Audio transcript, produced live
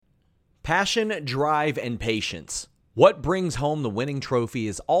Passion, drive, and patience. What brings home the winning trophy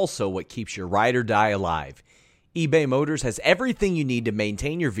is also what keeps your ride or die alive. eBay Motors has everything you need to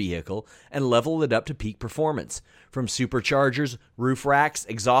maintain your vehicle and level it up to peak performance. From superchargers, roof racks,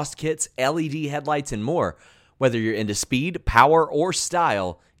 exhaust kits, LED headlights, and more. Whether you're into speed, power, or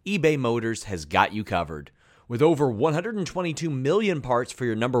style, eBay Motors has got you covered. With over 122 million parts for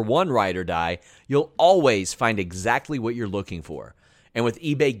your number one ride or die, you'll always find exactly what you're looking for. And with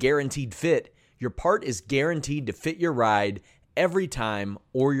eBay Guaranteed Fit, your part is guaranteed to fit your ride every time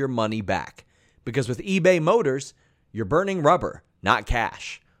or your money back. Because with eBay Motors, you're burning rubber, not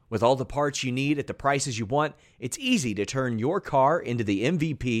cash. With all the parts you need at the prices you want, it's easy to turn your car into the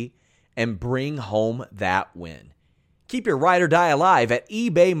MVP and bring home that win. Keep your ride or die alive at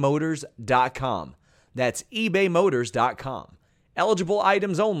ebaymotors.com. That's ebaymotors.com. Eligible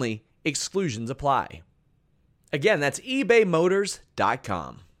items only. Exclusions apply. Again, that's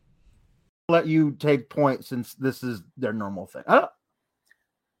ebaymotors.com. Let you take point since this is their normal thing. What's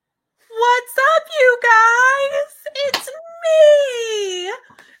up, you guys? It's me,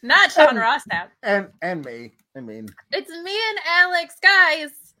 not Sean Rostow. And me. I mean, it's me and Alex,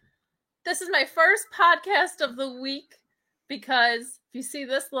 guys. This is my first podcast of the week because if you see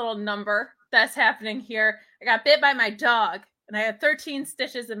this little number that's happening here, I got bit by my dog and I had 13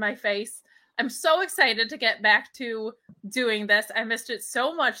 stitches in my face. I'm so excited to get back to doing this. I missed it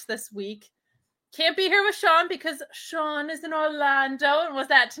so much this week. Can't be here with Sean because Sean is in Orlando and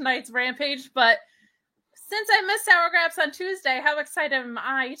was at tonight's Rampage. But since I missed Sour Graps on Tuesday, how excited am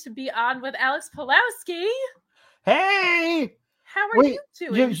I to be on with Alex Pulowski? Hey! How are you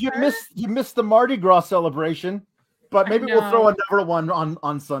doing? You missed the Mardi Gras celebration, but maybe we'll throw another one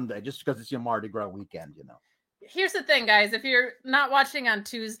on Sunday just because it's your Mardi Gras weekend, you know. Here's the thing, guys. If you're not watching on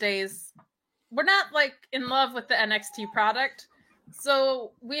Tuesdays, we're not like in love with the NXT product.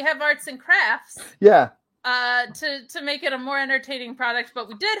 So we have arts and crafts. Yeah. To make it a more entertaining product, but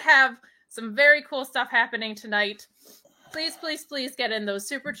we did have some very cool stuff happening tonight. Please, please, please get in those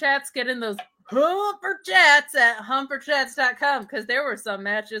super chats. Get in those humper chats at humperchats.com because there were some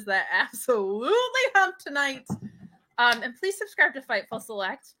matches that absolutely humped tonight. And please subscribe to Fightful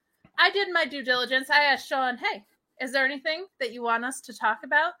Select. I did my due diligence. I asked Sean, hey, is there anything that you want us to talk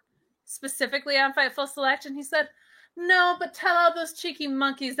about specifically on Fightful Select? And he said, no, but tell all those cheeky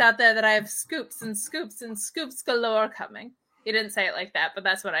monkeys out there that I have scoops and scoops and scoops galore coming. He didn't say it like that, but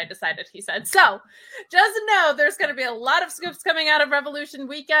that's what I decided he said. So just know there's going to be a lot of scoops coming out of Revolution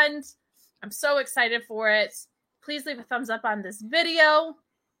Weekend. I'm so excited for it. Please leave a thumbs up on this video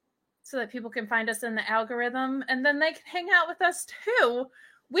so that people can find us in the algorithm and then they can hang out with us too.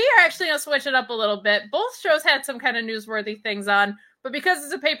 We are actually going to switch it up a little bit. Both shows had some kind of newsworthy things on, but because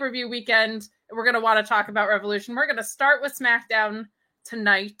it's a pay-per-view weekend, we're going to want to talk about Revolution. We're going to start with Smackdown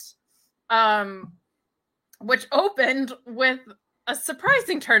tonight, which opened with a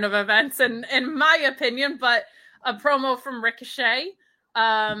surprising turn of events, in my opinion, but a promo from Ricochet,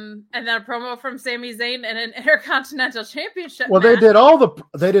 and then a promo from Sami Zayn and an Intercontinental Championship match. They did all the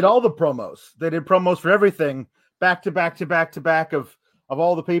promos. They did promos for everything, back to back of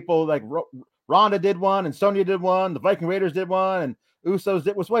all the people. Like Ronda did one, and Sonya did one, the Viking Raiders did one, and Usos did.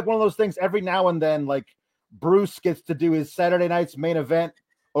 It was like one of those things every now and then, like Bruce gets to do his Saturday night's main event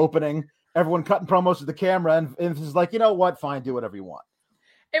opening, everyone cutting promos to the camera, and Vince is like, you know what, fine, do whatever you want.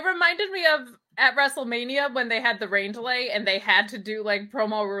 It reminded me of at WrestleMania when they had the rain delay and they had to do like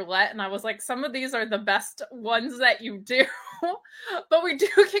promo roulette, and I was like, some of these are the best ones that you do. But we do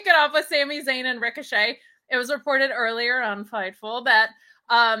kick it off with Sami Zayn and Ricochet. It was reported earlier on Fightful that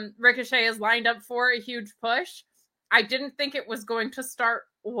Ricochet is lined up for a huge push. I didn't think it was going to start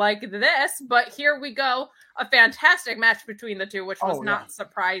like this, but here we go. A fantastic match between the two, which was not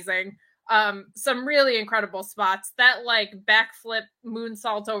surprising. Some really incredible spots. That like backflip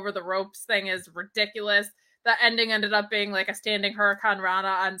moonsault over the ropes thing is ridiculous. The ending ended up being like a standing Hurricane Rana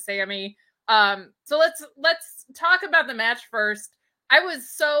on Sammy. So let's talk about the match first. I was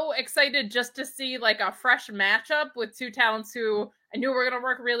so excited just to see like a fresh matchup with two talents who I knew were going to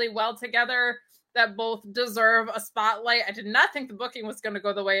work really well together, that both deserve a spotlight. I did not think the booking was going to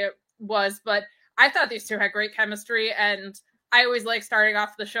go the way it was, but I thought these two had great chemistry, and I always like starting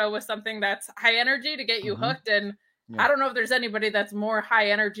off the show with something that's high energy to get you hooked, and I don't know if there's anybody that's more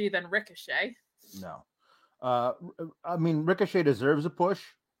high energy than Ricochet. No. I mean, Ricochet deserves a push.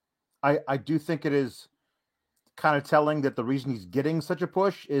 I do think it is kind of telling that the reason he's getting such a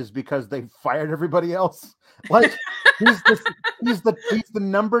push is because they fired everybody else. Like he's the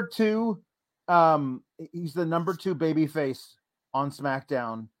number two. He's the number two babyface on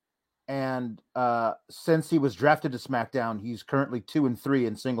SmackDown, And since he was drafted to SmackDown, he's currently 2-3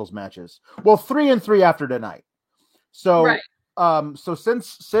 in singles matches. Well, 3-3 after tonight. So, Right. So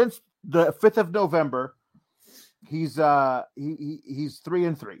since the 5th of November, he's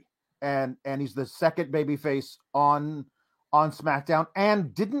 3-3, and he's the second babyface on SmackDown,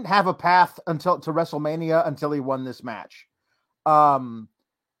 and didn't have a path to WrestleMania until he won this match. The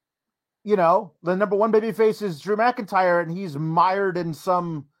number one babyface is Drew McIntyre, and he's mired in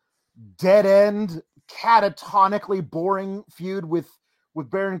some dead end, catatonically boring feud with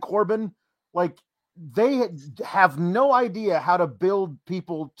Baron Corbin. Like, they have no idea how to build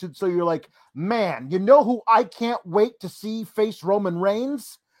people so you're like, man, you know who I can't wait to see face Roman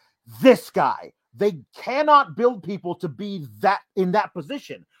Reigns? This guy. They cannot build people to be in that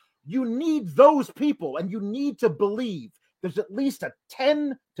position. You need those people, and you need to believe there's at least a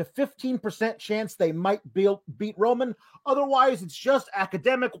 10 to 15% chance they might beat Roman. Otherwise, it's just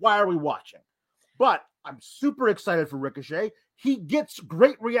academic. Why are we watching? But I'm super excited for Ricochet. He gets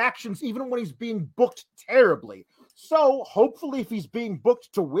great reactions even when he's being booked terribly. So hopefully if he's being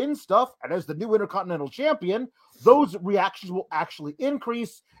booked to win stuff and as the new Intercontinental Champion, those reactions will actually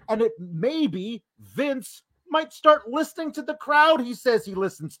increase. And it maybe Vince might start listening to the crowd he says he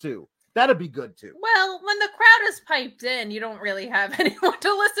listens to. That'd be good too. Well, when the crowd is piped in, you don't really have anyone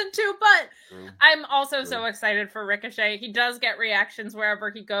to listen to. But I'm also so excited for Ricochet. He does get reactions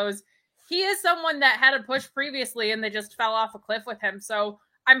wherever he goes. He is someone that had a push previously and they just fell off a cliff with him. So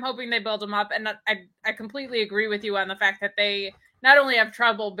I'm hoping they build him up. And I completely agree with you on the fact that they not only have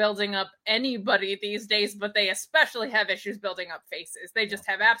trouble building up anybody these days, but they especially have issues building up faces. They just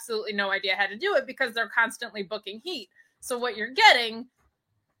have absolutely no idea how to do it because they're constantly booking heat. So what you're getting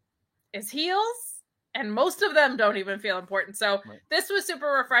is heels, and most of them don't even feel important. So This was super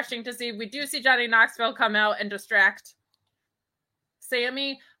refreshing to see. We do see Johnny Knoxville come out and distract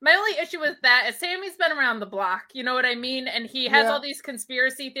Sammy. My only issue with that is Sammy's been around the block, you know what I mean? And he has all these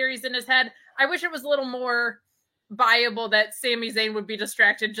conspiracy theories in his head. I wish it was a little more viable that Sami Zayn would be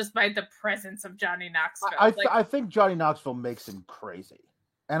distracted just by the presence of Johnny Knoxville. I think Johnny Knoxville makes him crazy.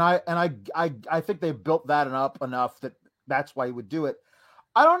 And I think they built that up enough that that's why he would do it.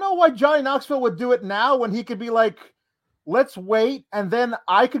 I don't know why Johnny Knoxville would do it now when he could be like, let's wait, and then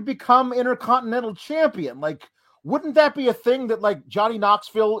I could become Intercontinental Champion. Like, wouldn't that be a thing that, like, Johnny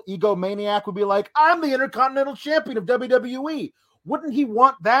Knoxville, egomaniac, would be like, I'm the Intercontinental Champion of WWE? Wouldn't he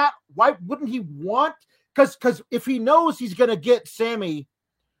want that? Why wouldn't he want? Because if he knows he's going to get Sammy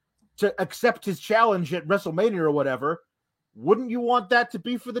to accept his challenge at WrestleMania or whatever, wouldn't you want that to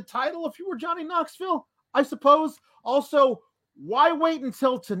be for the title if you were Johnny Knoxville? I suppose. Also, why wait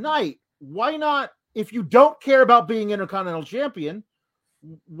until tonight? Why not, if you don't care about being Intercontinental Champion,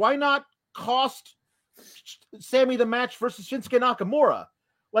 why not cost Sammy the match versus Shinsuke Nakamura?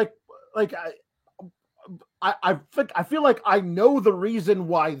 I feel like I know the reason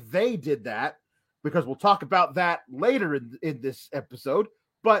why they did that, because we'll talk about that later in this episode.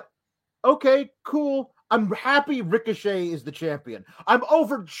 But okay, cool. I'm happy Ricochet is the champion. I'm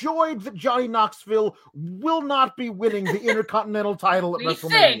overjoyed that Johnny Knoxville will not be winning the Intercontinental title at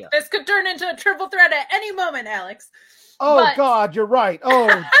WrestleMania. Think this could turn into a triple threat at any moment, Alex. Oh, God, you're right.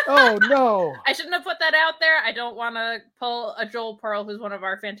 Oh, no. I shouldn't have put that out there. I don't want to pull a Joel Pearl, who's one of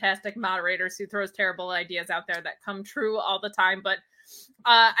our fantastic moderators who throws terrible ideas out there that come true all the time. But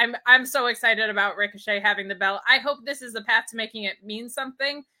I'm so excited about Ricochet having the belt. I hope this is the path to making it mean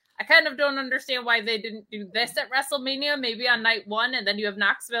something. I kind of don't understand why they didn't do this at WrestleMania, maybe on night 1, and then you have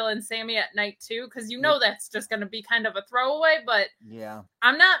Knoxville and Sammy at night 2, because that's just going to be kind of a throwaway. But yeah,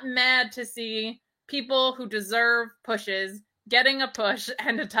 I'm not mad to see people who deserve pushes getting a push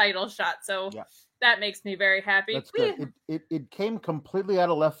and a title shot. So that makes me very happy. That's good. It came completely out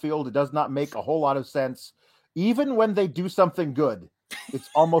of left field. It does not make a whole lot of sense. Even when they do something good, it's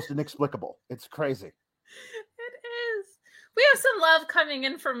almost inexplicable. It's crazy. It is. We have some love coming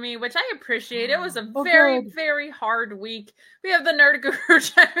in from me, which I appreciate. It was a very, very hard week. We have the Nerd Guru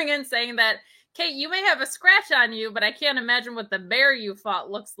chiming in saying that, Kate, you may have a scratch on you, but I can't imagine what the bear you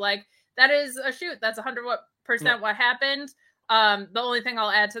fought looks like. That is a shoot. That's 100% what happened. The only thing I'll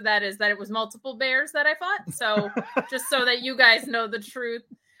add to that is that it was multiple bears that I fought. So just so that you guys know the truth,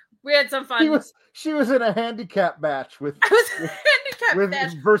 we had some fun. She was in a handicap match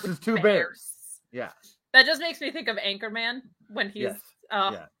versus two bears. Yeah. That just makes me think of Anchorman when he's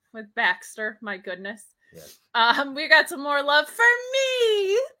with Baxter. My goodness. Yes. We got some more love for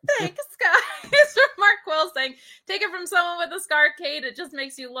me. Thanks, guys. From Mark Quill saying, take it from someone with a scar, Kate. It just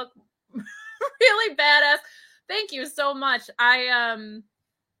makes you look really badass. Thank you so much. I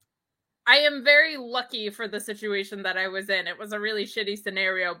I am very lucky for the situation that I was in. It was a really shitty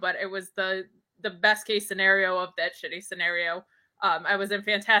scenario, but it was the best case scenario of that shitty scenario. I was in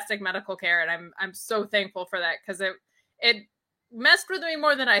fantastic medical care, and I'm so thankful for that, because it messed with me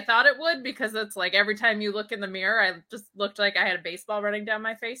more than I thought it would, because it's like every time you look in the mirror, I just looked like I had a baseball running down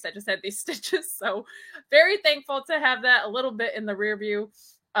my face. I just had these stitches. So very thankful to have that a little bit in the rear view.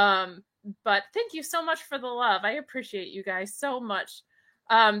 But thank you so much for the love. I appreciate you guys so much.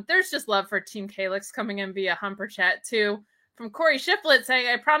 There's just love for Team Calyx coming in via Humper Chat too. From Corey Shiflett saying,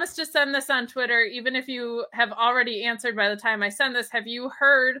 I promise to send this on Twitter, even if you have already answered by the time I send this. Have you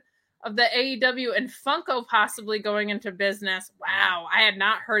heard of the AEW and Funko possibly going into business? Wow, I had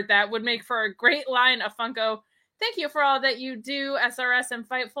not heard that. Would make for a great line of Funko. Thank you for all that you do, SRS and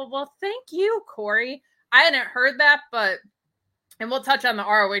Fightful. Well, thank you, Corey. I hadn't heard that, and we'll touch on the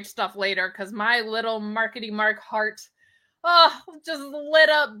ROH stuff later, because my little Markety Mark heart, just lit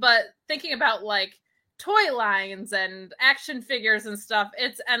up. But thinking about like toy lines and action figures and stuff,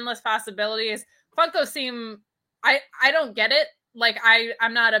 it's endless possibilities. Funko seem, I don't get it. Like,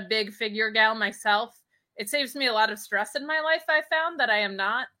 I'm not a big figure gal myself. It saves me a lot of stress in my life, I found, that I am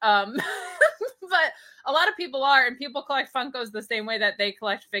not. But a lot of people are, and people collect Funkos the same way that they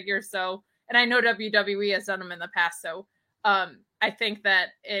collect figures. So, and I know WWE has done them in the past. So I think that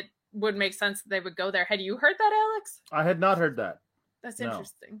it would make sense that they would go there. Had you heard that, Alex? I had not heard that. That's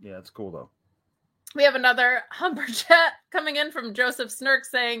interesting. Yeah, it's cool, though. We have another Humper Chat coming in from Joseph Snurk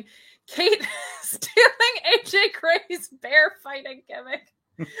saying, Kate stealing AJ Gray's bear fighting gimmick.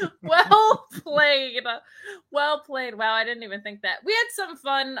 Well played. Well played. Wow, I didn't even think that. We had some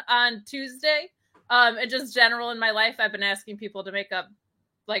fun on Tuesday. And just general in my life, I've been asking people to make up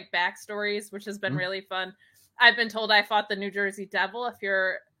like backstories, which has been really fun. I've been told I fought the New Jersey Devil. If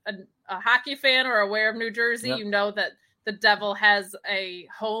you're a hockey fan or aware of New Jersey, you know that the Devil has a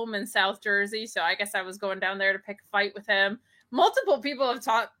home in South Jersey. So I guess I was going down there to pick a fight with him. Multiple people have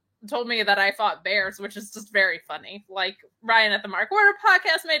told me that I fought bears, which is just very funny. Like Ryan at the Mark Warner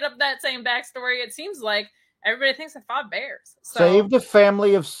podcast made up that same backstory. It seems like everybody thinks I fought bears. So, saved a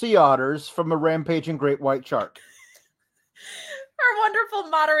family of sea otters from a rampaging great white shark. Our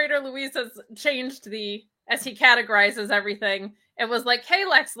wonderful moderator Luis has changed as he categorizes everything. It was like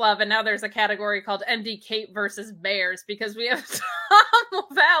Kalex Love, and now there's a category called MD Kate versus Bears, because we have Tom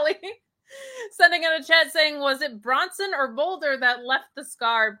Valley sending in a chat saying, was it Bronson or Boulder that left the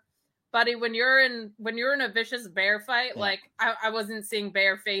scar? Buddy, when you're in a vicious bear fight, like I wasn't seeing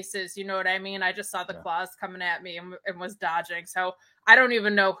bear faces, you know what I mean? I just saw the claws coming at me and was dodging. So I don't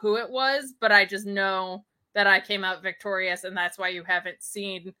even know who it was, but I just know that I came out victorious, and that's why you haven't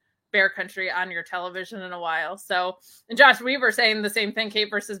seen Bear Country on your television in a while. So, and Josh Weaver saying the same thing, Kate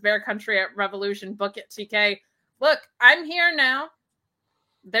versus Bear Country at Revolution, book it, TK. Look, I'm here now.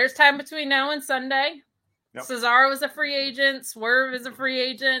 There's time between now and Sunday. Yep. Cesaro is a free agent. Swerve is a free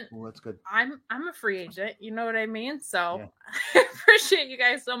agent. Well, that's good. I'm a free agent. You know what I mean? So I appreciate you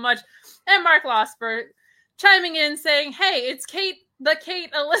guys so much. And Mark Losbert chiming in saying, hey, it's Kate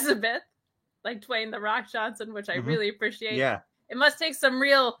Elizabeth, like Dwayne The Rock Johnson, which I really appreciate. Yeah. It must take some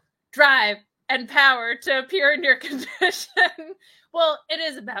real drive and power to appear in your condition. Well, it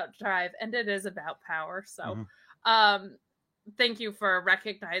is about drive and it is about power. So thank you for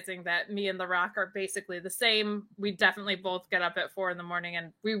recognizing that me and The Rock are basically the same. We definitely both get up at 4 a.m.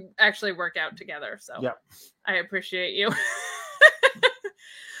 and we actually work out together. So I appreciate you.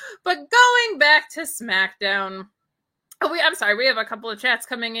 But going back to SmackDown, I'm sorry, we have a couple of chats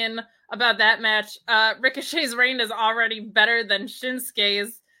coming in about that match. Ricochet's reign is already better than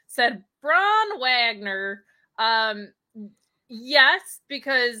Shinsuke's, said Braun Wagner. Yes,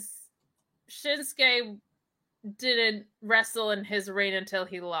 because Shinsuke didn't wrestle in his reign until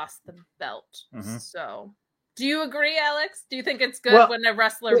he lost the belt. So, do you agree, Alex? Do you think it's good when a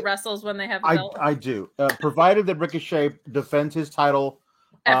wrestler wrestles when they have a belt? I do. Provided that Ricochet defends his title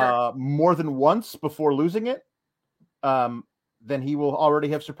more than once before losing it, then he will already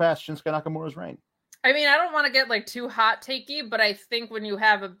have surpassed Shinsuke Nakamura's reign. I mean, I don't want to get like too hot takey, but I think when you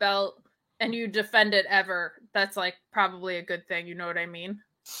have a belt and you defend it ever, that's like probably a good thing. You know what I mean?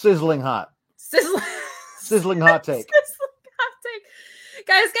 Sizzling hot. Sizzling hot take. Sizzling hot take.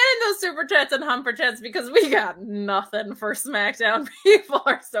 Guys, get in those super chats and humper chats because we got nothing for SmackDown. People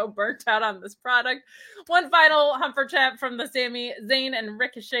are so burnt out on this product. One final humper chat from the Sami Zayn and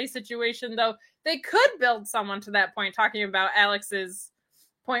Ricochet situation, though. They could build someone to that point, talking about Alex's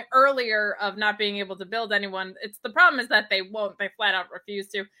point earlier of not being able to build anyone. The problem is that they won't. They flat out refuse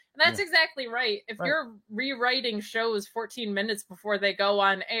to. And that's exactly right. If you're rewriting shows 14 minutes before they go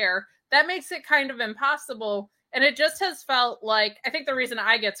on air, that makes it kind of impossible. And it just has felt like, I think the reason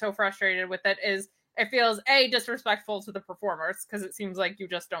I get so frustrated with it is it feels disrespectful to the performers because it seems like you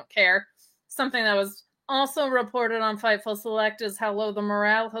just don't care. Something that was also reported on Fightful Select is how low the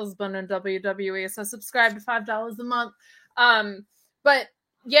morale has been in WWE. So subscribe to $5 a month. But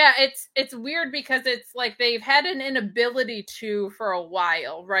yeah, it's weird because it's like they've had an inability to for a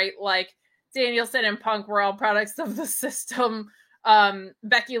while, right? Like Danielson and Punk were all products of the system.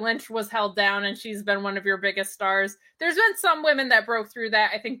 Becky Lynch was held down and she's been one of your biggest stars. There's been some women that broke through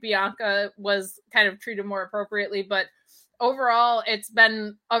that. I think Bianca was kind of treated more appropriately, but overall it's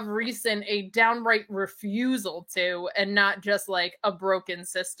been of recent a downright refusal to, and not just like a broken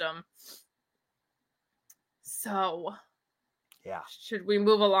system. So yeah, should we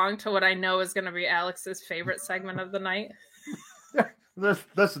move along to what I know is going to be Alex's favorite segment of the night?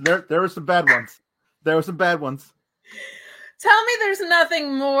 Listen, there were some bad ones. Tell me there's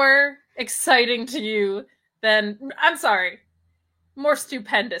nothing more exciting to you than, I'm sorry, more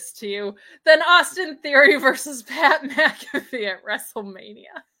stupendous to you than Austin Theory versus Pat McAfee at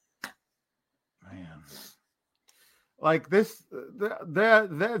WrestleMania. Man, like this,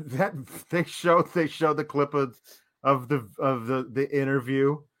 that they showed the clip of the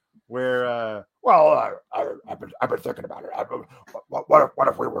interview where I've been thinking about it. What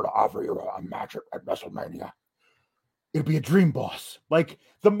if we were to offer you a match at WrestleMania? It'd be a dream, boss. Like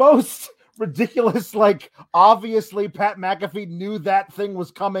the most ridiculous, like obviously Pat McAfee knew that thing was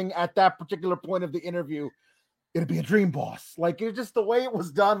coming at that particular point of the interview. It'd be a dream, boss. Like it just the way it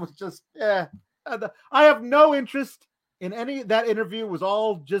was done was just, I have no interest in any that interview. Was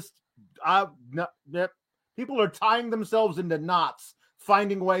all just people are tying themselves into knots,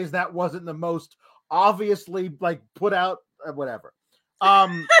 finding ways that wasn't the most obviously like put out, whatever.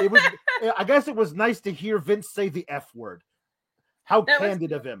 It was. I guess it was nice to hear Vince say the F word. How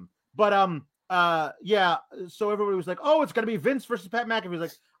candid of him. But yeah. So everybody was like, "Oh, it's gonna be Vince versus Pat McAfee." He was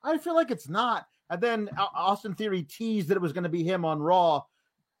like, "I feel like it's not." And then Austin Theory teased that it was going to be him on Raw,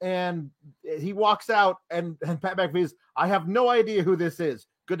 and he walks out, and Pat McAfee is, "I have no idea who this is.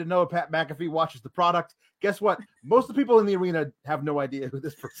 Good to know Pat McAfee watches the product." Guess what? Most of the people in the arena have no idea who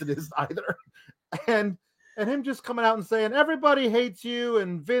this person is either, and him just coming out and saying everybody hates you,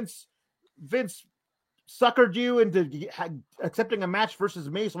 and Vince suckered you into accepting a match versus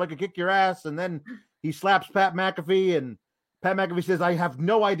me so I could kick your ass, and then he slaps Pat McAfee, and Pat McAfee says, "I have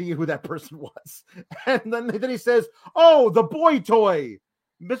no idea who that person was," and then he says, "Oh, the boy toy,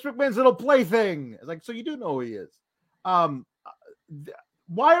 Miss McMahon's little plaything." It's like, so you do know who he is.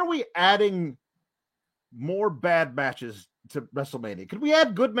 Why are we adding more bad matches to WrestleMania? Could we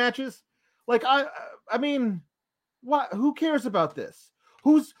add good matches? Like, I mean, what? Who cares about this?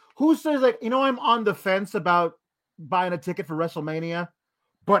 Who says, like, I'm on the fence about buying a ticket for WrestleMania,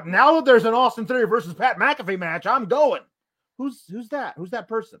 but now that there's an Austin Theory versus Pat McAfee match, I'm going. Who's that? Who's that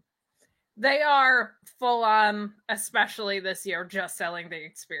person? They are full on, especially this year, just selling the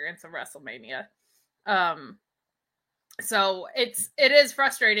experience of WrestleMania. So it is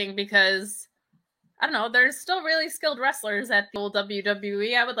frustrating because I don't know, there's still really skilled wrestlers at the old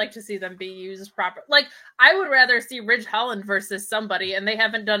WWE. I would like to see them be used properly. Like, I would rather see Ridge Holland versus somebody, and they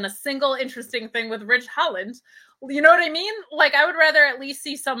haven't done a single interesting thing with Ridge Holland. You know what I mean? Like, I would rather at least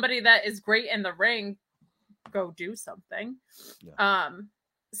see somebody that is great in the ring go do something. Yeah.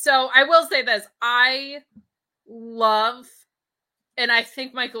 So I will say this. I love, and I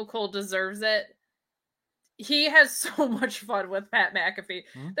think Michael Cole deserves it, he has so much fun with Pat McAfee.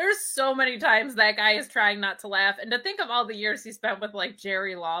 Mm-hmm. There's so many times that guy is trying not to laugh. And to think of all the years he spent with like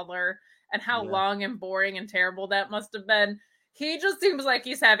Jerry Lawler and how long and boring and terrible that must have been. He just seems like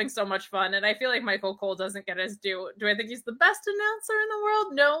he's having so much fun. And I feel like Michael Cole doesn't get his due. Do I think he's the best announcer in the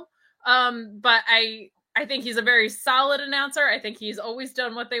world? No. But I think he's a very solid announcer. I think he's always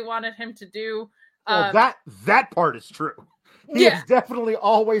done what they wanted him to do. That part is true. He has definitely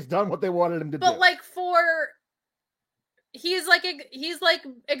always done what they wanted him to do. But like he's like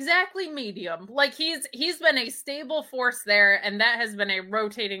exactly medium. Like he's been a stable force there, and that has been a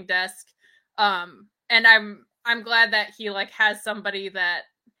rotating desk. And I'm glad that he like has somebody that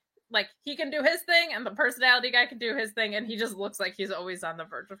like he can do his thing, and the personality guy can do his thing, and he just looks like he's always on the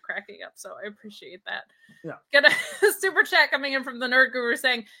verge of cracking up. So I appreciate that. Yeah. Got a super chat coming in from the Nerd Guru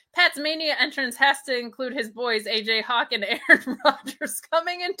saying Pat's Mania entrance has to include his boys AJ Hawk and Aaron Rodgers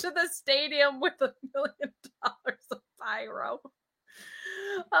coming into the stadium with $1 million of pyro.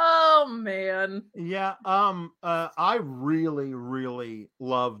 Oh man. Yeah. I really, really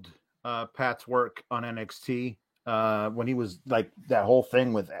loved Pat's work on NXT. When he was like that whole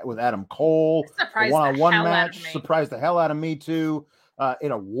thing with Adam Cole, the one-on-one match surprised the hell out of me too.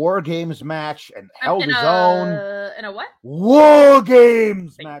 in a War Games match and held his own. In a what? War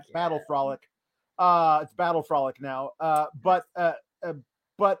Games match, Battle Frolic. It's Battle Frolic now. But I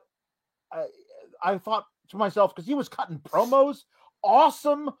thought to myself, because he was cutting promos,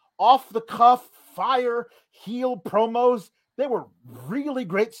 awesome, off the cuff, fire, heel promos. They were really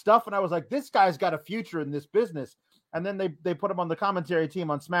great stuff. And I was like, this guy's got a future in this business. And then they put him on the commentary team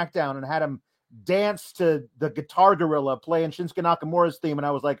on Smackdown and had him dance to the Guitar Gorilla playing Shinsuke Nakamura's theme. And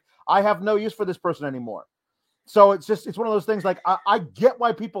I was like, I have no use for this person anymore. So it's one of those things, like, I get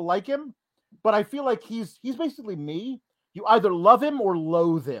why people like him, but I feel like he's basically me. You either love him or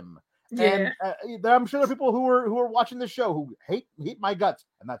loathe him. Yeah. And I'm sure there are people who are watching this show who hate my guts,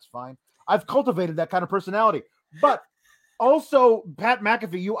 and that's fine. I've cultivated that kind of personality. But also, Pat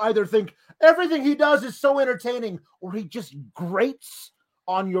McAfee, you either think everything he does is so entertaining, or he just grates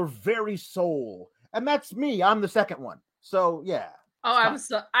on your very soul. And that's me. I'm the second one. So yeah. Oh,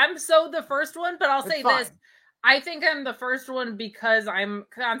 I'm so the first one, but I'll say this. I think I'm the first one because I'm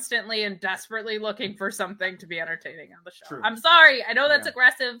constantly and desperately looking for something to be entertaining on the show. True. I'm sorry. I know that's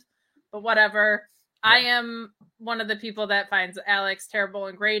aggressive, but whatever. Yeah. I am one of the people that finds Alex terrible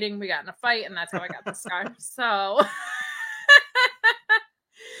and grating. We got in a fight, and that's how I got the scar. So,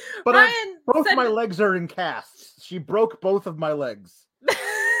 but both my legs are in casts. She broke both of my legs.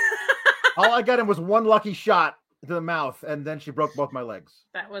 All I got him was one lucky shot to the mouth, and then she broke both my legs.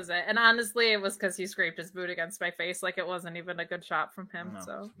 That was it. And honestly, it was because he scraped his boot against my face. Like, it wasn't even a good shot from him. No,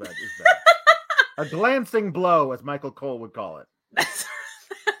 so it's bad. A glancing blow, as Michael Cole would call it. That's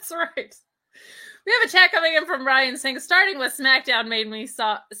right. We have a chat coming in from Ryan saying, starting with SmackDown made me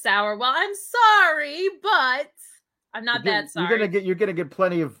sour. Well, I'm sorry, but I'm not that sorry. You're gonna get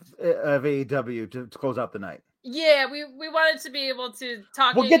plenty of AEW to close out the night. Yeah, we wanted to be able to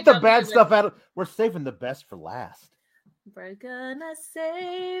talk. We'll get the bad stuff out. We're saving the best for last. We're gonna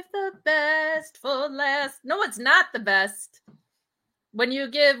save the best for last. No, it's not the best. When you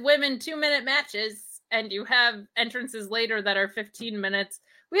give women 2-minute matches and you have entrances later that are 15 minutes,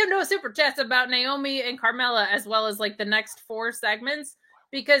 we have no super chats about Naomi and Carmella, as well as like the next 4 segments,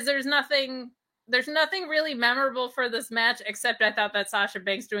 because there's nothing really memorable for this match, except I thought that Sasha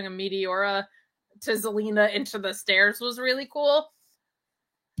Banks doing a Meteora to Zelina into the stairs was really cool.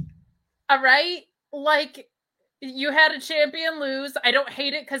 All right. Like, you had a champion lose. I don't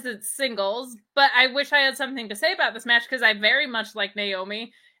hate it because it's singles, but I wish I had something to say about this match because I very much like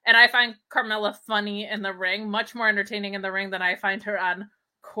Naomi, and I find Carmella funny in the ring, much more entertaining in the ring than I find her on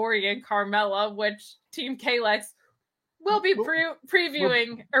Corey and Carmella, which Team Kalex will be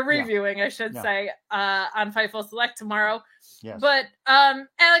previewing or reviewing, I should say, on Fightful Select tomorrow. Yes. But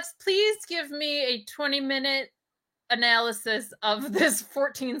Alex, please give me a 20-minute analysis of this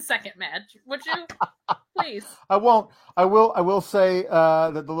 14-second match. Would you please? I won't. I will say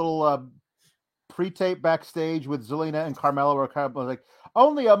that the little pre-tape backstage with Zelina and Carmella were kind of like,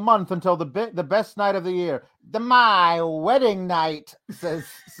 only a month until the best night of the year, my wedding night, says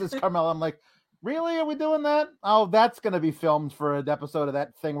Carmella. I'm like, really? Are we doing that? Oh, that's going to be filmed for an episode of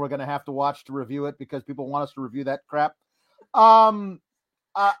that thing we're going to have to watch to review it because people want us to review that crap. I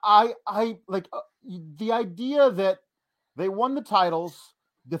like the idea that they won the titles,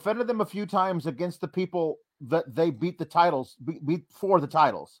 defended them a few times against the people that they beat the titles, beat for the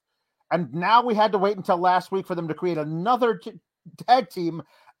titles. And now we had to wait until last week for them to create another tag team.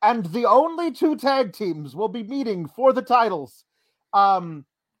 And the only 2 tag teams will be meeting for the titles.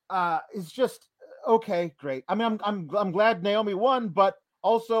 It's just, okay, great. I mean, I'm glad Naomi won, but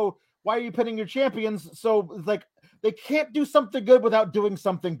also, why are you pinning your champions? So like, they can't do something good without doing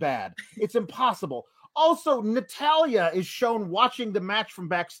something bad. It's impossible. Also, Natalya is shown watching the match from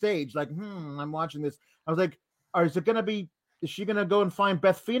backstage. Like, I'm watching this. I was like, is she going to go and find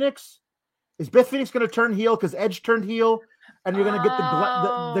Beth Phoenix? Is Beth Phoenix going to turn heel because Edge turned heel? And you're going to get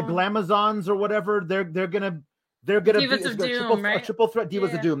the Glamazons or whatever. They're going to Divas of Doom, right? A triple threat.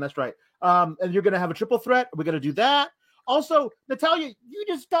 Divas of Doom. That's right. And you're going to have a triple threat. We're going to do that. Also, Natalya, you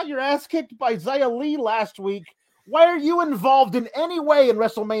just got your ass kicked by Xia Li last week. Why are you involved in any way in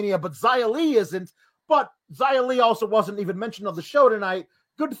WrestleMania, but Xia Li isn't? But Xia Li also wasn't even mentioned on the show tonight.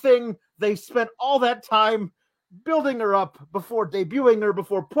 Good thing they spent all that time building her up before debuting her,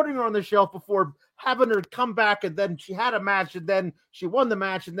 before putting her on the shelf, before having her come back, and then she had a match, and then she won the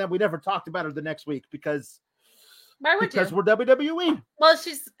match, and then we never talked about her the next week because we're WWE. Well,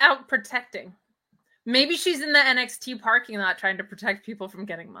 she's out protecting. Maybe she's in the NXT parking lot trying to protect people from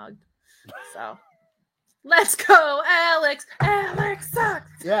getting mugged. So, let's go, Alex. Alex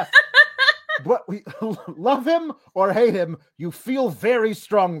sucks. Yeah. But we love him or hate him, you feel very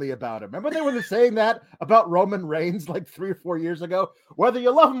strongly about him. Remember they were saying that about Roman Reigns like 3 or 4 years ago? Whether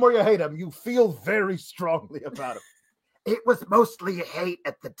you love him or you hate him, you feel very strongly about him. It was mostly hate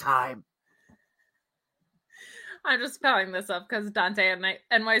at the time. I'm just spelling this up because Dante and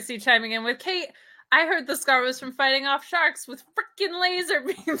NYC chiming in with Kate. I heard the scar was from fighting off sharks with freaking laser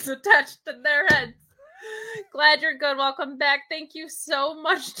beams attached to their heads. Glad you're good. Welcome back. Thank you so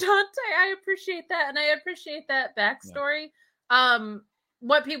much, Dante. I appreciate that, and I appreciate that backstory. Yeah.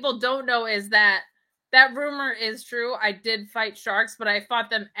 What people don't know is that rumor is true. I did fight sharks, but I fought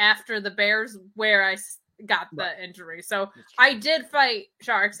them after the bears where I got the injury. So I did fight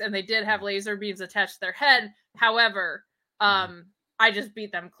sharks, and they did have laser beams attached to their head. However, I just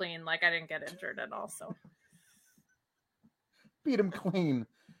beat them clean. Like, I didn't get injured at all. So beat them clean.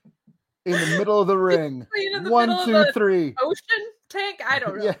 In the middle of the ring. 1, 2, 3. Ocean tank? I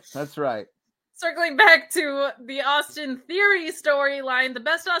don't know. Yeah, that's right. Circling back to the Austin Theory storyline, the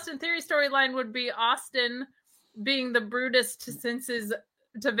best Austin Theory storyline would be Austin being the Brutus to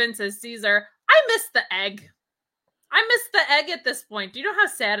Vince's Caesar. I miss the egg. I miss the egg at this point. Do you know how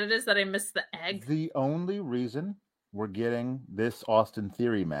sad it is that I miss the egg? The only reason we're getting this Austin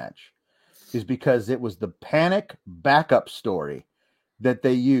Theory match is because it was the Panic backup story that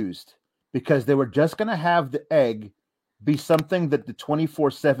they used. Because they were just going to have the egg be something that the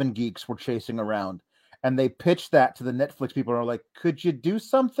 24/7 geeks were chasing around. And they pitched that to the Netflix people and are like, could you do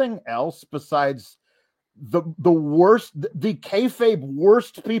something else besides the worst, the kayfabe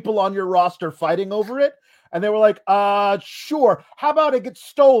worst people on your roster fighting over it? And they were like, sure. How about it gets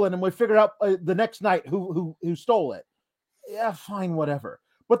stolen and we figure out the next night who stole it? Yeah, fine, whatever.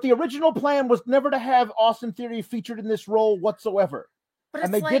 But the original plan was never to have Austin Theory featured in this role whatsoever.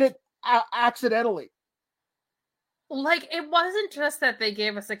 And they did it accidentally. Like, it wasn't just that they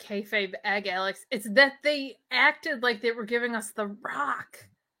gave us a kayfabe egg, Alex. It's that they acted like they were giving us The Rock.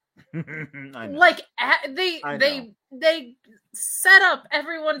 I know. Like, they set up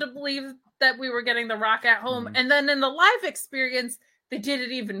everyone to believe that we were getting The Rock at home. Mm-hmm. And then in the live experience, they did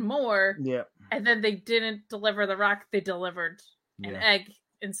it even more. Yeah. And then they didn't deliver The Rock. They delivered an egg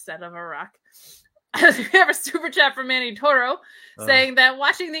instead of a rock. We have a super chat from Manny Toro saying that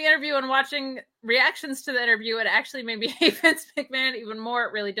watching the interview and watching reactions to the interview, it actually made me hate Vince McMahon even more.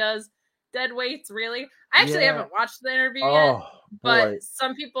 It really does. Dead weights, really. I actually haven't watched the interview yet, but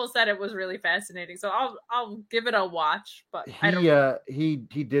some people said it was really fascinating. So I'll give it a watch. But he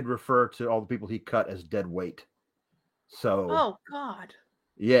did refer to all the people he cut as dead weight. So oh God,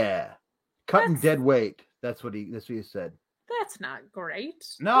 yeah, cutting dead weight. That's what he said. That's not great.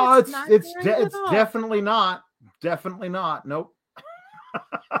 No, it's definitely not. Definitely not. Nope.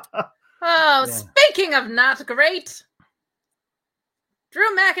 Speaking of not great,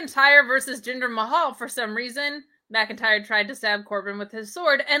 Drew McIntyre versus Jinder Mahal. For some reason, McIntyre tried to stab Corbin with his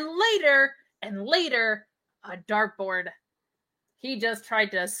sword, and later, a dartboard. He just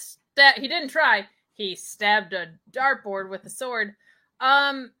tried to stab. He didn't try. He stabbed a dartboard with a sword.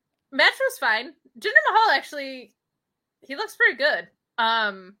 Match was fine. Jinder Mahal actually. He looks pretty good.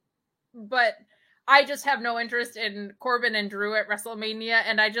 But I just have no interest in Corbin and Drew at WrestleMania,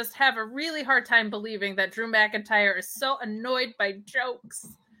 and I just have a really hard time believing that Drew McIntyre is so annoyed by jokes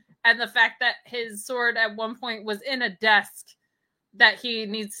and the fact that his sword at one point was in a desk that he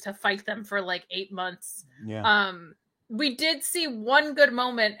needs to fight them for like 8 months. Yeah. We did see one good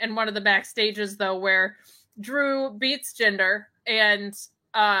moment in one of the backstages, though, where Drew beats Jinder, and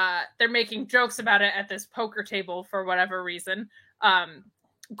they're making jokes about it at this poker table for whatever reason.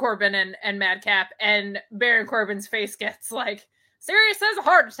 Corbin and Madcap, and Baron Corbin's face gets like serious as a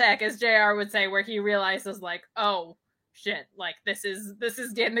heart attack, as JR would say, where he realizes like, oh shit, like this is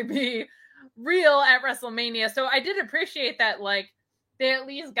going to be real at WrestleMania. So I did appreciate that, like they at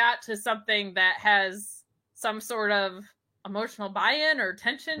least got to something that has some sort of emotional buy-in or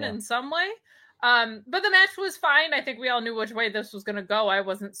tension in some way. But the match was fine. I think we all knew which way this was going to go. I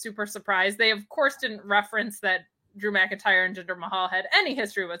wasn't super surprised. They, of course, didn't reference that Drew McIntyre and Jinder Mahal had any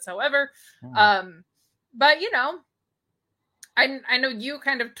history whatsoever. But, you know, I know you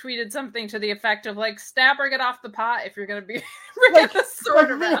kind of tweeted something to the effect of, like, stab or get off the pot if you're going to be bringing the sword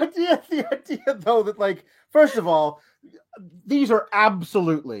around. The idea, though, that, like, first of all, these are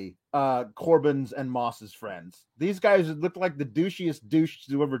absolutely Corbin's and Moss's friends. These guys look like the douchiest douche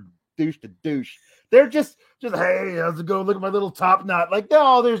to ever douche to douche. They're just hey, how's it go? Look at my little top knot. Like,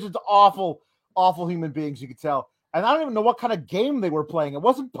 no, there's just awful human beings, you could tell. And I don't even know what kind of game they were playing. It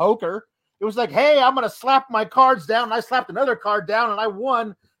wasn't poker. It was like, hey, I'm gonna slap my cards down, and I slapped another card down and I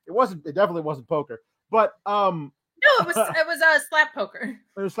won. It definitely wasn't poker. But No, it was a slap poker.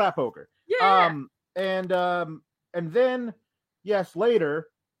 It was slap poker. Yeah. And then yes, later,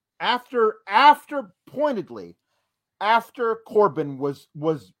 after Corbin was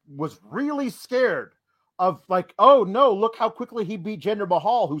really scared of like, oh no, look how quickly he beat Jinder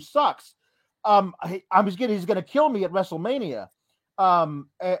Mahal, who sucks. He's gonna kill me at WrestleMania.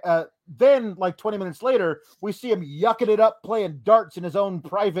 Then like 20 minutes later, we see him yucking it up playing darts in his own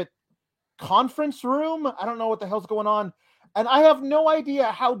private conference room. I don't know what the hell's going on. And I have no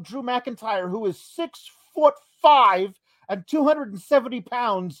idea how Drew McIntyre, who is 6'5" and 270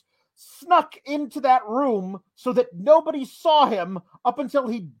 pounds, snuck into that room so that nobody saw him up until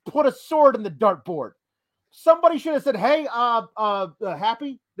he put a sword in the dartboard. Somebody should have said, hey,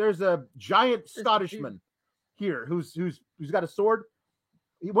 Happy, there's a giant Scottishman here who's got a sword.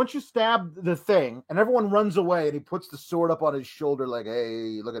 Once you stab the thing and everyone runs away and he puts the sword up on his shoulder like,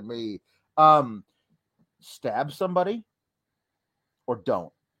 hey, look at me. Stab somebody or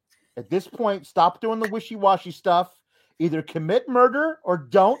don't. At this point, stop doing the wishy-washy stuff. Either commit murder or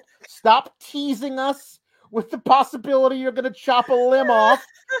don't. Stop teasing us with the possibility you're going to chop a limb off.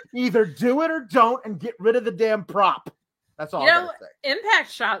 Either do it or don't and get rid of the damn prop. That's all I'm going to say.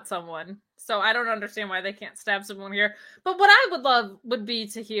 Impact shot someone, so I don't understand why they can't stab someone here. But what I would love would be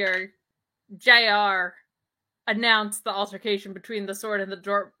to hear JR announce the altercation between the sword and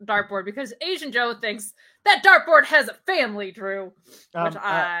the dartboard, because Asian Joe thinks that dartboard has a family, Drew, which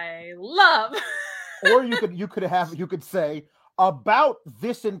I love. Or you could say about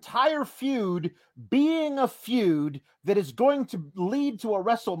this entire feud being a feud that is going to lead to a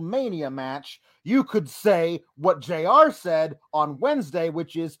WrestleMania match. You could say what JR said on Wednesday,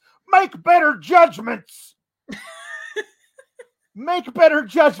 which is make better judgments. Make better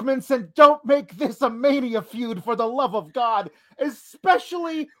judgments and don't make this a Mania feud, for the love of God,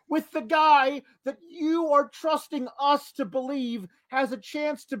 especially with the guy that you are trusting us to believe has a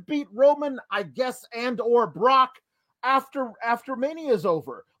chance to beat Roman, I guess, and or Brock after Mania is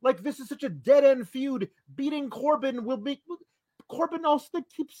over. Like, this is such a dead-end feud. Beating Corbin will be... Corbin also, they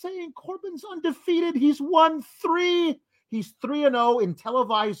keep saying Corbin's undefeated. He's won 3. He's 3-0 in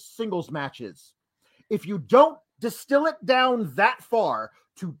televised singles matches. If you don't distill it down that far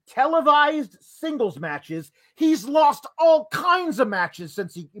to televised singles matches, he's lost all kinds of matches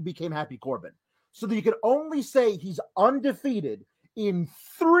since he became Happy Corbin. So that you can only say he's undefeated in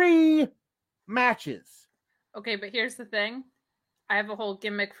 3 matches. Okay, but here's the thing. I have a whole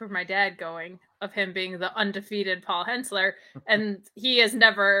gimmick for my dad going of him being the undefeated Paul Hensler, and he has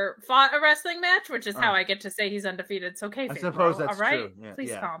never fought a wrestling match, which is how I get to say he's undefeated. So, okay, I suppose that's all right? true. Yeah,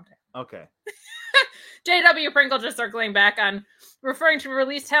 Please calm down. Okay. JW Pringle just circling back on referring to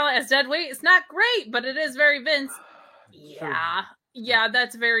release talent as dead weight. It's not great, but it is very Vince. Yeah,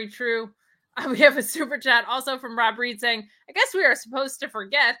 that's very true. We have a super chat also from Rob Reed saying, I guess we are supposed to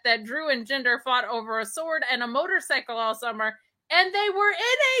forget that Drew and Jinder fought over a sword and a motorcycle all summer, and they were in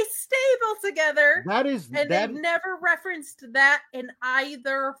a stable together. They've never referenced that in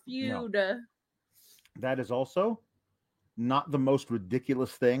either feud. No. That is also not the most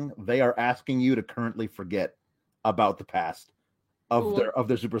ridiculous thing they are asking you to currently forget about the past of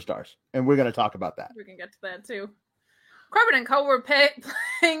their superstars, and we're going to talk about that. We can get to that too. Corbin and Co were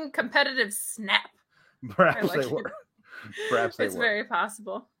playing competitive Snap. Perhaps they were. It's very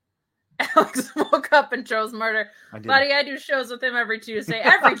possible. Alex woke up and chose murder. Buddy, I do shows with him every Tuesday.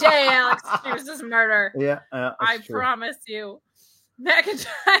 Every day, Alex chooses murder. Yeah, I promise you.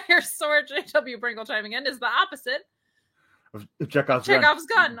 McIntyre sword, JW Pringle chiming in, is the opposite. Chekhov's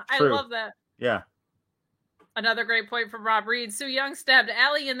gun. I love that. Yeah. Another great point from Rob Reed. Sue Young stabbed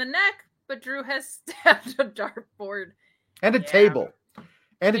Allie in the neck, but Drew has stabbed a dartboard. And a table.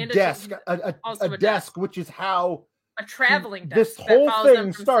 And a desk. A desk, which is how a traveling desk. This whole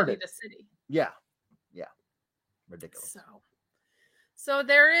thing started. City to city. Yeah. Ridiculous. So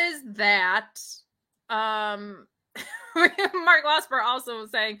there is that. Mark Losper also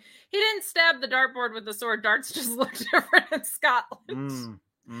was saying he didn't stab the dartboard with the sword. Darts just look different in Scotland.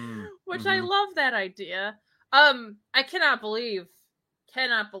 Which I love that idea. I cannot believe,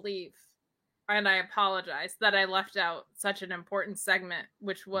 and I apologize that I left out such an important segment,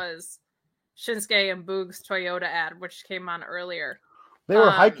 which was Shinsuke and Boog's Toyota ad, which came on earlier. They were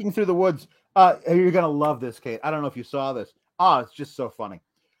hiking through the woods. You're going to love this, Kate. I don't know if you saw this. It's just so funny.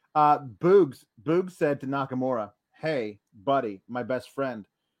 Boog said to Nakamura, hey, buddy, my best friend,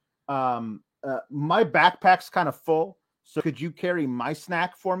 my backpack's kind of full, so could you carry my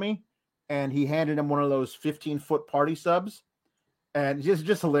snack for me? And he handed him one of those 15-foot party subs, and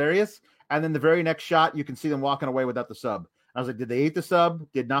just hilarious. And then the very next shot, you can see them walking away without the sub. I was like, did they eat the sub?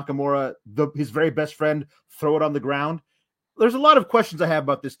 Did Nakamura, his very best friend, throw it on the ground? There's a lot of questions I have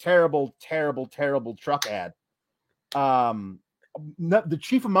about this terrible, terrible, terrible truck ad. The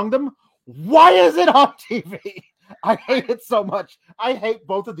chief among them, why is it on TV? I hate it so much. I hate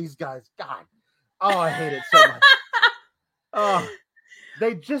both of these guys. God. Oh, I hate it so much. Oh,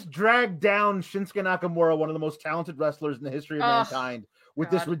 they just dragged down Shinsuke Nakamura, one of the most talented wrestlers in the history of mankind, with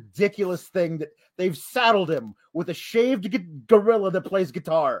this ridiculous thing that they've saddled him with a shaved gorilla that plays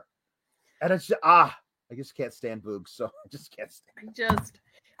guitar. And it's just, I just can't stand Boogs, so I just can't stand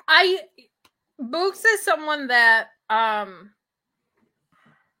Boogs is someone that I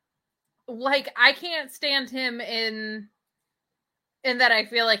can't stand him in that I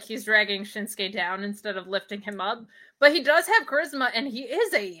feel like he's dragging Shinsuke down instead of lifting him up. But he does have charisma, and he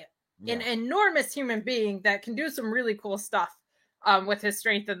is an enormous human being that can do some really cool stuff with his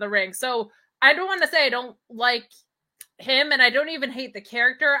strength in the ring. So I don't want to say I don't like him, and I don't even hate the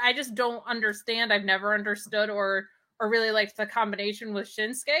character. I just don't understand. I've never understood or really liked the combination with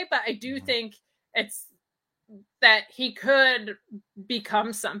Shinsuke, but I do think it's that he could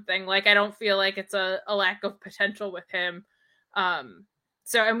become something. Like, I don't feel like it's a lack of potential with him.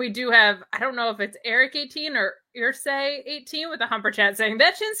 And we do have, I don't know if it's Eric 18 or Irsay 18 with a Humper Chat saying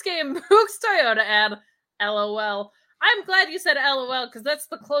that Shinsuke and Boog's Toyota ad, LOL. I'm glad you said LOL because that's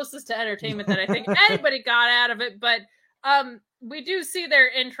the closest to entertainment that I think anybody got out of it. But we do see their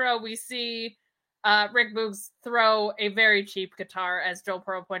intro. We see Rick Boogs throw a very cheap guitar, as Joel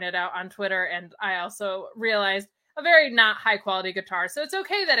Pearl pointed out on Twitter. And I also realized a very not high quality guitar. So it's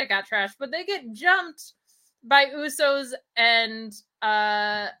okay that it got trashed, but they get jumped by Usos and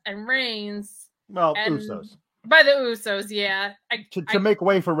Reigns. Well, Usos. By the Usos, yeah. To make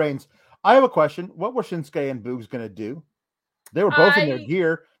way for Reigns. I have a question. What were Shinsuke and Boogs going to do? They were both in their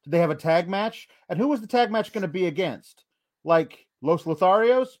gear. Did they have a tag match? And who was the tag match going to be against? Like Los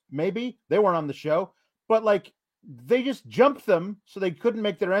Lotharios? Maybe. They weren't on the show. But they just jumped them so they couldn't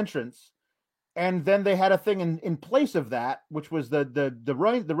make their entrance. And then they had a thing in place of that, which was the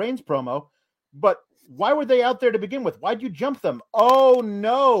Reigns promo. But why were they out there to begin with? Why'd you jump them? Oh,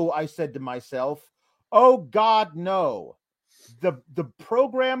 no, I said to myself. Oh, God, no. The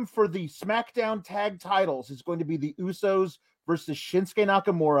program for the Smackdown tag titles is going to be the Usos versus Shinsuke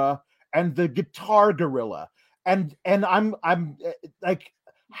Nakamura and the Guitar Gorilla. And I'm like,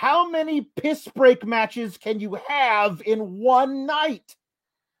 how many piss break matches can you have in one night?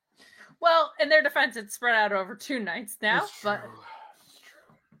 Well, in their defense, it's spread out over 2 nights now, but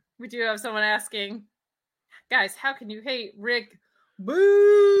we do have someone asking, guys, how can you hate Rick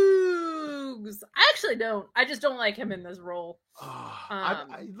Boogs? I actually don't. I just don't like him in this role.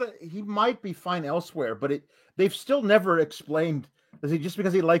 He might be fine elsewhere, but they've still never explained. Is he just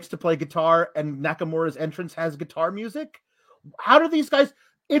because he likes to play guitar and Nakamura's entrance has guitar music? How do these guys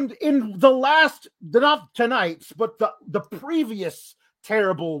in the last, not tonight's, but the previous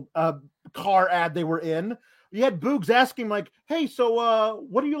terrible car ad they were in? You had Boogs asking like, "Hey, so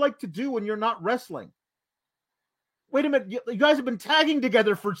what do you like to do when you're not wrestling?" Wait a minute, you guys have been tagging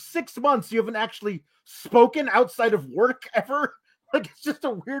together for 6 months. You haven't actually spoken outside of work ever? Like, it's just a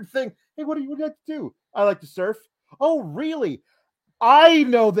weird thing. Hey, what do you like to do? I like to surf. Oh, really? I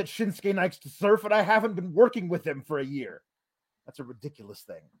know that Shinsuke likes to surf, and I haven't been working with him for a year. That's a ridiculous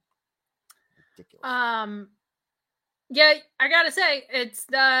thing. Ridiculous. Yeah, I gotta say, it's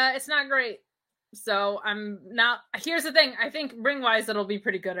not great. So I'm not. Here's the thing. I think ring-wise, it'll be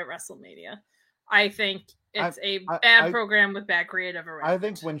pretty good at WrestleMania. I think it's a bad program with bad creative around. I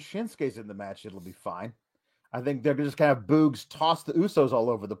think when Shinsuke's in the match, it'll be fine. I think they're just kind of Boogs toss the Usos all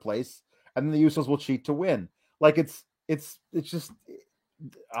over the place, and then the Usos will cheat to win. Like it's just.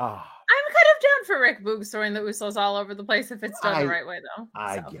 I'm kind of down for Rick Boogs throwing the Usos all over the place if it's done the right way, though.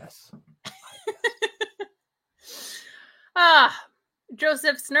 I guess.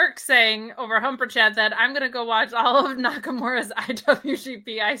 Joseph Snirk saying over Humper Chat that I'm going to go watch all of Nakamura's IWGP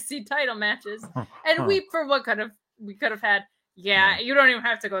IC title matches and weep for what we could have had. Yeah, you don't even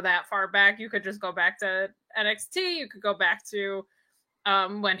have to go that far back. You could just go back to NXT. You could go back to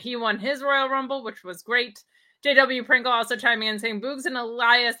when he won his Royal Rumble, which was great. JW Pringle also chiming in saying Boogs and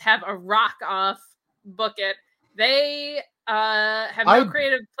Elias have a rock off. Book it. They have no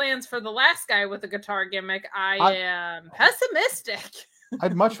creative plans for the last guy with the guitar gimmick. I am pessimistic.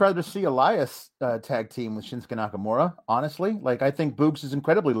 I'd much rather see Elias tag team with Shinsuke Nakamura, honestly. Like, I think Boogs is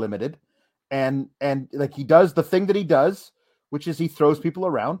incredibly limited, and like he does the thing that he does, which is he throws people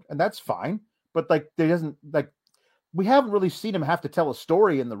around, and that's fine. But like, there doesn't we haven't really seen him have to tell a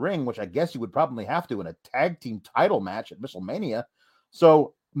story in the ring, which I guess you would probably have to in a tag team title match at WrestleMania.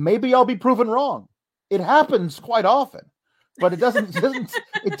 So maybe I'll be proven wrong. It happens quite often. but it doesn't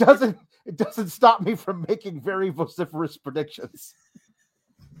stop me from making very vociferous predictions.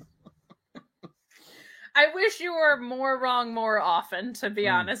 I wish you were more wrong more often, to be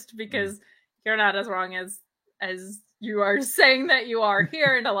honest, because you're not as wrong as you are saying that you are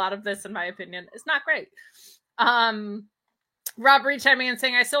here, and a lot of this, in my opinion, is not great. Rob Reed chiming in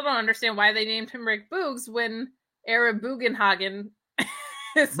saying, I still don't understand why they named him Rick Boogs when Eric Bugenhagen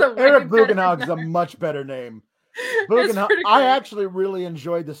is Eric Bugenhagen is a much better name. I actually really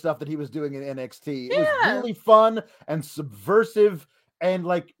enjoyed the stuff that he was doing in NXT. It was really fun and subversive, and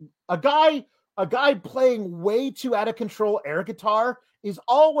like a guy playing way too out of control air guitar is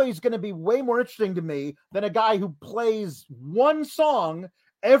always going to be way more interesting to me than a guy who plays one song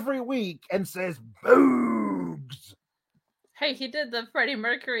every week and says "Boogs." Hey, he did the Freddie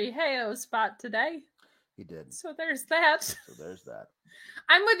Mercury "Hey-O" spot today. He did. So there's that.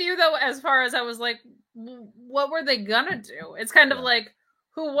 I'm with you, though, as far as I was like, what were they gonna do? It's kind of like,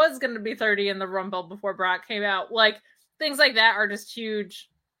 who was going to be 30 in the Rumble before Brock came out? Like, things like that are just huge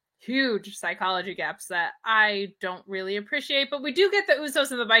psychology gaps that I don't really appreciate. But we do get the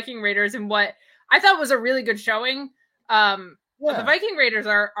Usos and the Viking Raiders in what I thought was a really good showing. The Viking Raiders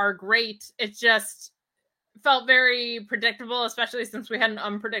are great. It just felt very predictable, especially since we had an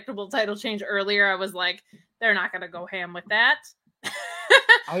unpredictable title change earlier. I was like, they're not going to go ham with that.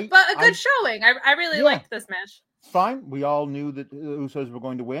 But a good showing. I really liked this match. Fine. We all knew that the Usos were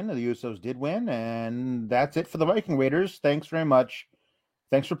going to win. The Usos did win, and that's it for the Viking Raiders. Thanks very much.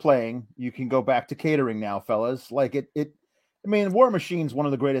 Thanks for playing. You can go back to catering now, fellas. Like I mean, War Machine's one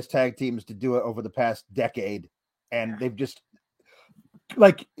of the greatest tag teams to do it over the past decade, and they've just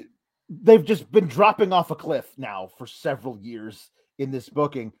been dropping off a cliff now for several years in this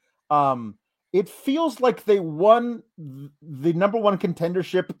booking. It feels like they won the number one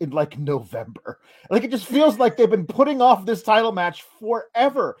contendership in like November. Like, it just feels like they've been putting off this title match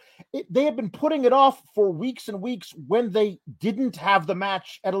forever. They have been putting it off for weeks and weeks when they didn't have the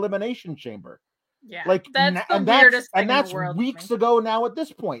match at Elimination Chamber. Yeah, like that's the weirdest thing in the world. Weeks ago now at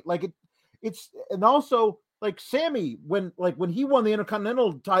this point. Like it's and also like Sammy when he won the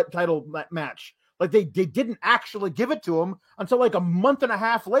Intercontinental title match, like they didn't actually give it to him until like a month and a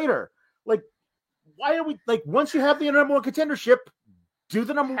half later. Like, why are we like, once you have the number one contendership, do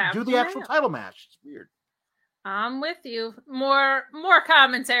the actual title match? It's weird. I'm with you. More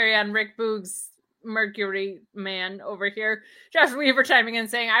commentary on Rick Boogs' Mercury man over here. Josh Weaver chiming in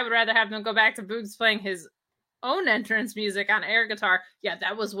saying, I would rather have them go back to Boogs playing his own entrance music on air guitar. Yeah,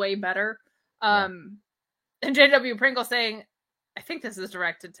 that was way better. And JW Pringle saying, I think this is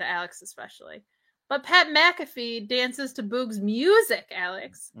directed to Alex especially, but Pat McAfee dances to Boog's music,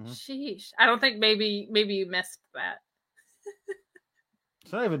 Alex. Mm-hmm. Sheesh. I don't think maybe you missed that.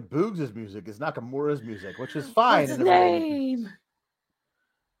 It's not even Boogs' music. It's Nakamura's music, which is fine. What's his name?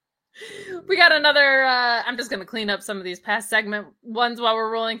 We got another, I'm just going to clean up some of these past segment ones while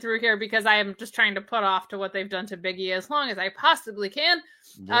we're rolling through here because I am just trying to put off to what they've done to Big E as long as I possibly can.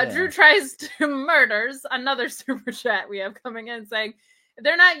 Yeah. Drew tries to murders, another super chat we have coming in saying, if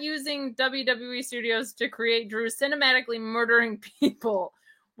they're not using WWE studios to create Drew cinematically murdering people,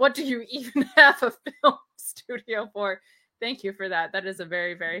 what do you even have a film studio for? Thank you for that. That is a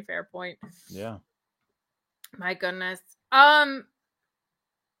very, very fair point. Yeah. My goodness.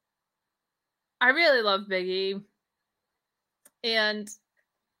 I really love Big E. And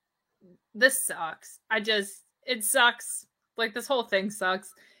this sucks. It sucks. Like, this whole thing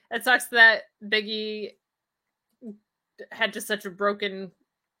sucks. It sucks that Big E had just such a broken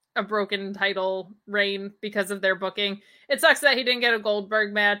title reign because of their booking. It sucks that he didn't get a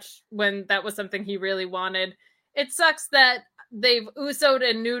Goldberg match when that was something he really wanted. It sucks that they've Uso'd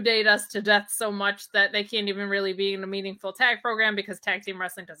and New Day'd us to death so much that they can't even really be in a meaningful tag program because tag team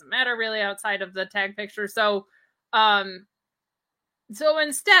wrestling doesn't matter really outside of the tag picture. So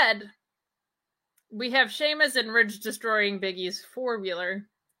instead, we have Sheamus and Ridge destroying Big E's four-wheeler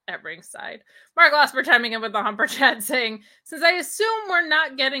at ringside. Mark Losper chiming in with the Humper chat saying, since I assume we're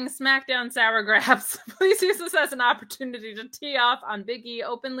not getting SmackDown sour grabs, please use this as an opportunity to tee off on Big E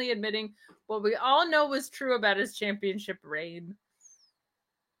openly admitting what we all know was true about his championship reign.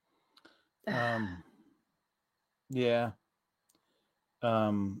 Yeah.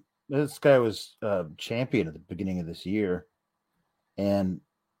 This guy was champion at the beginning of this year. And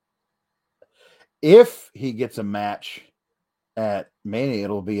if he gets a match at Mania,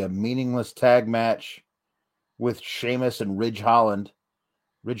 it'll be a meaningless tag match with Sheamus and Ridge Holland.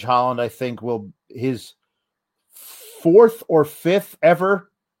 Ridge Holland, I think, his fourth or fifth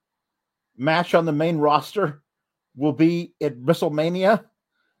ever match on the main roster will be at WrestleMania.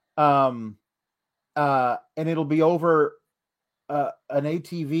 And it'll be over an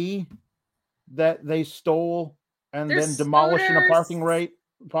ATV that they stole and There's then demolished in a scooters.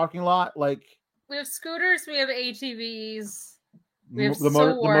 parking lot? Like, We have scooters, we have ATVs, we have the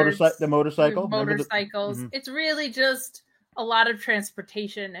motorcycle, motorcycles. It's really just a lot of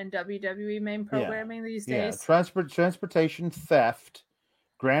transportation and WWE main programming these days. Transportation theft,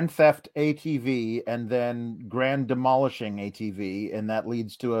 grand theft ATV, and then grand demolishing ATV, and that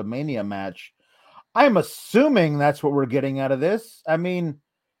leads to a Mania match. I'm assuming that's what we're getting out of this. I don't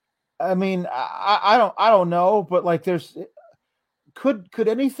know, but like, could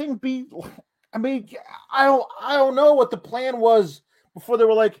anything be? I mean, I don't know what the plan was before they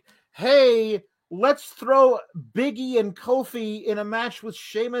were like, hey, let's throw Big E and Kofi in a match with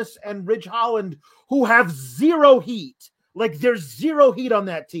Sheamus and Ridge Holland, who have zero heat. Like, there's zero heat on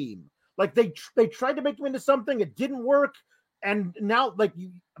that team. Like, they tried to make them into something, it didn't work, and now, like,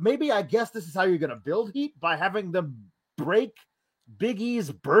 maybe I guess this is how you're going to build heat, by having them break Big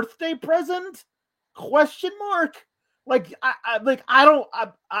E's birthday present? Question mark. Like, I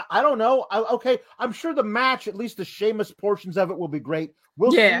don't know. Okay, I'm sure the match, at least the Sheamus portions of it, will be great.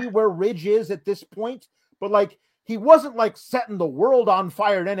 We'll see where Ridge is at this point, but like, he wasn't like setting the world on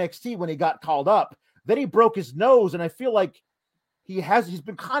fire in NXT when he got called up. Then he broke his nose, and I feel like he's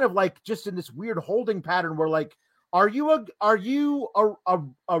been kind of like just in this weird holding pattern where, like, are you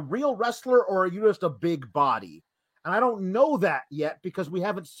a real wrestler, or are you just a big body? And I don't know that yet because we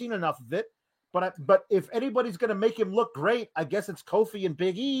haven't seen enough of it. But if anybody's going to make him look great, I guess it's Kofi and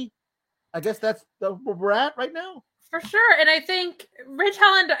Big E. I guess that's where we're at right now. For sure. And I think Ridge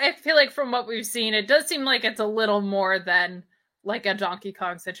Holland, I feel like from what we've seen, it does seem like it's a little more than like a Donkey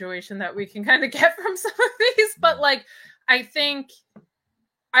Kong situation that we can kind of get from some of these. But like, I think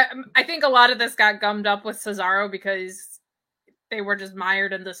a lot of this got gummed up with Cesaro because they were just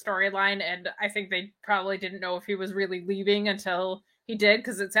mired in the storyline. And I think they probably didn't know if he was really leaving until he did,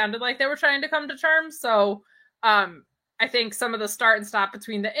 because it sounded like they were trying to come to terms. So I think some of the start and stop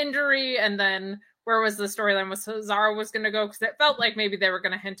between the injury and then where was the storyline with Cesaro was going to go, because it felt like maybe they were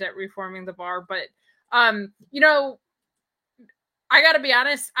going to hint at reforming the bar. But, you know, I got to be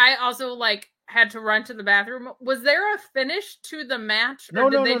honest, I also like had to run to the bathroom. Was there a finish to the match, or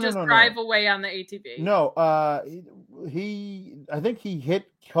did they just drive away on the ATV? No, I think he hit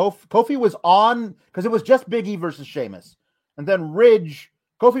Kofi. Kofi was on, because it was just Big E versus Sheamus. And then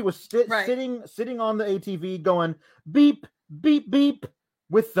Kofi was sitting on the ATV going beep, beep, beep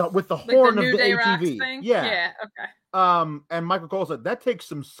with the horn of the ATV. Thing? Yeah. Okay. And Michael Cole said that takes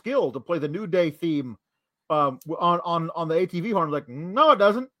some skill to play the New Day theme on the ATV horn. Like, no, it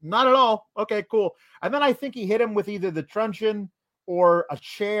doesn't. Not at all. Okay, cool. And then I think he hit him with either the truncheon or a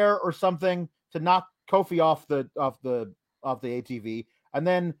chair or something to knock Kofi off the ATV. And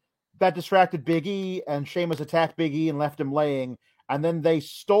then that distracted Big E, and Sheamus attacked Big E and left him laying. And then they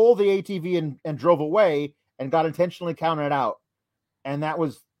stole the ATV and drove away and got intentionally counted out. And that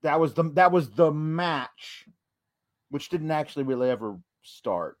was the match, which didn't actually really ever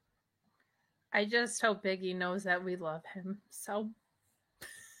start. I just hope Big E knows that we love him. So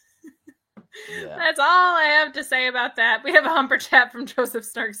that's all I have to say about that. We have a humper chat from Joseph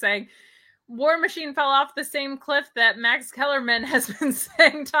Stark saying, War Machine fell off the same cliff that Max Kellerman has been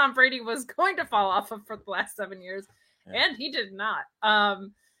saying Tom Brady was going to fall off of for the last 7 years. Yeah. And he did not.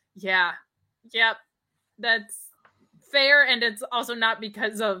 Yep. That's fair. And it's also not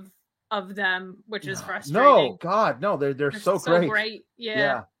because of them, which is frustrating. No, God, no, they're so great.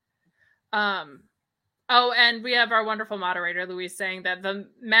 Yeah. Oh, and we have our wonderful moderator, Louise, saying that the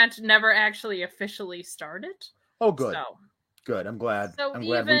match never actually officially started. Oh, good. So, good. I'm glad.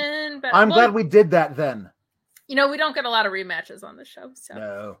 I'm glad we did that then. You know, we don't get a lot of rematches on the show. So.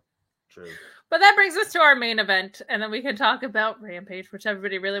 No, true. But that brings us to our main event, and then we can talk about Rampage, which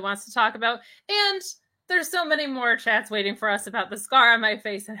everybody really wants to talk about. And there's so many more chats waiting for us about the scar on my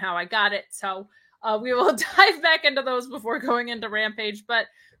face and how I got it. So we will dive back into those before going into Rampage. But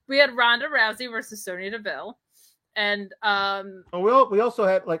we had Ronda Rousey versus Sonya Deville. And we also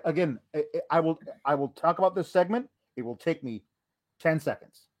had, like, again, I will talk about this segment. It will take me 10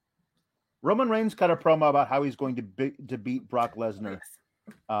 seconds. Roman Reigns cut a promo about how he's going to beat Brock Lesnar.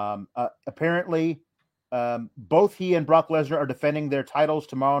 Apparently, both he and Brock Lesnar are defending their titles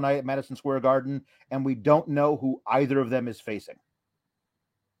tomorrow night at Madison Square Garden, and we don't know who either of them is facing.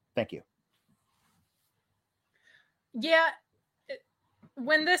 Thank you. Yeah.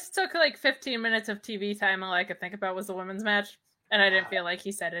 When this took like 15 minutes of TV time, all I could think about was the women's match, and I didn't feel like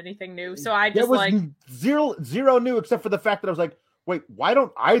he said anything new. So I just zero new, except for the fact that I was like, wait, why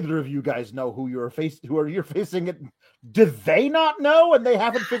don't either of you guys know who you're facing it? Do they not know and they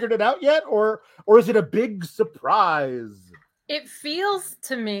haven't figured it out yet? Or is it a big surprise? It feels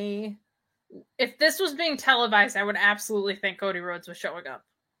to me, if this was being televised, I would absolutely think Cody Rhodes was showing up.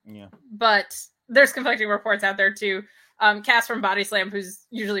 Yeah. But there's conflicting reports out there too. Cass from Body Slam, who's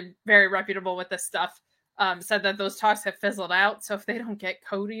usually very reputable with this stuff, said that those talks have fizzled out. So if they don't get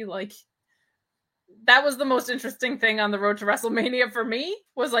Cody, like, that was the most interesting thing on the road to WrestleMania for me,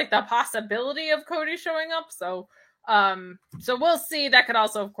 was like the possibility of Cody showing up. So we'll see. That could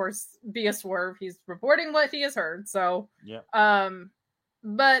also, of course, be a swerve. He's reporting what he has heard. So, yeah.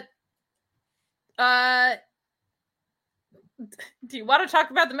 But do you want to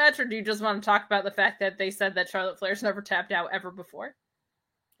talk about the match, or do you just want to talk about the fact that they said that Charlotte Flair's never tapped out ever before?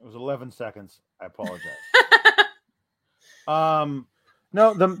 It was 11 seconds. I apologize.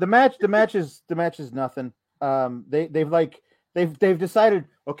 No, the match is nothing. They've decided,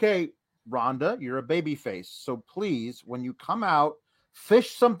 okay, Ronda, you're a baby face, so please, when you come out,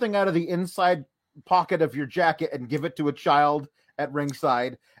 fish something out of the inside pocket of your jacket and give it to a child at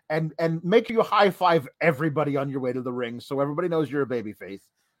ringside, and make you high five everybody on your way to the ring, so everybody knows you're a baby face.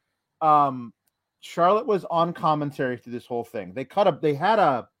 Charlotte was on commentary through this whole thing. They had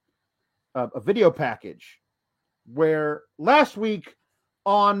a video package where last week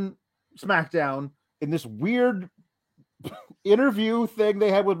on SmackDown, in this weird interview thing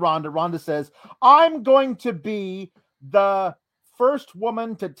they had with Ronda says, I'm going to be the first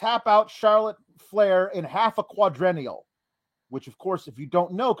woman to tap out Charlotte Flair in half a quadrennial, which, of course, if you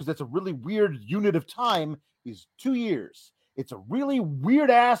don't know, because that's a really weird unit of time, is 2 years. It's a really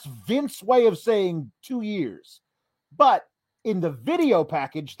weird-ass Vince way of saying 2 years. But in the video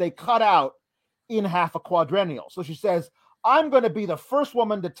package, they cut out in half a quadrennial. So she says, I'm going to be the first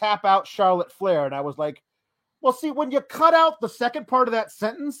woman to tap out Charlotte Flair. And I was like, well, see, when you cut out the second part of that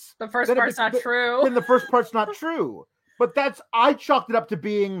sentence, the first part's not true. Then the first part's not true. But I chalked it up to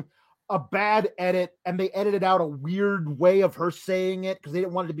being a bad edit, and they edited out a weird way of her saying it because they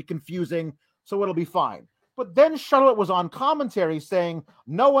didn't want it to be confusing, so it'll be fine. But then Charlotte was on commentary saying,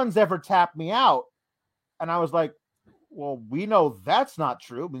 no one's ever tapped me out. And I was like, well, we know that's not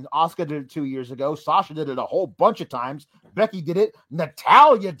true. I mean, Asuka did it 2 years ago. Sasha did it a whole bunch of times. Becky did it.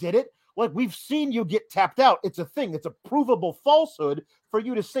 Natalya did it. Like, we've seen you get tapped out. It's a thing. It's a provable falsehood for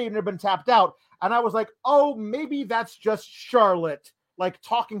you to say you've never been tapped out. And I was like, oh, maybe that's just Charlotte, like,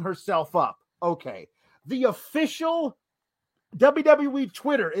 talking herself up. Okay. The official WWE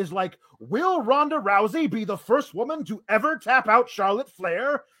Twitter is like, will Ronda Rousey be the first woman to ever tap out Charlotte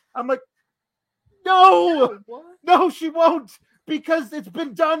Flair? I'm like, no, she won't, because it's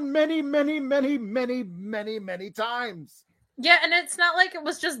been done many, many, many, many, many, many times. Yeah, and it's not like it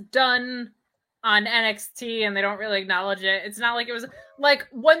was just done on NXT and they don't really acknowledge it. It's not like it was like,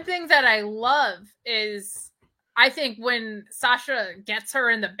 one thing that I love is, I think when Sasha gets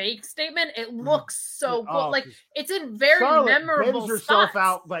her in the bake statement, it looks so cool. Like, it's in very Charlotte memorable bends herself spots.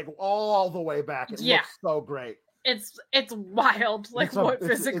 out like all the way back. It looks so great. It's wild, like, what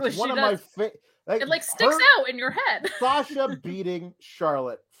physically she does. It like sticks out in your head. Sasha beating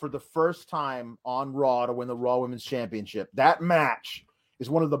Charlotte for the first time on Raw to win the Raw Women's Championship. That match is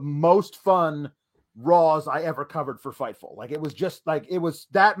one of the most fun Raws I ever covered for Fightful. Like, it was just like,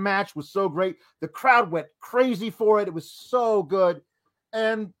 that match was so great. The crowd went crazy for it. It was so good.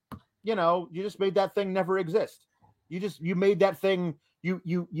 And, you just made that thing never exist. You made that thing, you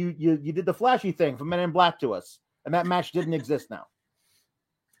did the flashy thing from Men in Black to us. And that match didn't exist now.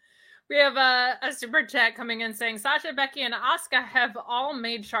 We have a super chat coming in saying, Sasha, Becky, and Asuka have all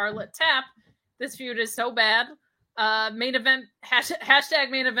made Charlotte tap. This feud is so bad. Main event, hashtag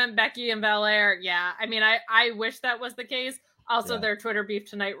main event, Becky and Belair. Yeah, I mean, I wish that was the case. Also, their Twitter beef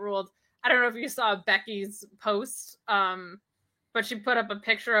tonight ruled. I don't know if you saw Becky's post, but she put up a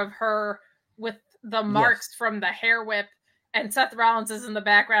picture of her with the marks from the hair whip, and Seth Rollins is in the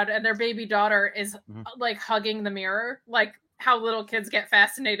background, and their baby daughter is like hugging the mirror, like how little kids get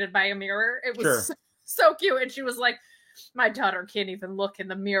fascinated by a mirror. It was so cute. And she was like, my daughter can't even look in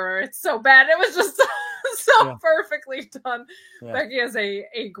the mirror. It's so bad. It was just so perfectly done. Yeah. Becky has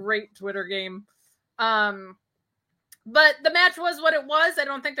a great Twitter game. But the match was what it was. I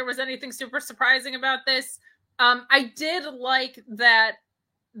don't think there was anything super surprising about this. I did like that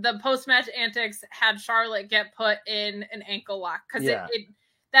the post-match antics had Charlotte get put in an ankle lock, because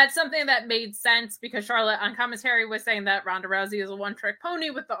that's something that made sense, because Charlotte on commentary was saying that Ronda Rousey is a one-trick pony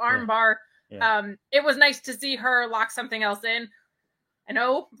with the arm bar. Yeah. It was nice to see her lock something else in. I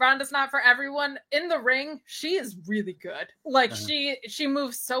know Ronda's not for everyone. In the ring, she is really good. Like, she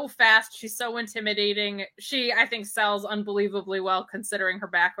moves so fast. She's so intimidating. She, I think, sells unbelievably well considering her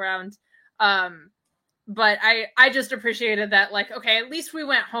background. But I just appreciated that, like, okay, at least we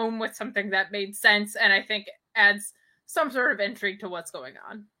went home with something that made sense, and I think adds some sort of intrigue to what's going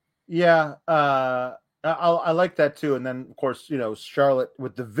on. Yeah, I like that too. And then, of course, Charlotte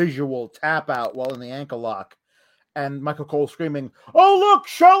with the visual tap out while in the ankle lock, and Michael Cole screaming, "Oh, look,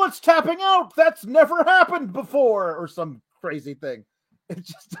 Charlotte's tapping out! That's never happened before," or some crazy thing. It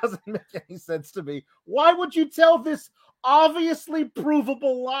just doesn't make any sense to me. Why would you tell this obviously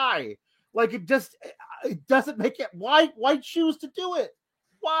provable lie? Like, it doesn't make it. Why choose to do it?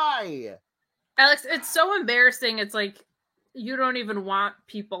 Why? Alex, it's so embarrassing. It's like, you don't even want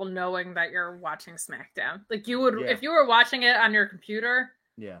people knowing that you're watching SmackDown. Like, you would, if you were watching it on your computer,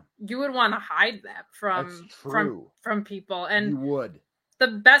 you would want to hide that from people. And you would. The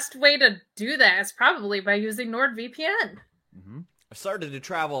best way to do that is probably by using NordVPN. Mm-hmm. I started to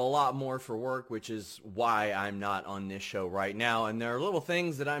travel a lot more for work, which is why I'm not on this show right now. And there are little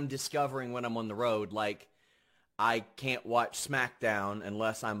things that I'm discovering when I'm on the road, like I can't watch SmackDown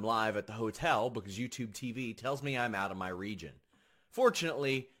unless I'm live at the hotel because YouTube TV tells me I'm out of my region.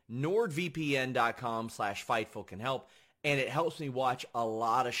 Fortunately, NordVPN.com/Fightful can help, and it helps me watch a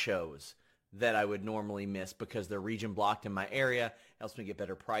lot of shows that I would normally miss because they're region blocked in my area. It helps me get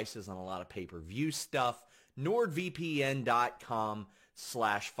better prices on a lot of pay-per-view stuff.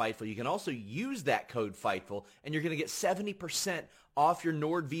 NordVPN.com/Fightful. You can also use that code Fightful, and you're going to get 70% off your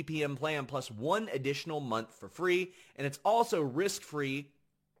NordVPN plan plus 1 additional month for free. And it's also risk-free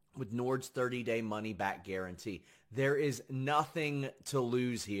with Nord's 30-day money-back guarantee. There is nothing to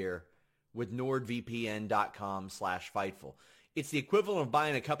lose here with NordVPN.com/Fightful. It's the equivalent of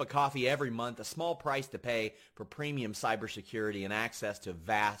buying a cup of coffee every month, a small price to pay for premium cybersecurity and access to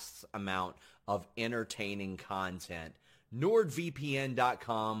vast amount of entertaining content.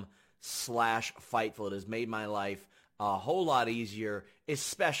 NordVPN.com/Fightful. It has made my life a whole lot easier,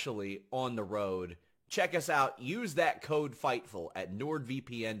 especially on the road. Check us out. Use that code Fightful at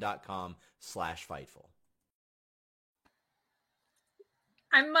NordVPN.com/Fightful.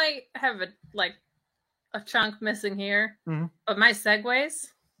 I might have a chunk missing here, mm-hmm. but my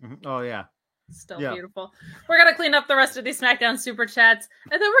segues. Mm-hmm. Oh yeah. Still beautiful. We're going to clean up the rest of these SmackDown Super Chats,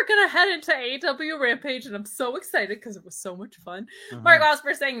 and then we're going to head into AEW Rampage, and I'm so excited because it was so much fun. Mm-hmm. Mark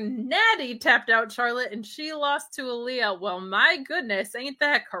Osprey saying Natty tapped out Charlotte, and she lost to Aaliyah. Well, my goodness, ain't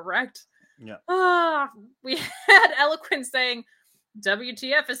that correct? Yeah. We had Eloquent saying,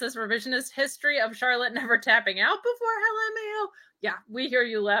 WTF is this revisionist history of Charlotte never tapping out before LMAO? Yeah, we hear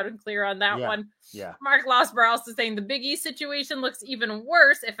you loud and clear on that one. Yeah. Mark Losber also saying the Big E situation looks even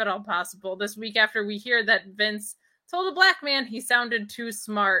worse, if at all possible, this week after we hear that Vince told a black man he sounded too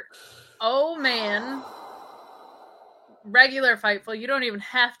smart. Oh, man. Regular Fightful, you don't even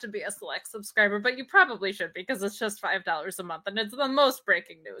have to be a select subscriber, but you probably should because it's just $5 a month, and it's the most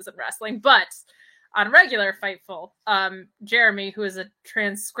breaking news in wrestling. But on regular Fightful, Jeremy, who is a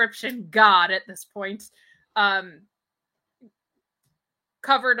transcription god at this point,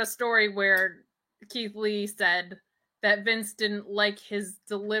 covered a story where Keith Lee said that Vince didn't like his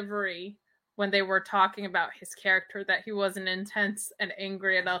delivery when they were talking about his character, that he wasn't intense and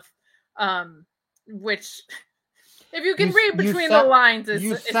angry enough, which, if you can read between the lines,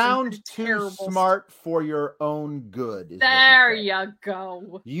 you sound too smart for your own good. There you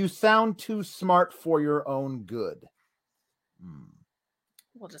go. You sound too smart for your own good.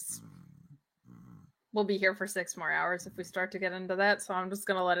 We'll be here for 6 more hours if we start to get into that, so I'm just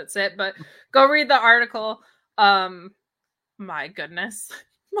going to let it sit. But go read the article. My goodness.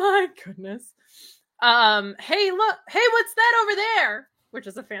 My goodness. Hey, look. Hey, what's that over there? Which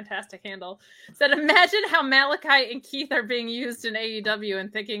is a fantastic handle. Said, imagine how Malachi and Keith are being used in AEW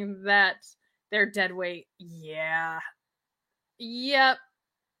and thinking that they're dead weight. Yeah. Yep.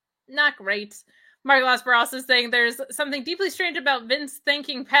 Not great. Mark Losper also saying there's something deeply strange about Vince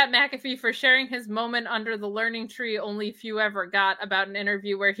thanking Pat McAfee for sharing his moment under the learning tree only few ever got about an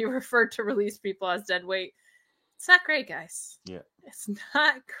interview where he referred to released people as dead weight. It's not great, guys. Yeah. It's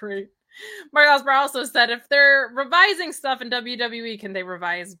not great. Mark Losper also said if they're revising stuff in WWE, can they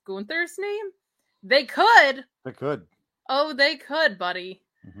revise Gunther's name? They could. They could. Oh, they could, buddy.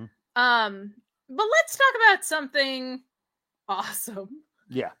 Mm-hmm. But let's talk about something awesome.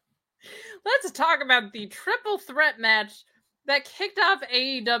 Yeah. Let's talk about the triple threat match that kicked off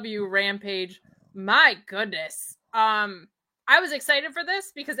AEW Rampage. My goodness. I was excited for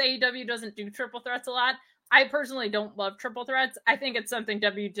this because AEW doesn't do triple threats a lot. I personally don't love triple threats. I think it's something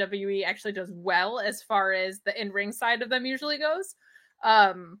WWE actually does well as far as the in-ring side of them usually goes.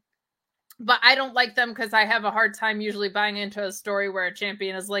 But I don't like them because I have a hard time usually buying into a story where a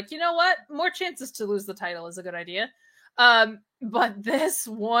champion is like, you know what? More chances to lose the title is a good idea. But this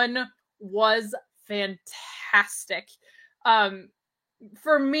one was fantastic.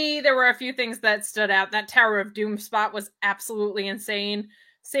 for me, there were a few things that stood out. That Tower of Doom spot was absolutely insane.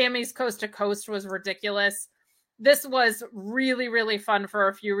 Sammy's coast to coast was ridiculous. This was really, really fun for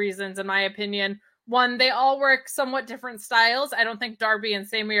a few reasons, in my opinion. One, they all work somewhat different styles. I don't think Darby and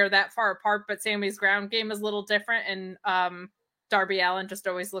Sammy are that far apart, but Sammy's ground game is a little different, and Darby Allin just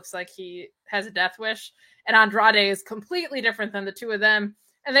always looks like he has a death wish. And Andrade is completely different than the two of them.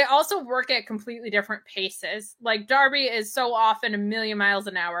 And they also work at completely different paces. Like, Darby is so often a million miles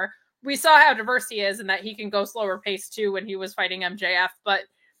an hour. We saw how diverse he is and that he can go slower pace too when he was fighting MJF. But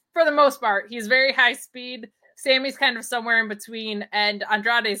for the most part, he's very high speed. Sammy's kind of somewhere in between. And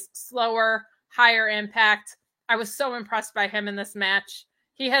Andrade's slower, higher impact. I was so impressed by him in this match.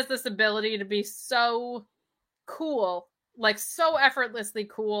 He has this ability to be so cool, like so effortlessly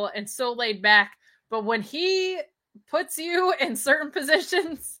cool and so laid back. But when he puts you in certain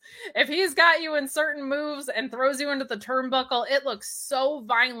positions, if he's got you in certain moves and throws you into the turnbuckle, it looks so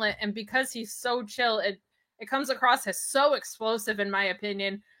violent. And because he's so chill, it comes across as so explosive, in my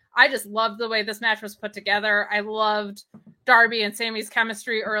opinion. I just loved the way this match was put together. I loved Darby and Sammy's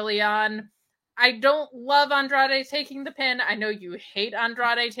chemistry early on. I don't love Andrade taking the pin. I know you hate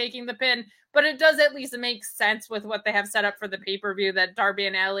Andrade taking the pin, but it does at least make sense with what they have set up for the pay-per-view, that Darby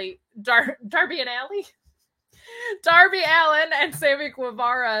Allin and Sammy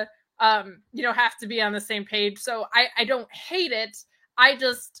Guevara, have to be on the same page. So I don't hate it. I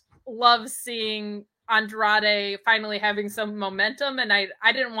just love seeing Andrade finally having some momentum, and I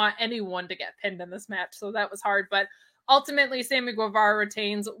didn't want anyone to get pinned in this match, so that was hard. But ultimately, Sammy Guevara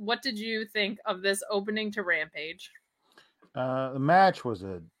retains. What did you think of this opening to Rampage? The match was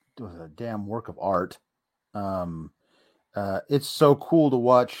a damn work of art. It's so cool to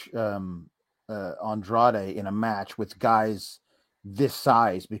watch Andrade in a match with guys this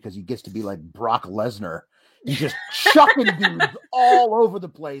size, because he gets to be like Brock Lesnar. He's just chucking dudes all over the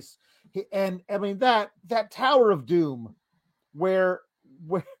place. And I mean that Tower of Doom where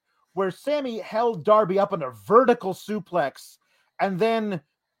Sammy held Darby up in a vertical suplex, and then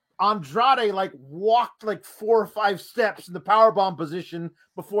Andrade like walked like 4 or 5 steps in the powerbomb position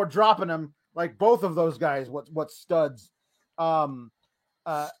before dropping him. Like, both of those guys, what studs. And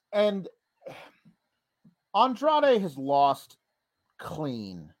Andrade has lost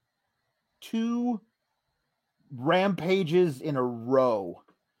clean 2 Rampages in a row.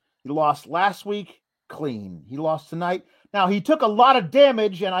 He lost last week clean. He lost tonight. Now, he took a lot of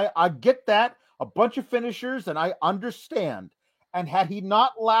damage, and I get that. A bunch of finishers, and I understand. And had he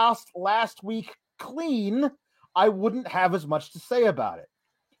not lost last week clean, I wouldn't have as much to say about it.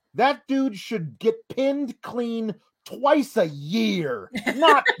 That dude should get pinned clean twice a year,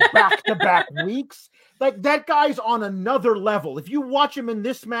 not back-to-back weeks. Like, that guy's on another level. If you watch him in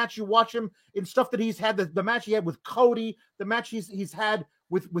this match, you watch him in stuff that he's had, the match he had with Cody, the match he's had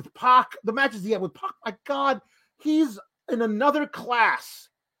with Pac, the matches he had with Pac, my God, he's in another class.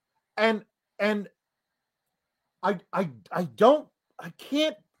 And I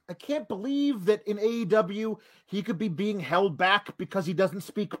can't believe that in AEW he could be being held back because he doesn't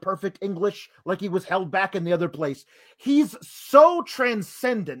speak perfect English like he was held back in the other place. He's so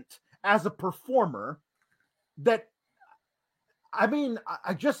transcendent as a performer that, I mean,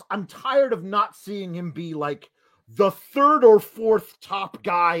 I'm tired of not seeing him be like the 3rd or 4th top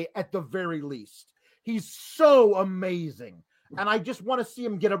guy at the very least. He's so amazing. And I just want to see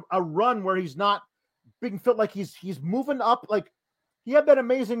him get a run where he's not being felt like he's moving up. Like, he had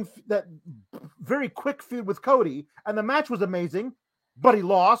that very quick feud with Cody, and the match was amazing, but he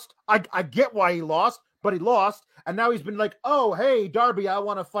lost. I get why he lost, but he lost. And now he's been like, oh, hey, Darby, I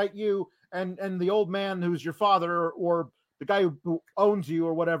want to fight you and the old man who's your father, or the guy who owns you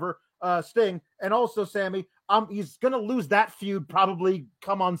or whatever, Sting. And also Sammy, he's going to lose that feud probably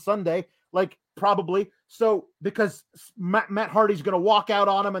come on Sunday, like probably. So because Matt Hardy's going to walk out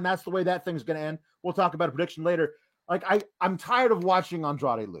on him, and that's the way that thing's going to end. We'll talk about a prediction later. Like, I'm tired of watching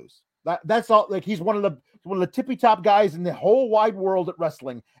Andrade lose. That's all. Like, he's one of the tippy top guys in the whole wide world at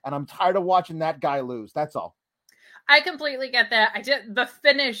wrestling, and I'm tired of watching that guy lose. That's all. I completely get that. The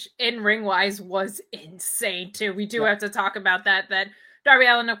finish in ring wise was insane too. We do have to talk about that. That Darby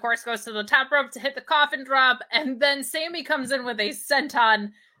Allin, of course, goes to the top rope to hit the coffin drop, and then Sammy comes in with a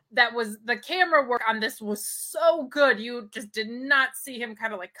senton. That was, the camera work on this was so good. You just did not see him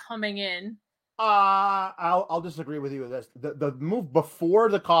kind of like coming in. I'll disagree with you with this. The move before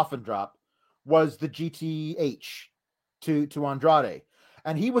the coffin drop was the GTH to Andrade,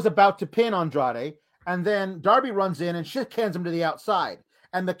 and he was about to pin Andrade, and then Darby runs in and shit cans him to the outside,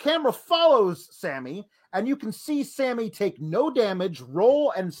 and the camera follows Sammy, and you can see Sammy take no damage,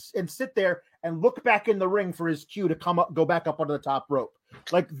 roll and sit there and look back in the ring for his cue to come up, go back up onto the top rope.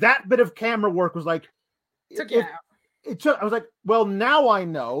 Like that bit of camera work was like, I was like, well, now I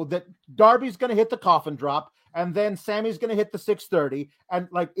know that Darby's going to hit the coffin drop, and then Sammy's going to hit the 630, and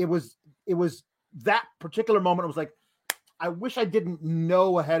like it was that particular moment. It was like, I wish I didn't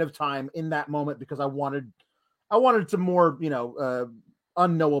know ahead of time in that moment because I wanted some more,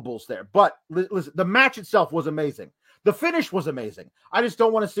 unknowables there. But listen, the match itself was amazing. The finish was amazing. I just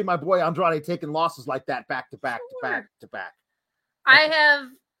don't want to see my boy Andrade taking losses like that back to back to back to back. I have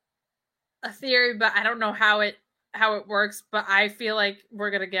a theory, but I don't know how it works, but I feel like we're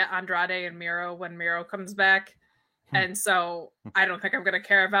going to get Andrade and Miro when Miro comes back. And so I don't think I'm going to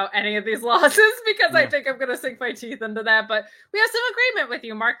care about any of these losses because I think I'm going to sink my teeth into that. But we have some agreement with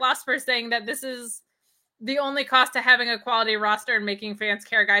you. Mark Losper saying that this is the only cost to having a quality roster and making fans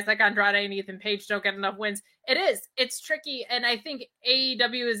care. Guys like Andrade and Ethan Page don't get enough wins. It is. It's tricky. And I think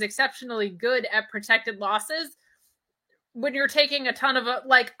AEW is exceptionally good at protected losses. When you're taking a ton of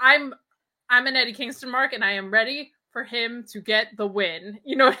I'm an Eddie Kingston mark, and I am ready for him to get the win.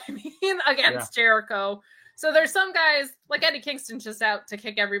 You know what I mean? Against Jericho. So there's some guys like Eddie Kingston just out to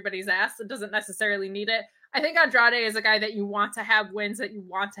kick everybody's ass. It doesn't necessarily need it. I think Andrade is a guy that you want to have wins, that you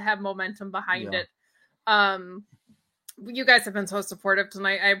want to have momentum behind it. You guys have been so supportive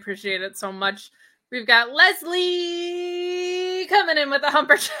tonight. I appreciate it so much. We've got Leslie coming in with a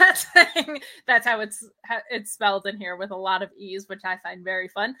humper chat saying that's how it's spelled in here with a lot of E's, which I find very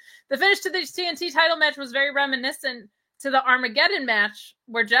fun. The finish to the TNT title match was very reminiscent to the Armageddon match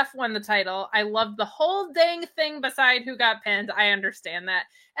where Jeff won the title. I loved the whole dang thing beside who got pinned. I understand that.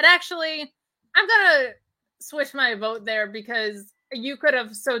 And actually, I'm going to switch my vote there because you could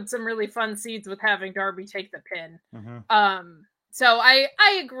have sowed some really fun seeds with having Darby take the pin. So I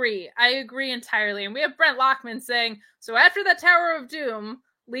agree. I agree entirely. And we have Brent Lockman saying, so after the Tower of Doom,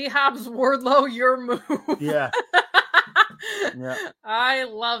 Lee Hobbs, Wardlow, your move. Yeah. I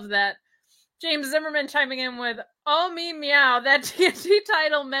love that. James Zimmerman chiming in with, oh me meow, that TNT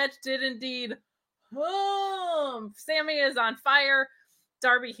title match did indeed. Sammy is on fire.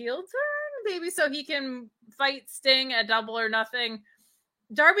 Darby heel turn, baby, so he can fight Sting at Double or Nothing.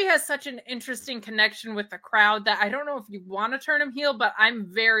 Darby has such an interesting connection with the crowd that I don't know if you want to turn him heel, but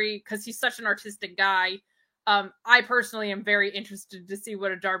because he's such an artistic guy, I personally am very interested to see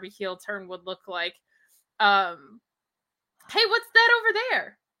what a Darby heel turn would look like. Hey, what's that over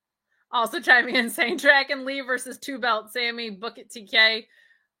there? Also chiming in saying Dragon Lee versus 2-Belt Sammy, book it TK.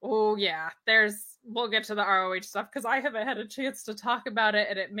 Oh yeah, we'll get to the ROH stuff because I haven't had a chance to talk about it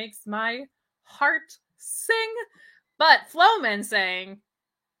and it makes my heart sing. But Flowman saying,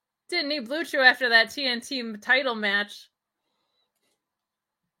 didn't need Blue Chew after that TNT title match.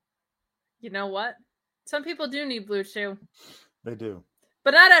 You know what? Some people do need Blue Chew. They do.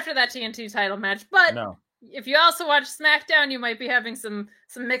 But not after that TNT title match. But no. If you also watch Smackdown, you might be having some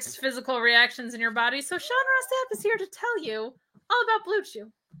mixed physical reactions in your body. So Sean Ross Sapp is here to tell you all about Blue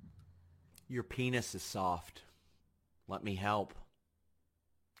Chew. Your penis is soft. Let me help.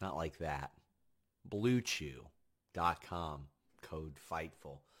 Not like that. BlueChew.com. Code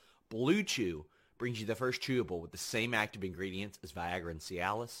Fightful. Blue Chew brings you the first chewable with the same active ingredients as Viagra and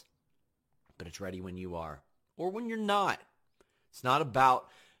Cialis, but it's ready when you are, or when you're not. It's not about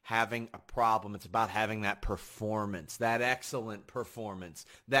having a problem. It's about having that performance, that excellent performance,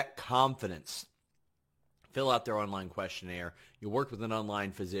 that confidence. Fill out their online questionnaire. You'll work with an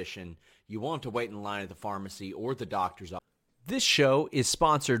online physician. You won't have to wait in line at the pharmacy or the doctor's office. This show is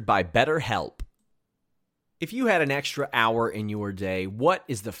sponsored by BetterHelp. If you had an extra hour in your day, what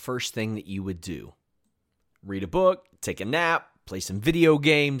is the first thing that you would do? Read a book, take a nap, play some video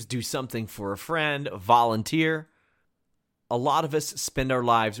games, do something for a friend, volunteer. A lot of us spend our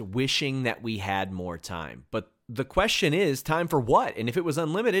lives wishing that we had more time. But the question is, time for what? And if it was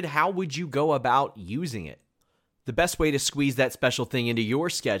unlimited, how would you go about using it? The best way to squeeze that special thing into your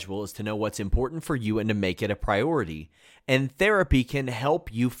schedule is to know what's important for you and to make it a priority. And therapy can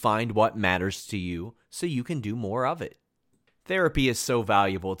help you find what matters to you so you can do more of it. Therapy is so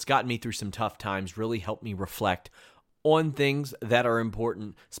valuable. It's gotten me through some tough times, really helped me reflect on things that are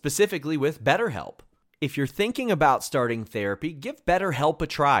important, specifically with BetterHelp. If you're thinking about starting therapy, give BetterHelp a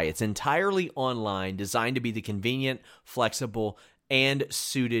try. It's entirely online, designed to be the convenient, flexible, and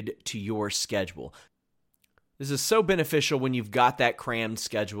suited to your schedule. This is so beneficial when you've got that crammed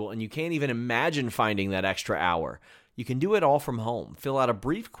schedule and you can't even imagine finding that extra hour. You can do it all from home. Fill out a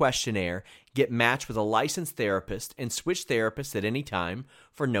brief questionnaire, get matched with a licensed therapist, and switch therapists at any time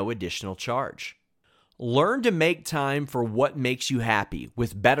for no additional charge. Learn to make time for what makes you happy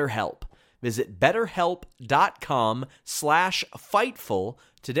with BetterHelp. Visit betterhelp.com/Fightful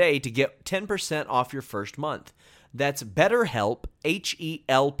today to get 10% off your first month. That's BetterHelp,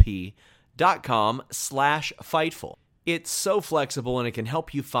 HELP.com/Fightful. It's so flexible and it can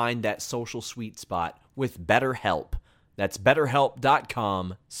help you find that social sweet spot with BetterHelp. That's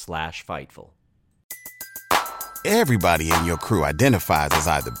betterhelp.com/Fightful. Everybody in your crew identifies as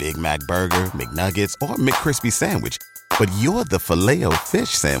either Big Mac Burger, McNuggets, or McCrispy Sandwich. But you're the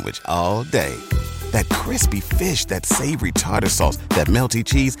Filet-O-Fish Sandwich all day. That crispy fish, that savory tartar sauce, that melty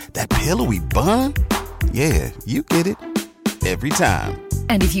cheese, that pillowy bun. Yeah, you get it. Every time.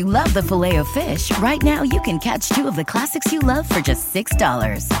 And if you love the Filet-O-Fish, right now you can catch two of the classics you love for just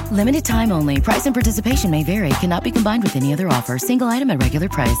 $6. Limited time only. Price and participation may vary. Cannot be combined with any other offer. Single item at regular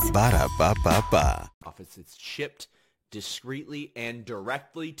price. Ba-da-ba-ba-ba. It's shipped discreetly and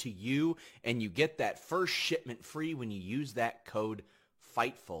directly to you, and you get that first shipment free when you use that code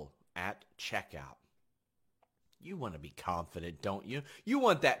FIGHTFUL at checkout. You want to be confident, don't you? You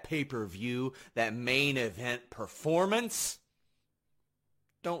want that pay-per-view, that main event performance.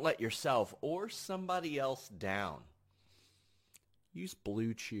 Don't let yourself or somebody else down. Use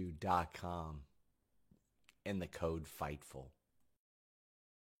BlueChew.com and the code FIGHTFUL.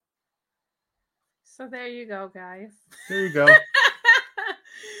 So there you go, guys. There you go.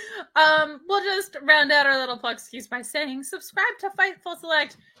 We'll just round out our little plug excuse by saying subscribe to Fightful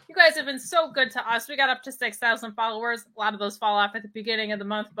Select. You guys have been so good to us. We got up to 6,000 followers. A lot of those fall off at the beginning of the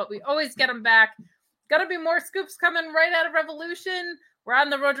month, but we always get them back. Gonna be more scoops coming right out of Revolution. We're on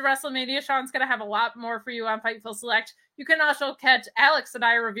the road to WrestleMania. Sean's gonna have a lot more for you on Fightful Select. You can also catch Alex and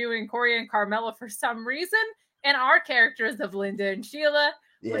I reviewing Corey and Carmella for some reason, and our characters of Linda and Sheila,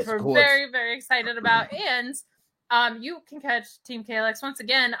 which we're very, very excited about. And you can catch Team KLX once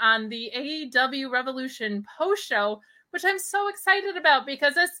again on the AEW Revolution post show, which I'm so excited about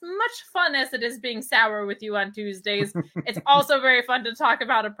because as much fun as it is being sour with you on Tuesdays, it's also very fun to talk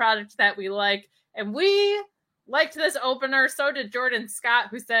about a product that we like. And we liked this opener. So did Jordan Scott,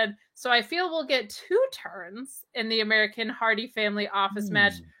 who said, so I feel we'll get two turns in the American Hardy Family Office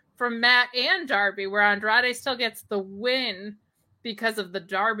match from Matt and Darby, where Andrade still gets the win because of the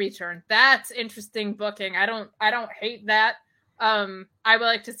Darby turn. That's interesting booking. I don't hate that. I would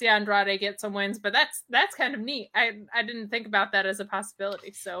like to see Andrade get some wins, but that's kind of neat. I didn't think about that as a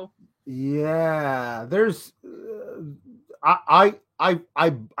possibility. So yeah, there's I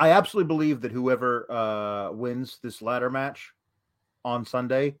absolutely believe that whoever wins this ladder match on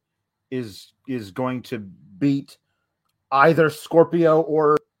Sunday is going to beat either Scorpio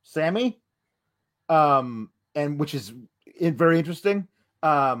or Sammy. And which is very interesting.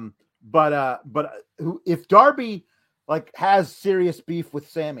 But if Darby has serious beef with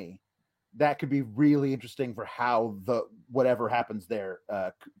Sammy, that could be really interesting for how the whatever happens there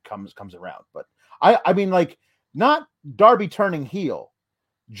comes around. But I mean, not Darby turning heel,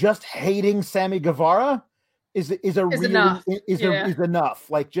 just hating Sammy Guevara is enough. Is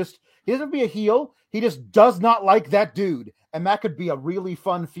enough. Just he doesn't be a heel. He just does not like that dude, and that could be a really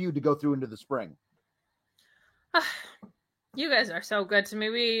fun feud to go through into the spring. You guys are so good to me.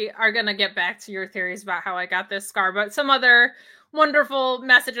 We are going to get back to your theories about how I got this scar, but some other wonderful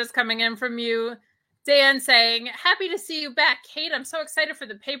messages coming in from you. Dan saying, happy to see you back, Kate. I'm so excited for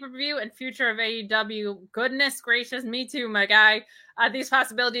the pay-per-view and future of AEW. Goodness gracious, me too, my guy. These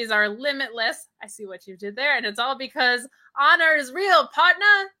possibilities are limitless. I see what you did there, and it's all because honor is real,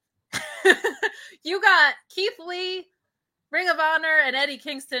 partner. You got Keith Lee, Ring of Honor, and Eddie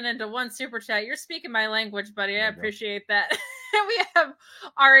Kingston into one super chat. You're speaking my language, buddy. I appreciate that. We have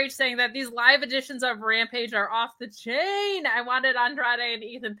RH saying that these live editions of Rampage are off the chain. I wanted Andrade and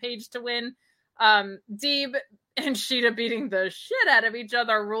Ethan Page to win. Deeb and Sheeta beating the shit out of each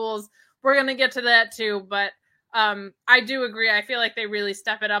other rules. We're going to get to that too, but I do agree. I feel like they really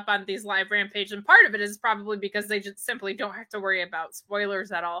step it up on these live Rampage, and part of it is probably because they just simply don't have to worry about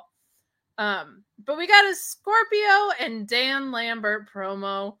spoilers at all. But we got a Scorpio and Dan Lambert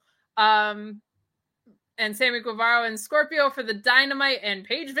promo. And Sammy Guevara and Scorpio for the Dynamite, and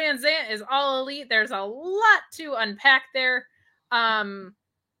Paige Van Zant is all elite. There's a lot to unpack there. I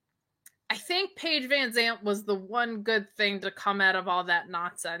think Paige Van Zant was the one good thing to come out of all that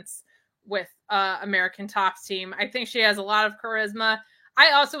nonsense with American Top Team. I think she has a lot of charisma.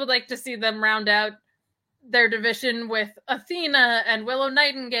 I also would like to see them round out their division with Athena and Willow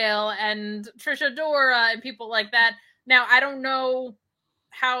Nightingale and Trisha Dora and people like that. Now, I don't know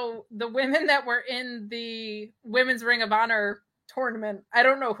how the women that were in the Women's Ring of Honor tournament, I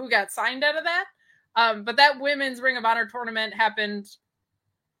don't know who got signed out of that. But that Women's Ring of Honor tournament happened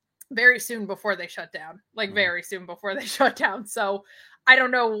very soon before they shut down. Like very soon before they shut down. So I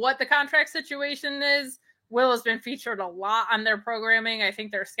don't know what the contract situation is. Willow's been featured a lot on their programming. I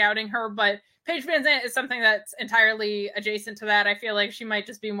think they're scouting her, but Paige Van Zandt is something that's entirely adjacent to that. I feel like she might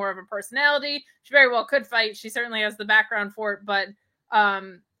just be more of a personality. She very well could fight. She certainly has the background for it, but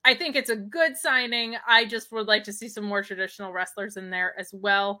I think it's a good signing. I just would like to see some more traditional wrestlers in there as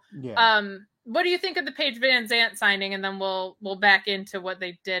well. Yeah. What do you think of the Paige Van Zandt signing? And then we'll back into what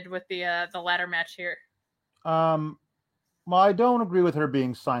they did with the ladder match here. Well, I don't agree with her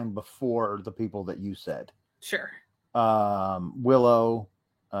being signed before the people that you said. Sure. Willow,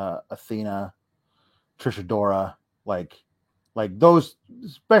 Athena, Trisha Dora, like those,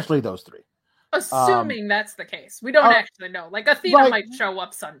 especially those three. Assuming that's the case. We don't actually know. Like Athena might show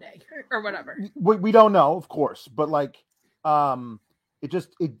up Sunday or whatever. We don't know, of course, but like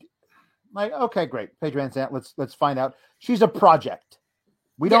okay, great. Paige Van Zandt, let's find out. She's a project.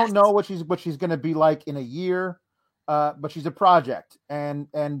 We don't know what she's going to be like in a year, but she's a project. And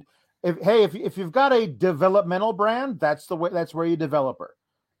if you've got a developmental brand, that's where you develop her.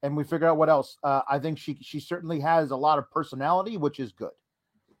 And we figure out what else. I think she certainly has a lot of personality, which is good.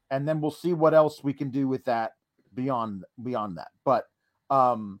 And then we'll see what else we can do with that beyond that. But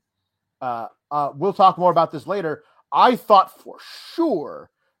we'll talk more about this later. I thought for sure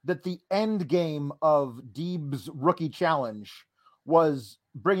that the end game of Deeb's rookie challenge was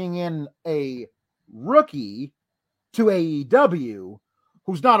bringing in a rookie to AEW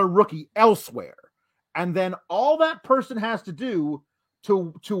who's not a rookie elsewhere. And then all that person has to do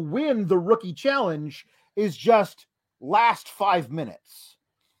to win the rookie challenge is just last 5 minutes.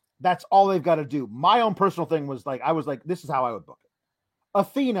 That's all they've got to do. My own personal thing was I was like, this is how I would book it.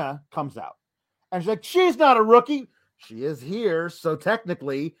 Athena comes out and she's like, she's not a rookie. She is here. So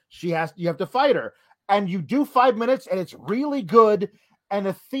technically you have to fight her, and you do 5 minutes and it's really good. And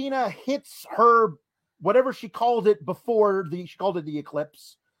Athena hits her, whatever she called it before, she called it the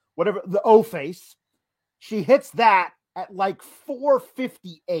Eclipse, whatever, the O face. She hits that at like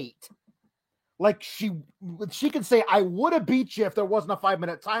 4:58. Like she can say, I would have beat you if there wasn't a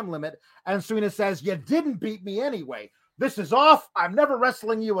 5-minute time limit. And Serena says, you didn't beat me anyway. This is off. I'm never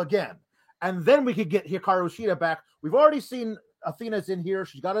wrestling you again. And then we could get Hikaru Shida back. We've already seen Athena's in here.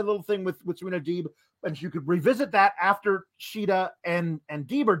 She's got a little thing with Serena Deeb, and you could revisit that after Shida and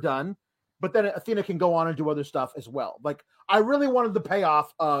Deeb are done. But then Athena can go on and do other stuff as well. Like, I really wanted the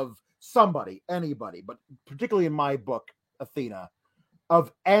payoff of somebody, anybody, but particularly in my book, Athena,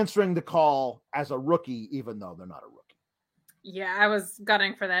 of answering the call as a rookie, even though they're not a rookie. Yeah, I was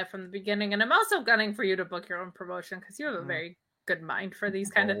gunning for that from the beginning. And I'm also gunning for you to book your own promotion because you have a very good mind for these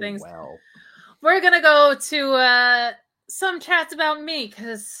kind of things. Well. We're going to go to some chats about me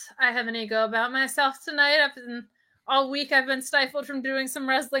because I have an ego about myself tonight. All week I've been stifled from doing some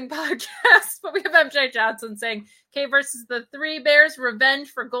wrestling podcasts, but we have MJ Johnson saying Kate versus the Three Bears, revenge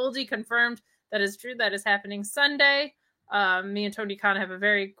for Goldie confirmed. That is true. That is happening Sunday. Me and Tony Khan have a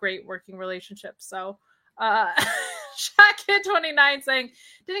very great working relationship. So, Shotkid29 saying,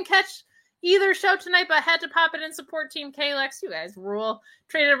 didn't catch either show tonight, but had to pop it and support Team Kalex. You guys rule.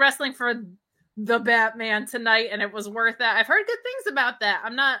 Traded wrestling for the Batman tonight, and it was worth it. I've heard good things about that.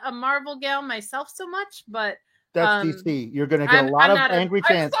 I'm not a Marvel gal myself so much, but that's DC. You're going to get a lot of angry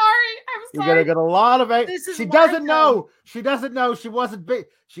chants. I'm sorry. You're going to get a lot of angry. She doesn't know. She doesn't know. She wasn't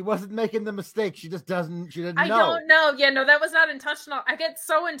making the mistake. She just doesn't. She didn't know. I don't know. Yeah, no, that was not intentional. I get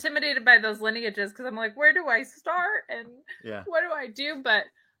so intimidated by those lineages because I'm like, where do I start and what do I do? But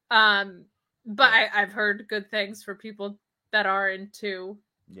I've heard good things for people that are into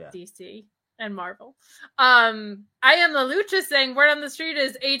DC and Marvel. I am the Lucha saying word on the street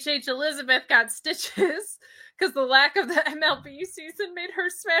is HH Elizabeth got stitches because the lack of the MLB season made her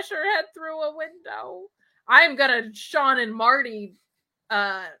smash her head through a window. I'm gonna Sean and Marty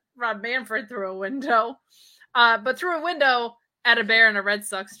Rob Manfred through a window. But through a window at a Bear in a Red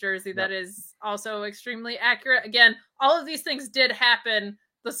Sox jersey. That is also extremely accurate. Again, all of these things did happen.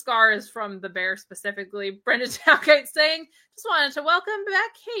 The scar is from the Bear specifically. Brenda Talkite saying, just wanted to welcome back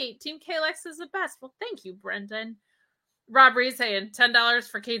Kate. Team Kalex is the best. Well, thank you, Brendan. Rob Reed saying, $10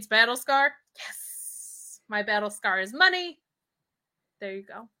 for Kate's battle scar. Yes. My battle scar is money. There you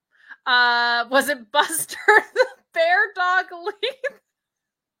go. Was it Buster the Bear Dog Leaf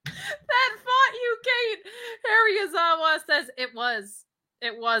that fought you, Kate? Harry Azawa says it was.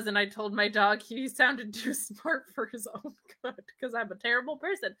 It was, and I told my dog he sounded too smart for his own good because I'm a terrible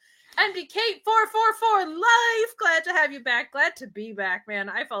person. MDK444 life. Glad to have you back. Glad to be back, man.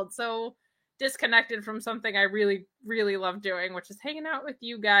 I felt so disconnected from something I really, really love doing, which is hanging out with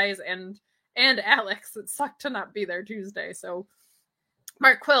you guys and Alex. It sucked to not be there Tuesday. So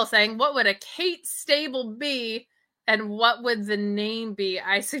Mark Quill saying, what would a Kate stable be and what would the name be?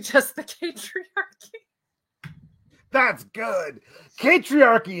 I suggest the Catriarchy. That's good.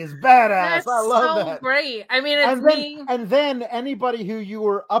 Catriarchy is badass. I love so that. Great. I mean, it's and then anybody who you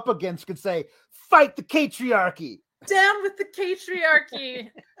were up against could say, fight the Catriarchy. Down with the Catriarchy.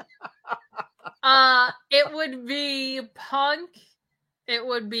 It would be Punk. It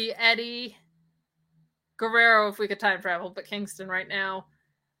would be Eddie Guerrero if we could time travel, but Kingston right now.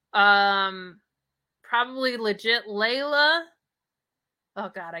 Probably legit Layla. Oh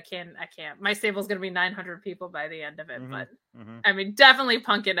God, I can't. My stable's gonna be 900 people by the end of it, but I mean, definitely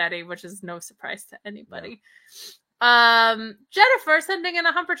Punk and Eddie, which is no surprise to anybody. Yeah. Jennifer sending in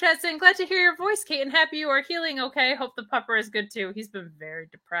a humper chat saying, glad to hear your voice, Kate, and happy you are healing okay. Hope the pupper is good too. He's been very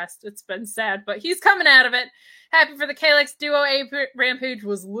depressed. It's been sad, but he's coming out of it. Happy for the Kalex duo. Rampage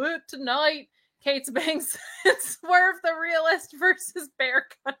was lit tonight. Kate's bangs and Swerve the Realist versus Bear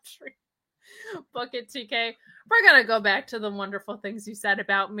Country. Bucket TK. We're going to go back to the wonderful things you said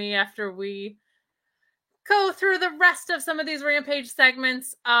about me after we go through the rest of some of these Rampage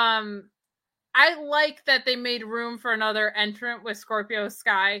segments. I like that they made room for another entrant with Scorpio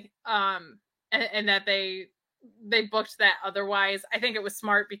Sky, and that they booked that otherwise. I think it was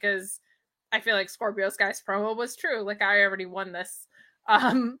smart because I feel like Scorpio Sky's promo was true. Like, I already won this.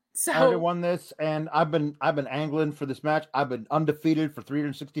 So I already won this, and I've been angling for this match. I've been undefeated for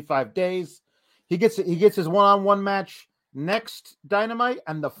 365 days. He gets his one-on-one match next Dynamite,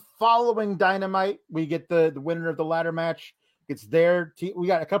 and the following Dynamite we get the winner of the ladder match. It's there. We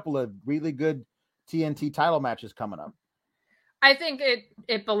got a couple of really good TNT title matches coming up. I think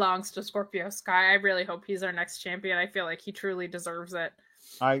it belongs to Scorpio Sky. I really hope he's our next champion. I feel like he truly deserves it.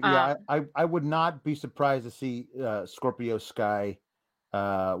 I would not be surprised to see Scorpio Sky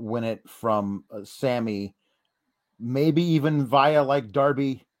win it from Sammy, maybe even via like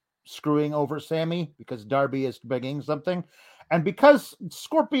Darby screwing over Sammy because Darby is begging something, and because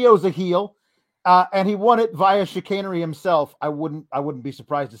Scorpio's a heel. And he won it via chicanery himself. I wouldn't be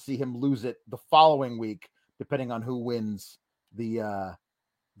surprised to see him lose it the following week, depending on who wins the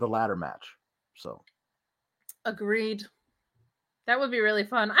ladder match. So, agreed. That would be really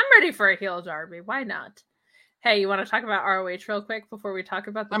fun. I'm ready for a heel Darby. Why not? Hey, you want to talk about ROH real quick before we talk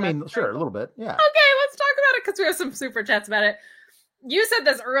about the? I mean, sure, a little bit. Yeah. Okay, let's talk about it because we have some super chats about it. You said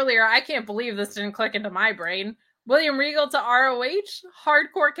this earlier. I can't believe this didn't click into my brain. William Regal to ROH,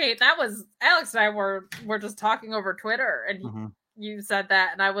 hardcore Kate. That was Alex and I were just talking over Twitter, and you said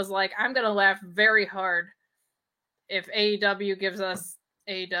that, and I was like, I'm gonna laugh very hard if AEW gives us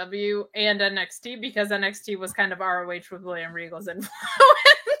AEW and NXT because NXT was kind of ROH with William Regal's influence.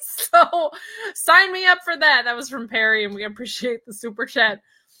 So sign me up for that. That was from Perry, and we appreciate the super chat.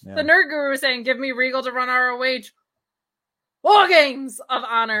 Yeah. The Nerd Guru saying, "Give me Regal to run ROH." War Games of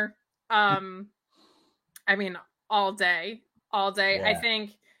Honor. I mean. All day. Yeah. I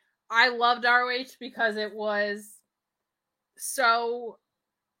think I loved ROH because it was so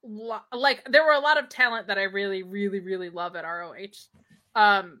like there were a lot of talent that I really, really, really love at ROH.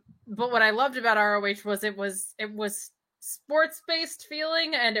 But what I loved about ROH was it was sports-based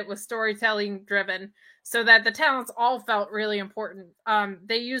feeling and it was storytelling driven so that the talents all felt really important.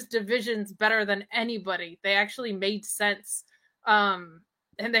 They used divisions better than anybody. They actually made sense. And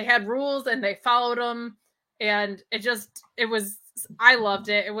they had rules and they followed them. And I loved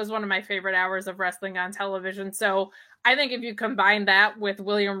it. It was one of my favorite hours of wrestling on television. So I think if you combine that with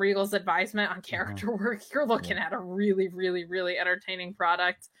William Regal's advisement on character work, you're looking at a really, really, really entertaining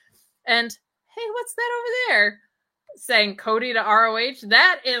product. And hey, what's that over there? Saying Cody to ROH.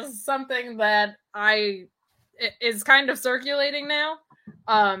 That is something that is kind of circulating now.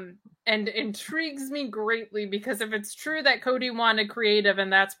 And intrigues me greatly because if it's true that Cody wanted creative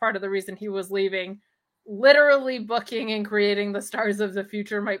and that's part of the reason he was leaving, literally booking and creating the stars of the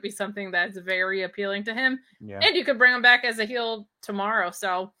future might be something that's very appealing to him. Yeah. And you could bring him back as a heel tomorrow.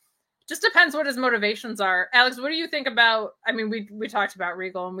 So just depends what his motivations are. Alex, what do you think about, I mean, we talked about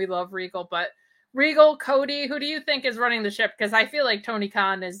Regal and we love Regal, but Regal, Cody, who do you think is running the ship? Because I feel like Tony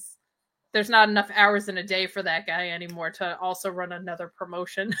Khan there's not enough hours in a day for that guy anymore to also run another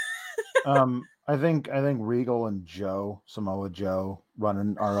promotion. I think Regal and Samoa Joe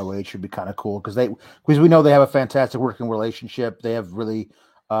running ROH should be kind of cool because we know they have a fantastic working relationship. They have really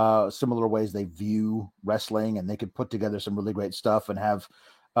similar ways they view wrestling, and they could put together some really great stuff. And have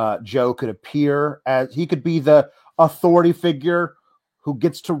Joe could appear as he could be the authority figure who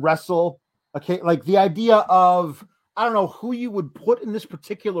gets to wrestle. Okay, like the idea of I don't know who you would put in this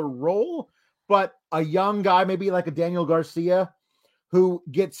particular role, but a young guy, maybe like a Daniel Garcia, who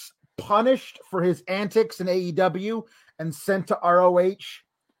gets punished for his antics in AEW and sent to ROH.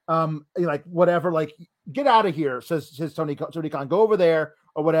 Like whatever, like get out of here, says Tony Khan, go over there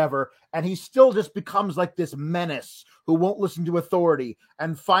or whatever. And he still just becomes like this menace who won't listen to authority.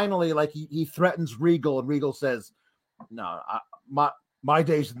 And finally, like he threatens Regal, and Regal says, no, my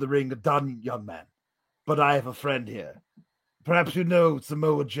days in the ring are done, young man, but I have a friend here. Perhaps you know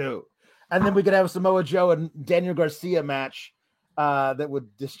Samoa Joe. And then we could have a Samoa Joe and Daniel Garcia match that would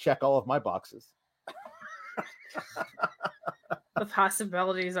just check all of my boxes. The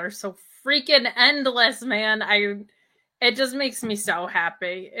possibilities are so freaking endless, man. It just makes me so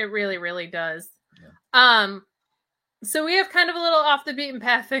happy. It really, really does. Yeah. So we have kind of a little off the beaten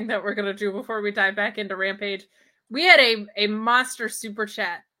path thing that we're gonna do before we dive back into Rampage. We had a monster super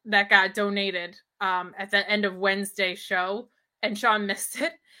chat that got donated at the end of Wednesday's show, and Sean missed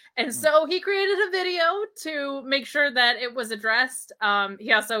it. And so he created a video to make sure that it was addressed.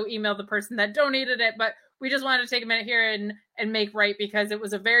 He also emailed the person that donated it, but we just wanted to take a minute here and make right, because it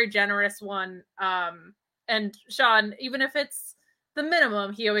was a very generous one. And Sean, even if it's the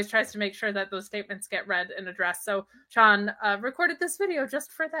minimum, he always tries to make sure that those statements get read and addressed. So Sean recorded this video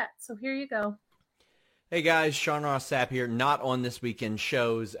just for that. So here you go. Hey guys, Sean Ross Sapp here. Not on this weekend's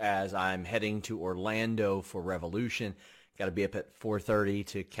shows as I'm heading to Orlando for Revolution. Got to be up at 4:30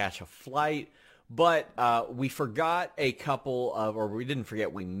 to catch a flight. But we forgot a couple of, or we didn't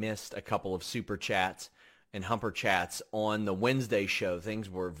forget, we missed a couple of super chats and humper chats on the Wednesday show. Things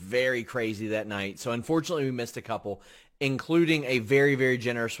were very crazy that night. So unfortunately, we missed a couple, including a very, very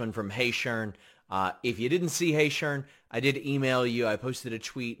generous one from Hey Shern. If you didn't see Hey Shern, I did email you. I posted a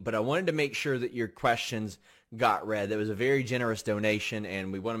tweet, but I wanted to make sure that your questions got read. That was a very generous donation,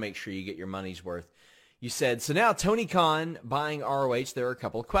 and we want to make sure you get your money's worth. You said, so now Tony Khan buying ROH, there are a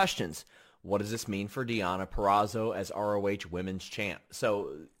couple of questions. What does this mean for Deonna Purrazzo as ROH Women's Champ?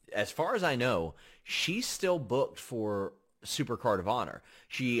 So as far as I know, she's still booked for Supercard of Honor.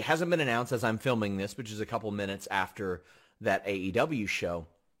 She hasn't been announced as I'm filming this, which is a couple minutes after that AEW show.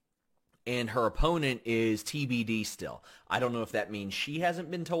 And her opponent is TBD still. I don't know if that means she hasn't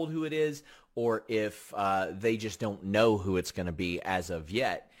been told who it is, or if they just don't know who it's going to be as of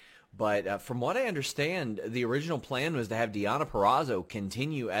yet. But from what I understand, the original plan was to have Deonna Purrazzo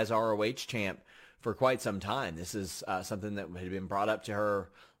continue as ROH champ for quite some time. This is something that had been brought up to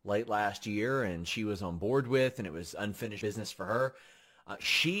her late last year, and she was on board with, and it was unfinished business for her.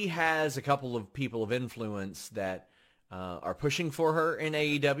 She has a couple of people of influence that are pushing for her in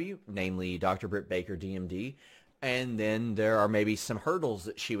AEW, namely Dr. Britt Baker, DMD. And then there are maybe some hurdles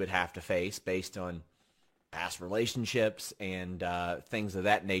that she would have to face based on past relationships and things of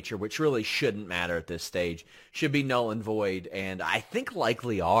that nature, which really shouldn't matter at this stage. Should be null and void, and I think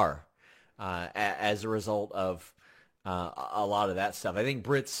likely are as a result of a lot of that stuff. I think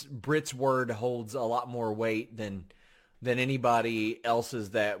Britt's word holds a lot more weight than anybody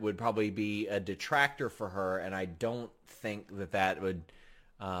else's that would probably be a detractor for her, and I don't think that would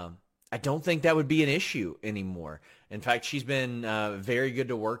be an issue anymore. In fact, she's been very good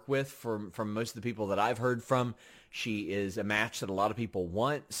to work with from most of the people that I've heard from. She is a match that a lot of people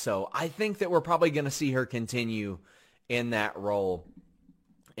want. So I think that we're probably going to see her continue in that role.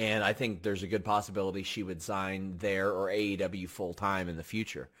 And I think there's a good possibility she would sign there or AEW full-time in the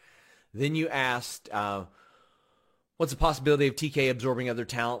future. Then you asked, what's the possibility of TK absorbing other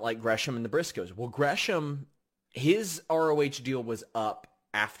talent like Gresham and the Briscoes? Well, Gresham, his ROH deal was up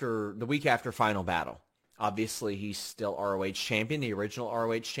after the week after Final Battle. Obviously, he's still ROH champion, the original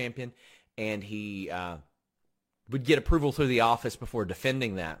ROH champion, and he would get approval through the office before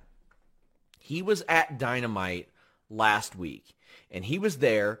defending that. He was at Dynamite last week, and he was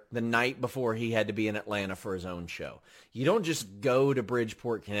there the night before he had to be in Atlanta for his own show. You don't just go to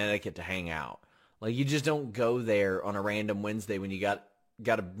Bridgeport, Connecticut to hang out. Like, you just don't go there on a random Wednesday when you got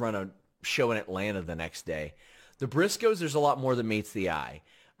to run a show in Atlanta the next day. The Briscoes, there's a lot more that meets the eye.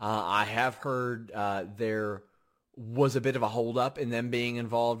 I have heard there was a bit of a holdup in them being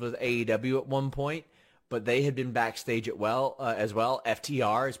involved with AEW at one point, but they had been backstage as well.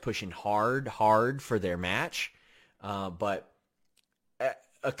 FTR is pushing hard for their match. But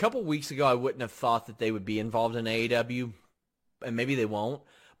a couple weeks ago, I wouldn't have thought that they would be involved in AEW, and maybe they won't.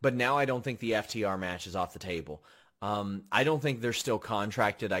 But now I don't think the FTR match is off the table. I don't think they're still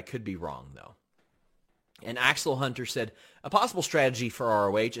contracted. I could be wrong, though. And Axel Hunter said, a possible strategy for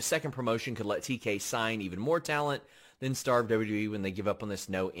ROH, a second promotion could let TK sign even more talent, then starve WWE when they give up on this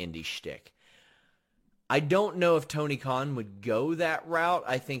no indie shtick. I don't know if Tony Khan would go that route.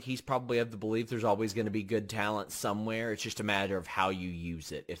 I think he's probably of the belief there's always going to be good talent somewhere. It's just a matter of how you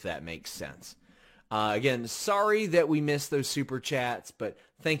use it, if that makes sense. Again, sorry that we missed those super chats, but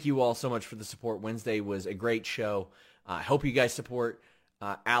thank you all so much for the support. Wednesday was a great show. I hope you guys support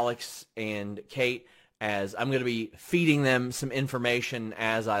Alex and Kate, as I'm going to be feeding them some information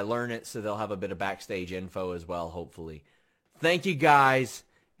as I learn it, so they'll have a bit of backstage info as well, hopefully. Thank you, guys,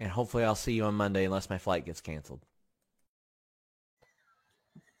 and hopefully I'll see you on Monday unless my flight gets canceled.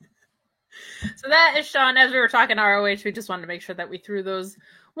 So that is Sean. As we were talking ROH, we just wanted to make sure that we threw those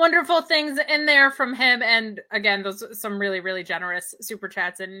wonderful things in there from him. And again, those some really, really generous super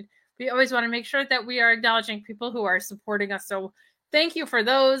chats. And we always want to make sure that we are acknowledging people who are supporting us. So thank you for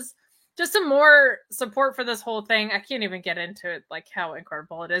those. Just some more support for this whole thing. I can't even get into it, like how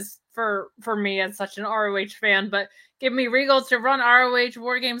incredible it is for me as such an ROH fan. But give me Regal to run ROH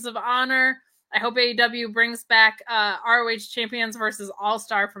War Games of Honor. I hope AEW brings back ROH Champions versus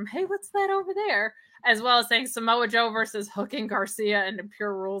All-Star from Hey, what's that over there? As well as saying Samoa Joe versus Hook and Garcia in a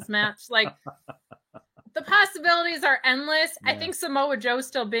Pure Rules match. Like, the possibilities are endless. Yeah. I think Samoa Joe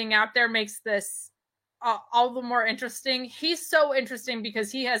still being out there makes this all the more interesting. He's so interesting because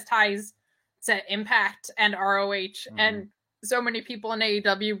he has ties to Impact and ROH and so many people in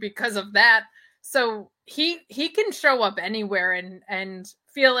AEW because of that. So he can show up anywhere and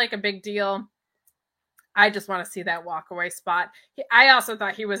feel like a big deal. I just want to see that walkaway spot. I also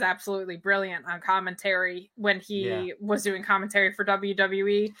thought he was absolutely brilliant on commentary when he was doing commentary for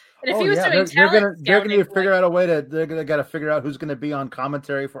WWE. And if he was doing talent they're going to figure out a way to. They're going to got to figure out who's going to be on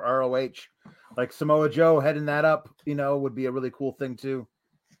commentary for ROH. Like Samoa Joe heading that up, would be a really cool thing too.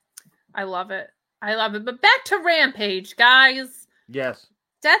 I love it. But back to Rampage, guys. Yes.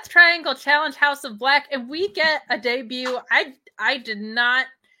 Death Triangle Challenge House of Black, and we get a debut. I did not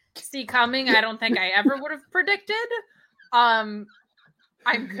see coming. I don't think I ever would have predicted. I'm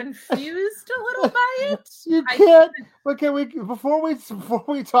confused a little by it. You can't. But can we before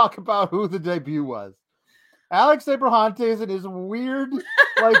we talk about who the debut was? Alex Abrahantes and his weird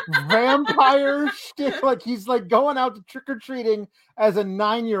like vampire shit. Like he's like going out to trick or treating as a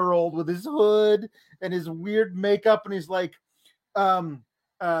 9-year-old with his hood and his weird makeup, and he's like,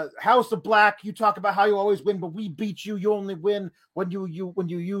 House of Black, you talk about how you always win, but we beat you. You only win when you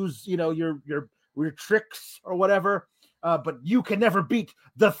use your tricks or whatever. But you can never beat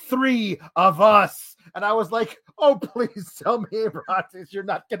the 3 of us. And I was like, oh, please tell me, Abrahantes, you're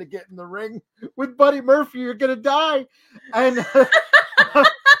not gonna get in the ring with Buddy Murphy. You're gonna die, and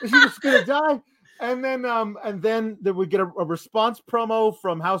you're just gonna die. And then we get a response promo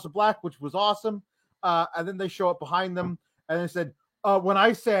from House of Black, which was awesome. And then they show up behind them, and they said, when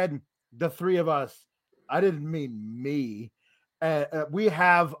I said the 3 of us, I didn't mean me. We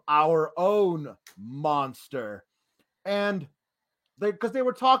have our own monster. And because they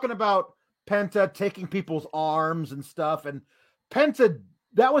were talking about Penta taking people's arms and stuff. And Penta,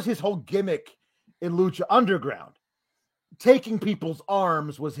 that was his whole gimmick in Lucha Underground. Taking people's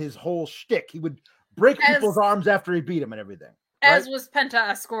arms was his whole shtick. He would break people's arms after he beat them and everything. As was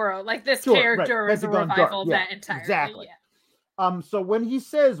Penta Oscuro. Like this character is a revival of that entirely. Exactly. Yeah. So when he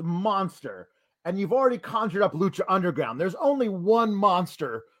says monster, and you've already conjured up Lucha Underground, there's only one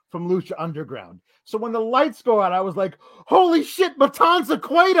monster from Lucha Underground. So when the lights go out, I was like, holy shit, Matanza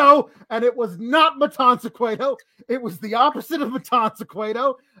Cueto! And it was not Matanza Cueto. It was the opposite of Matanza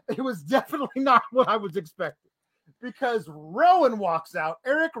Cueto. It was definitely not what I was expecting. Because Rowan walks out,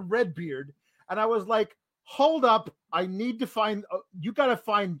 Eric Redbeard, and I was like, hold up, I need to find, you got to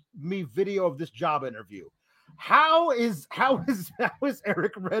find me video of this job interview. How is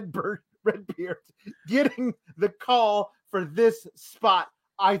Eric Redbeard getting the call for this spot?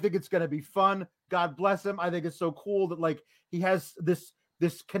 I think it's going to be fun. God bless him. I think it's so cool that like he has this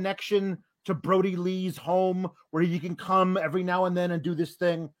connection to Brody Lee's home where he can come every now and then and do this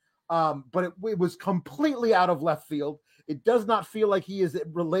thing. But it was completely out of left field. It does not feel like he is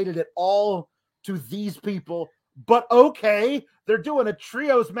related at all to these people. But okay, they're doing a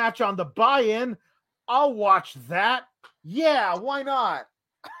trios match on the buy-in. I'll watch that. Yeah, why not?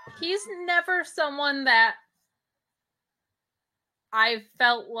 He's never someone that I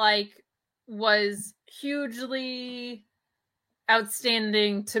felt like was hugely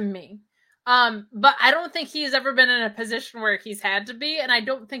outstanding to me. But I don't think he's ever been in a position where he's had to be, and I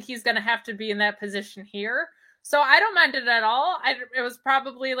don't think he's going to have to be in that position here. So I don't mind it at all. It was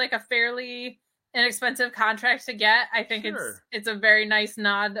probably like a fairly inexpensive contract to get. I think it's a very nice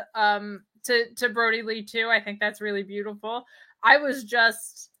nod to Brody Lee too. I think that's really beautiful. I was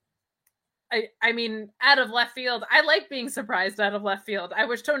just, I mean, out of left field. I like being surprised out of left field. I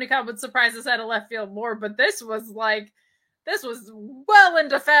wish Tony Khan would surprise us out of left field more, but this was well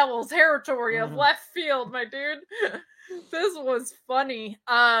into foul territory of left field, my dude. This was funny.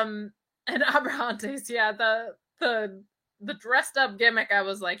 And Abrahantes, yeah, the the dressed up gimmick, I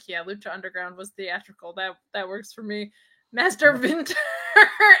was like, yeah, Lucha Underground was theatrical. That works for me. Master Vinter,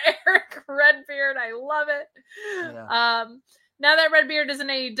 Eric Redbeard, I love it. Yeah. Now that Redbeard is in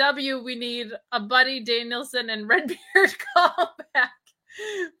AEW, we need a Buddy Danielson and Redbeard callback.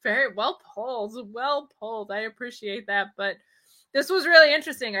 Very well pulled. I appreciate that, but this was really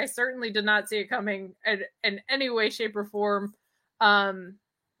interesting. I certainly did not see it coming in any way, shape, or form.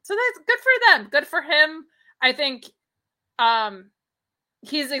 So that's good for them. Good for him. I think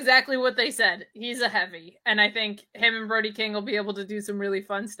he's exactly what they said. He's a heavy. And I think him and Brody King will be able to do some really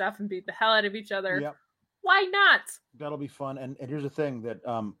fun stuff and beat the hell out of each other. Yep. Why not? That'll be fun. And here's the thing that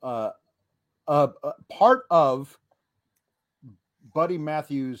part of Buddy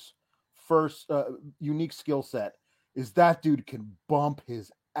Matthews' first unique skill set is that dude can bump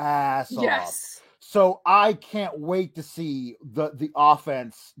his ass off. So I can't wait to see the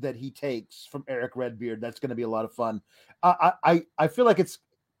offense that he takes from Eric Redbeard. That's going to be a lot of fun. I feel like this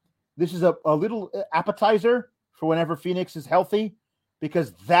is a little appetizer for whenever Phoenix is healthy,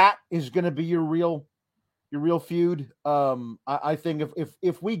 because that is going to be your real feud. I think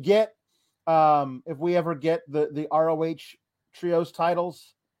if we ever get the ROH trios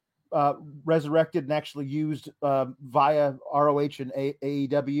titles resurrected and actually used via ROH and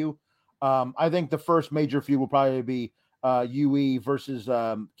AEW, I think the first major feud will probably be UE versus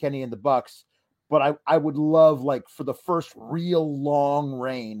Kenny and the Bucks. But I would love, like, for the first real long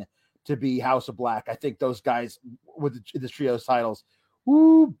reign to be House of Black. I think those guys with the trios titles,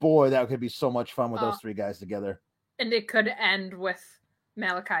 ooh boy, that could be so much fun with those three guys together. And it could end with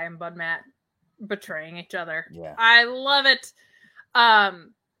Malachi and Bud Matt betraying each other. Yeah, I love it.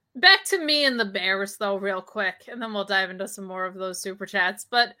 Back to me and the Bears, though, real quick, and then we'll dive into some more of those super chats.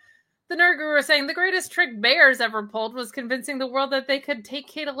 But the Nerd Guru was saying the greatest trick Bears ever pulled was convincing the world that they could take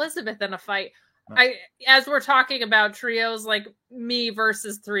Kate Elizabeth in a fight. As we're talking about trios, like me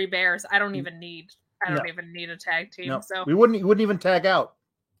versus three Bears, I don't even need a tag team. No. So we wouldn't even tag out.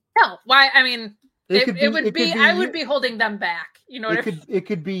 No, why? I mean, I would be holding them back. You know, it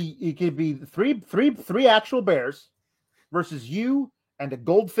could be three actual Bears versus you and a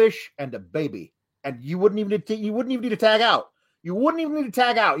goldfish and a baby, and you wouldn't even need to tag out. You wouldn't even need to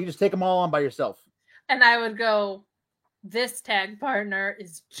tag out. You just take them all on by yourself. And I would go, this tag partner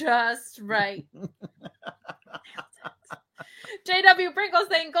is just right. JW Brinkle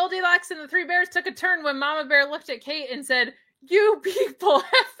saying Goldilocks and the Three Bears took a turn when Mama Bear looked at Kate and said, "You people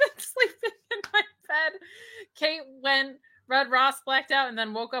have been sleeping in my bed." Kate went Red Ross blacked out and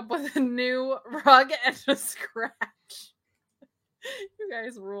then woke up with a new rug and a scratch. You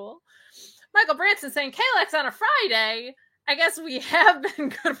guys rule. Michael Branson saying Kalex on a Friday. I guess we have been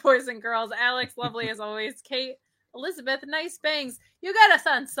good boys and girls. Alex, lovely as always. Kate, Elizabeth, nice bangs. You got us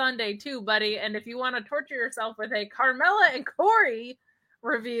on Sunday too, buddy. And if you want to torture yourself with a Carmella and Corey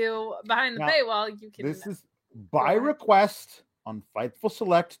review behind the paywall, you can. This is by request on Fightful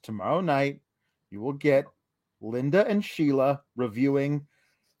Select tomorrow night. You will get Linda and Sheila reviewing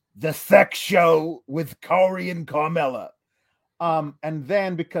the sex show with Corey and Carmella. And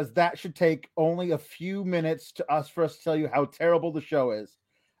then, because that should take only a few minutes for us to tell you how terrible the show is.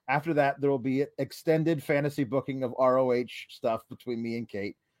 After that, there will be extended fantasy booking of ROH stuff between me and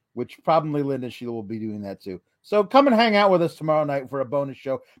Kate, which probably Linda and Sheila will be doing that too. So come and hang out with us tomorrow night for a bonus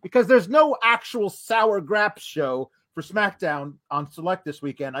show, because there's no actual Sour Graps show for SmackDown on Select this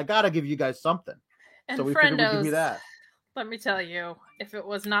weekend. I got to give you guys something. And so we figured we'd give you that. Let me tell you, if it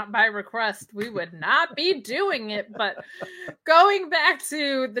was not by request, we would not be doing it. But going back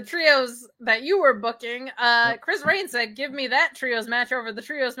to the trios that you were booking, Chris Rain said, give me that trios match over the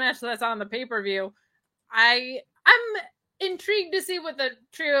trios match that's on the pay-per-view. I'm intrigued to see what the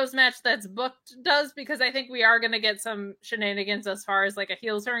trios match that's booked does, because I think we are going to get some shenanigans as far as like a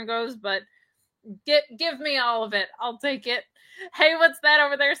heel turn goes, but give me all of it. I'll take it. Hey, what's that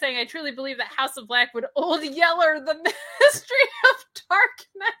over there saying? I truly believe that House of Black would Old Yeller the Ministry of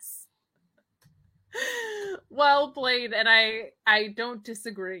Darkness. Well played, and I don't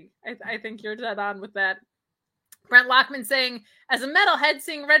disagree. I think you're dead on with that. Brent Lockman saying, as a metalhead,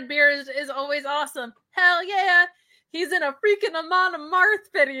 seeing Redbeard is always awesome. Hell yeah. He's in a freaking Amon Amarth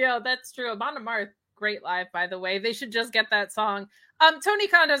video. That's true. Amon Amarth, great live, by the way. They should just get that song. Tony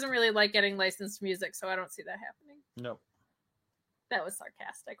Khan doesn't really like getting licensed music, so I don't see that happening. No. That was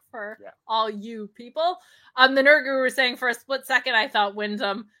sarcastic for all you people. The Nerd Guru was saying for a split second, I thought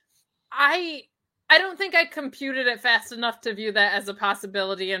Wyndham. I don't think I computed it fast enough to view that as a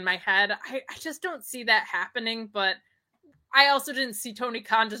possibility in my head. I just don't see that happening, but I also didn't see Tony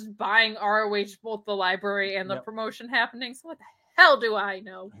Khan just buying ROH, both the library and the promotion happening. So what the hell do I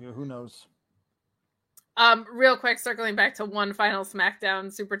know? Who knows? Real quick, circling back to one final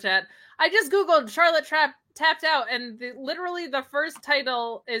SmackDown super chat. I just Googled Charlotte tapped out, and literally the first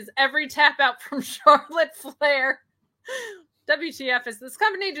title is every tap out from Charlotte Flair. WTF is this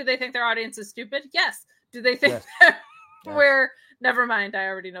company? Do they think their audience is stupid? Yes. Do they think that we're... Never mind. I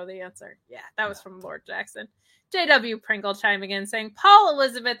already know the answer. Yeah, that was from Lord Jackson. JW Pringle chiming in saying, Paul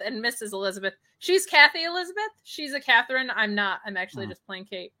Elizabeth and Mrs. Elizabeth. She's Kathy Elizabeth. She's a Catherine. I'm not. I'm actually just playing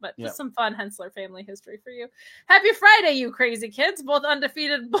Kate. But just some fun Hensler family history for you. Happy Friday, you crazy kids. Both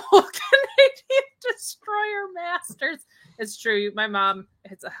undefeated Bull Canadian Destroyer masters. It's true. My mom,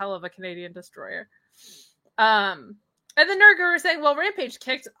 it's a hell of a Canadian Destroyer. And the Nerd Guru saying, well, Rampage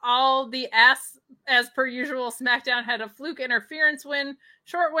kicked all the ass as per usual. SmackDown had a fluke interference win,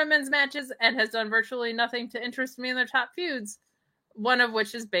 short women's matches, and has done virtually nothing to interest me in their top feuds, one of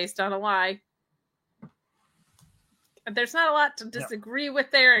which is based on a lie. There's not a lot to disagree with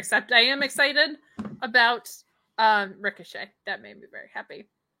there, except I am excited about Ricochet. That made me very happy.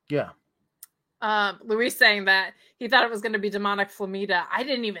 Yeah. Luis saying that he thought it was going to be Demonic Flamita. I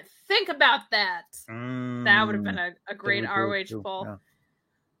didn't even think about that. That would have been a great ROH pull. Yeah.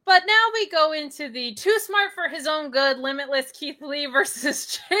 But now we go into the too smart for his own good, limitless Keith Lee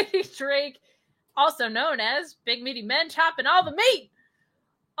versus JD Drake, also known as Big Meaty Men chopping all the meat.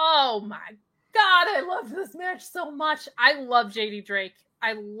 Oh my God, I love this match so much. I love JD Drake.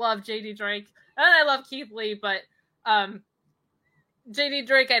 And I love Keith Lee, but JD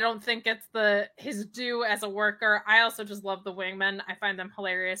Drake, I don't think it's his due as a worker. I also just love the Wingmen. I find them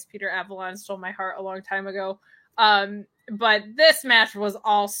hilarious. Peter Avalon stole my heart a long time ago. But this match was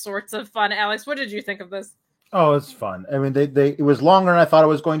all sorts of fun. Alex, what did you think of this? Oh, it's fun. I mean, it was longer than I thought it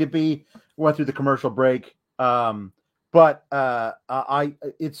was going to be. Went through the commercial break. But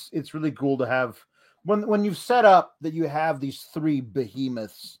it's really cool to have when you've set up that you have these three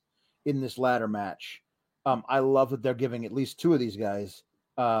behemoths in this ladder match. I love that they're giving at least two of these guys,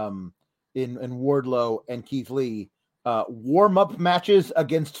 in Wardlow and Keith Lee, warm-up matches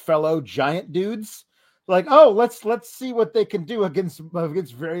against fellow giant dudes. Like, oh, let's see what they can do against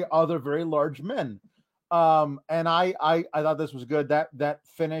very large men. And I thought this was good. That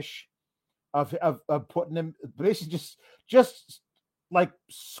finish of putting him basically just like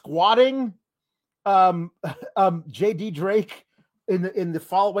squatting JD Drake in the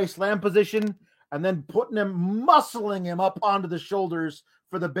fall-away slam position, and then putting him, muscling him up onto the shoulders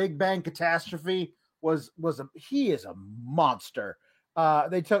for the Big Bang Catastrophe he is a monster.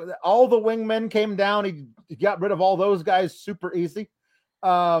 They took all the wingmen came down. He got rid of all those guys super easy.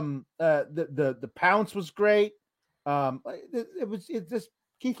 The pounce was great.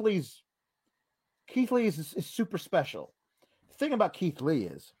 Keith Lee is super special. The thing about Keith Lee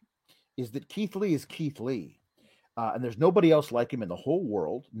is that Keith Lee is Keith Lee. And there's nobody else like him in the whole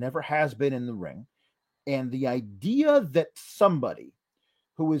world, never has been in the ring. And the idea that somebody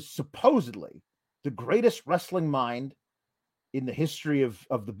who is supposedly the greatest wrestling mind in the history of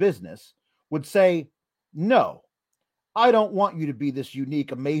the business would say, no, I don't want you to be this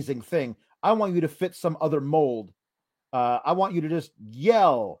unique, amazing thing. I want you to fit some other mold. I want you to just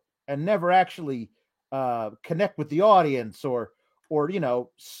yell and never actually connect with the audience or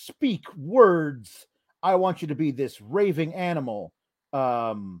speak words. I want you to be this raving animal.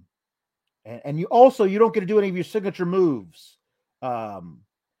 And you don't get to do any of your signature moves. I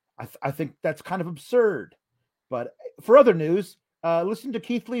think that's kind of absurd. But for other news, listen to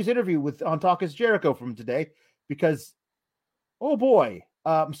Keith Lee's interview on Talk is Jericho from today, because, oh boy,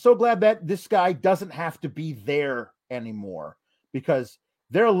 I'm so glad that this guy doesn't have to be there anymore, because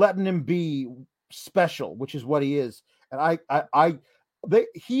they're letting him be special, which is what he is. And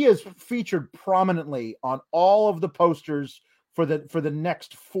he is featured prominently on all of the posters for the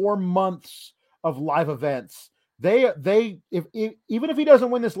next 4 months of live events. Even if he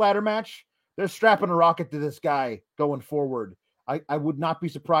doesn't win this ladder match, they're strapping a rocket to this guy going forward. I would not be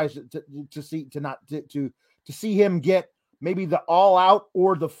surprised to see him get maybe the All Out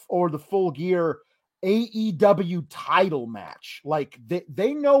or the Full Gear AEW title match. Like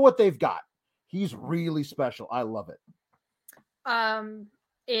they know what they've got. He's really special. I love it.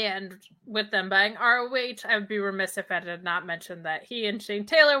 And with them buying ROH, I would be remiss if I did not mention that he and Shane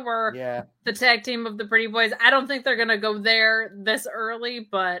Taylor were the tag team of the Pretty Boys. I don't think they're going to go there this early,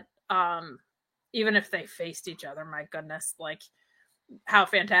 but even if they faced each other, my goodness, like how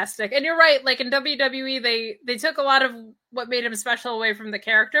fantastic. And you're right, like in WWE, they took a lot of what made him special away from the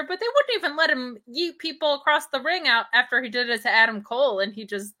character, but they wouldn't even let him yeet people across the ring out after he did it to Adam Cole, and he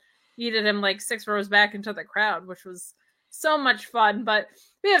just yeeted him like 6 rows back into the crowd, which was so much fun. But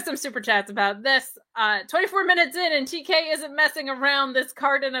We have some super chats about this. 24 minutes in and TK isn't messing around. This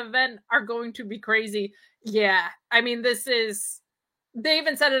card and event are going to be crazy. Yeah. I mean, they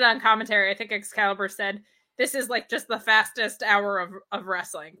even said it on commentary. I think Excalibur said, this is like just the fastest hour of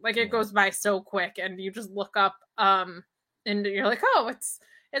wrestling. Like it goes by so quick and you just look up and you're like, oh, it's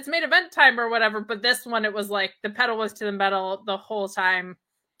main event time or whatever. But this one, it was like the pedal was to the metal the whole time.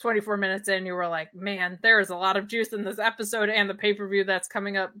 24 minutes in, you were like, man, there is a lot of juice in this episode and the pay-per-view that's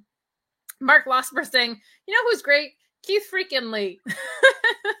coming up. Mark Losper saying, you know who's great? Keith freaking Lee.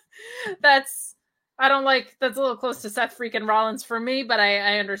 That's a little close to Seth freaking Rollins for me, but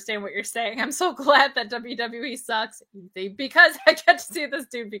I understand what you're saying. I'm so glad that WWE sucks because I get to see this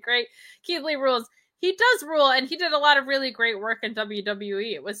dude be great. Keith Lee rules. He does rule, and he did a lot of really great work in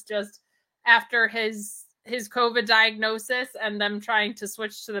WWE. It was just after his COVID diagnosis and them trying to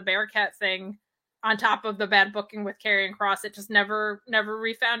switch to the Bearcat thing on top of the bad booking with Karrion Kross, it just never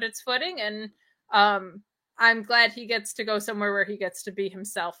refound its footing. And I'm glad he gets to go somewhere where he gets to be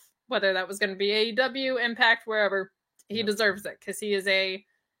himself, whether that was going to be AEW, Impact, wherever. He deserves it because he is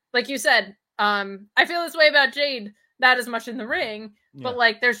like you said, I feel this way about Jade, not as much in the ring, but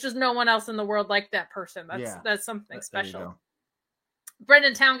like there's just no one else in the world like that person. That's something special.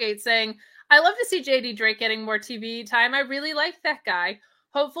 Brendan Towngate saying, I love to see JD Drake getting more TV time. I really like that guy.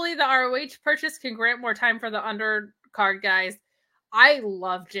 Hopefully the ROH purchase can grant more time for the undercard guys. I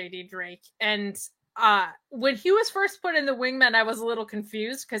love JD Drake. And when he was first put in the Wingmen, I was a little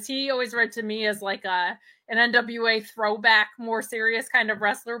confused because he always read to me as like an NWA throwback, more serious kind of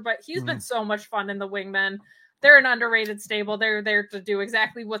wrestler. But he's been so much fun in the Wingmen. They're an underrated stable. They're there to do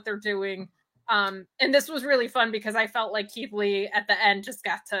exactly what they're doing. And this was really fun because I felt like Keith Lee at the end just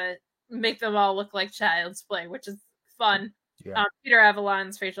got to make them all look like child's play, which is fun. Yeah. Peter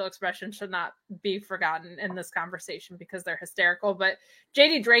Avalon's facial expression should not be forgotten in this conversation because they're hysterical. But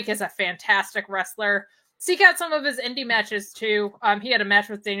JD Drake is a fantastic wrestler. Seek out some of his indie matches too. He had a match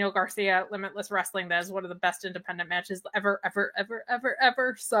with Daniel Garcia at Limitless Wrestling. That is one of the best independent matches ever.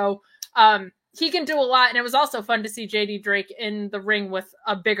 So he can do a lot. And it was also fun to see JD Drake in the ring with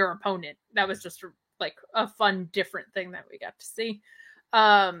a bigger opponent. That was just like a fun, different thing that we got to see.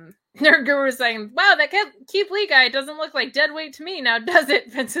 Nerd Guru was saying, wow, that Keith Lee guy doesn't look like deadweight to me now, does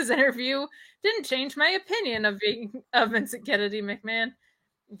it? Vince's interview didn't change my opinion of Vincent Kennedy McMahon.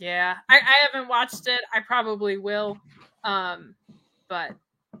 Yeah, I haven't watched it. I probably will. But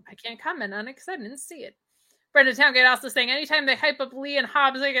I can't comment on it because I didn't see it. Brendan Towngate also saying, anytime they hype up Lee and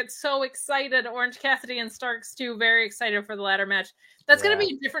Hobbs, I get so excited. Orange Cassidy and Starks too, very excited for the ladder match. That's going to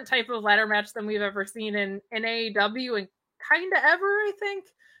be a different type of ladder match than we've ever seen in AEW and kind of ever, I think.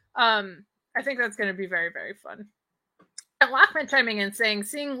 I think that's going to be very, very fun. And Lockman chiming in saying,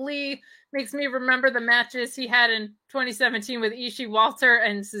 seeing Lee makes me remember the matches he had in 2017 with Ishii, Walter,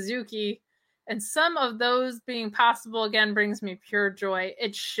 and Suzuki. And some of those being possible again brings me pure joy.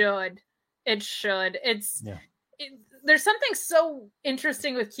 It should. There's something so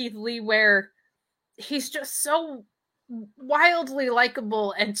interesting with Keith Lee where he's just so wildly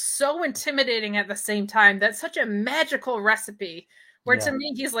likable and so intimidating at the same time. That's such a magical recipe where to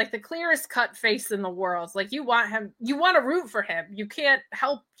me he's like the clearest cut face in the world. Like you want to root for him. You can't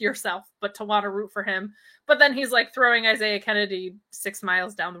help yourself but to want to root for him. But then he's like throwing Isaiah Kennedy 6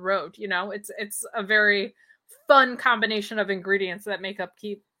 miles down the road. You know, it's a very fun combination of ingredients that make up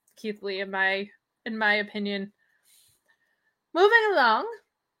Keith Lee in my opinion. Moving along.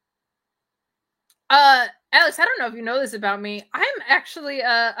 Alex, I don't know if you know this about me. I'm actually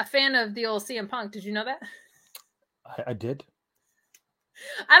a fan of the old CM Punk. Did you know that? I did.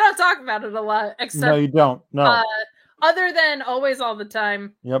 I don't talk about it a lot, except no, you don't. No. Other than always, all the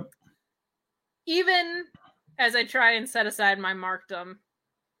time. Yep. Even as I try and set aside my markdom,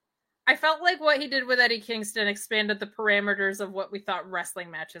 I felt like what he did with Eddie Kingston expanded the parameters of what we thought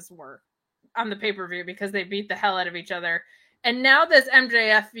wrestling matches were on the pay-per-view because they beat the hell out of each other. And now this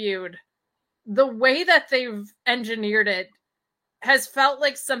MJF feud, the way that they've engineered it has felt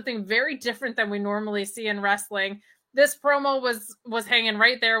like something very different than we normally see in wrestling. This promo was hanging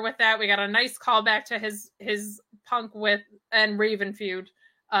right there with that. We got a nice callback to his Punk and Raven feud,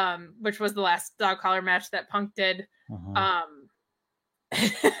 which was the last dog collar match that Punk did.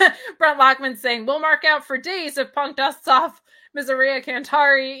 Brent Lockman saying, we'll mark out for days if Punk dusts off Miseria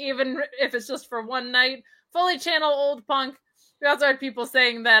Kantari, even if it's just for one night. Fully channel old Punk. We also had people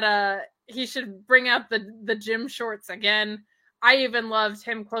saying that he should bring out the gym shorts again. I even loved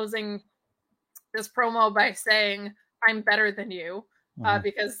him closing this promo by saying, I'm better than you,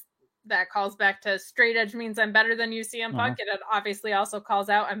 because that calls back to straight edge means I'm better than you, CM Punk. And it obviously also calls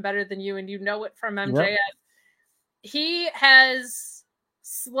out I'm better than you, and you know it from MJF. Yep. He has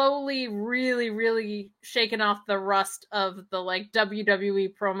slowly really shaking off the rust of the like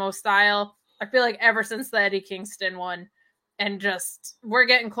WWE promo style. I feel like ever since the Eddie Kingston one, and just we're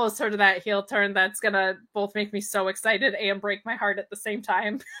getting closer to that heel turn that's gonna both make me so excited and break my heart at the same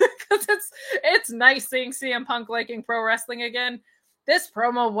time, because it's nice seeing CM Punk liking pro wrestling again. This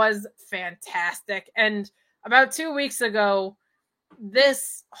promo was fantastic, and about 2 weeks ago,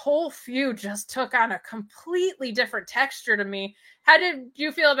 this whole feud just took on a completely different texture to me. How did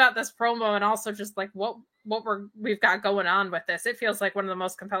you feel about this promo, and also just like what we've got going on with this? It feels like one of the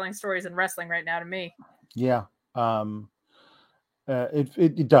most compelling stories in wrestling right now to me. Yeah.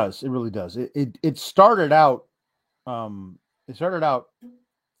 It does. It really does. It started out. It started out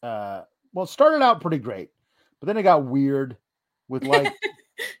pretty great, but then it got weird with like,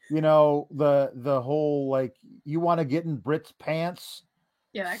 the whole like you want to get in Britt's pants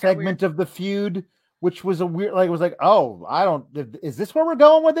segment of the feud, which was a weird, like it was like, oh, is this where we're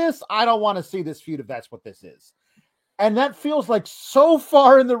going with this? I don't want to see this feud if that's what this is, and that feels like so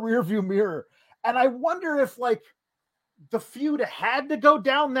far in the rearview mirror. And I wonder if like the feud had to go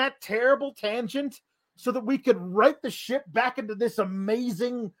down that terrible tangent so that we could right the ship back into this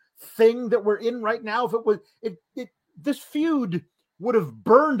amazing thing that we're in right now. If it was, this feud would have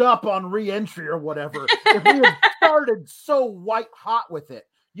burned up on re-entry or whatever. If we had started so white hot with it,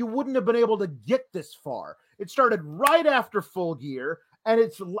 you wouldn't have been able to get this far. It started right after Full Gear.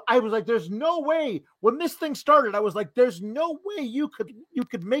 And I was like, there's no way when this thing started, I was like, there's no way you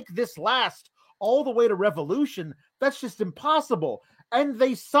could make this last all the way to Revolution. That's just impossible. And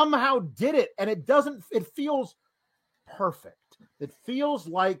they somehow did it. And it feels perfect. It feels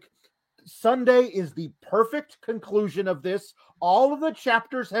like Sunday is the perfect conclusion of this. All of the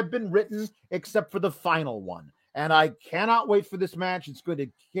chapters have been written except for the final one. And I cannot wait for this match. It's going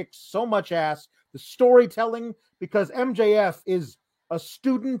to kick so much ass. The storytelling, because MJF is a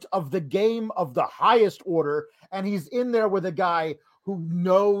student of the game of the highest order. And he's in there with a guy who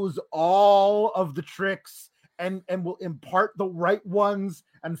knows all of the tricks and will impart the right ones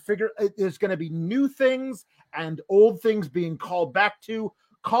and figure there's going to be new things and old things being called back to,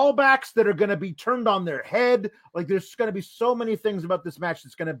 callbacks that are going to be turned on their head. Like there's going to be so many things about this match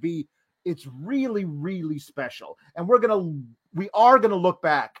that's going to be, it's really, really special. And we are going to look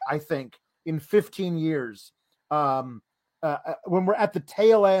back, I think, in 15 years, when we're at the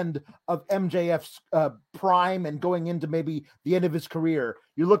tail end of MJF's prime and going into maybe the end of his career,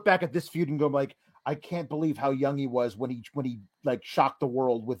 you look back at this feud and go like, I can't believe how young he was when he like shocked the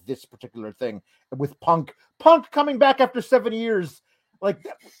world with this particular thing. And with Punk coming back after 7 years, like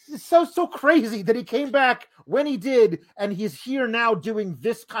it's so crazy that he came back when he did, and he's here now doing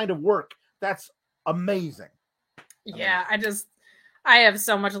this kind of work. That's amazing. Yeah, I have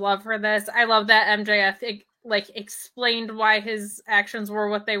so much love for this. I love that MJF explained why his actions were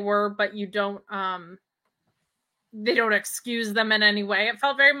what they were, but they don't excuse them in any way. It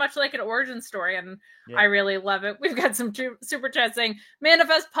felt very much like an origin story, and I really love it. We've got some super chats saying,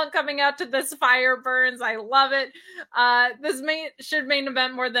 manifest Punk coming out to this fire burns. I love it. This should main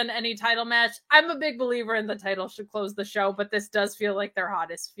event more than any title match. I'm a big believer in the title should close the show, but this does feel like their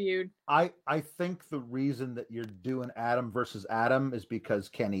hottest feud. I think the reason that you're doing Adam versus Adam is because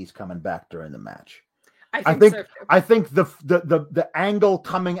Kenny's coming back during the match. I think the angle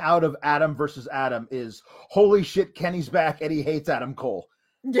coming out of Adam versus Adam is, holy shit, Kenny's back and he hates Adam Cole.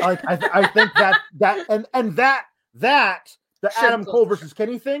 Yeah. Like I think that the Adam Cole versus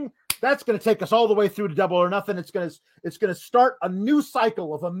Kenny thing, that's going to take us all the way through to Double or Nothing. It's going to start a new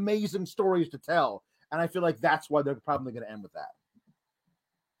cycle of amazing stories to tell, and I feel like that's why they're probably going to end with that.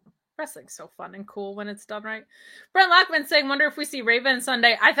 Wrestling's so fun and cool when it's done right. Brent Lockman saying, wonder if we see Raven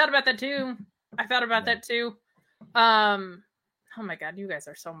Sunday. I thought about that too. Oh my god, you guys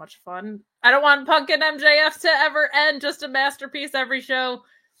are so much fun. I don't want Punk and MJF to ever end. Just a masterpiece every show.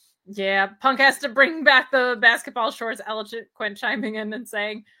 Yeah, Punk has to bring back the basketball shorts. Eloquent chiming in and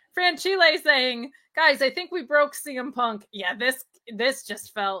saying, Fran Chile saying, guys, I think we broke CM Punk. Yeah, this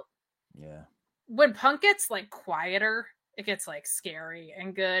just felt, when Punk gets like quieter, it gets like scary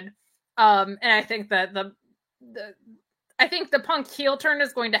and good. And I think that I think the Punk heel turn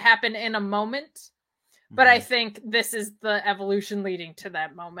is going to happen in a moment, but I think this is the evolution leading to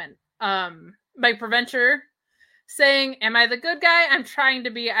that moment. Mike Preventer saying, am I the good guy? I'm trying to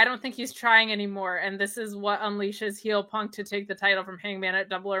be. I don't think he's trying anymore. And this is what unleashes heel Punk to take the title from Hangman at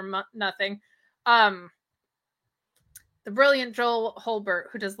Double or Nothing. The brilliant Joel Holbert,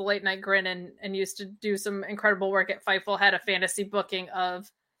 who does the Late Night Grin and used to do some incredible work at Fightful, had a fantasy booking of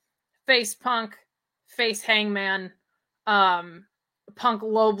face Punk, face Hangman, Punk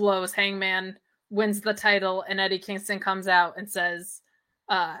low blows Hangman, wins the title, and Eddie Kingston comes out and says,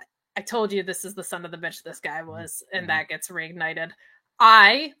 I told you this is the son of the bitch this guy was, and that gets reignited.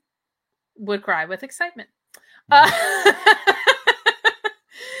 I would cry with excitement.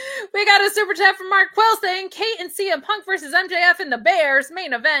 We got a super chat from Mark Quill saying Kate and CM Punk versus MJF in the Bears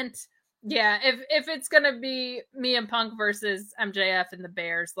main event. Yeah, if it's gonna be me and Punk versus MJF in the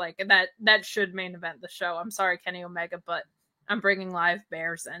Bears, like that should main event the show. I'm sorry, Kenny Omega, but I'm bringing live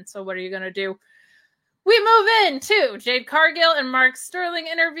Bears in. So what are you gonna do? We move in to Jade Cargill and Mark Sterling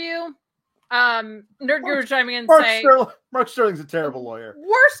interview. Nerd Guru chiming in and saying Mark Sterling's a terrible lawyer.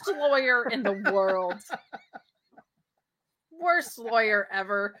 Worst lawyer in the world. Worst lawyer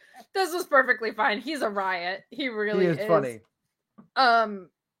ever. This was perfectly fine. He's a riot. He really is. Funny.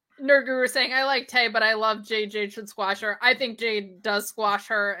 Nerd Guru saying, I like Tay, but I love Jade. Jade should squash her. I think Jade does squash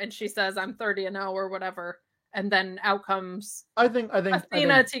her, and she says, I'm 30-0 or whatever. And then out comes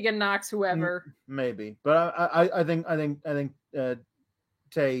Athena, Tegan Knox, whoever. Maybe. But I think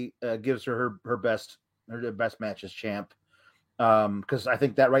Tay gives her best match as champ. Because I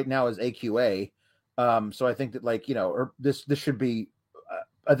think that right now is AQA. So I think that, like, you know, this should be.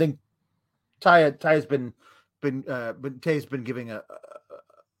 I think Tay's been giving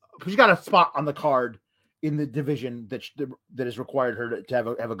she's got a spot on the card in the division that has required her to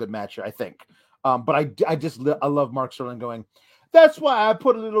have a good match. I think. But I love Mark Sterling going. That's why I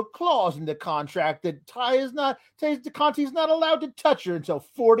put a little clause in the contract that Conti's not allowed to touch her until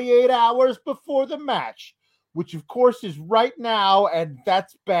 48 hours before the match, which of course is right now, and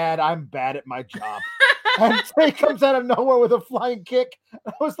that's bad. I'm bad at my job. And Tay comes out of nowhere with a flying kick.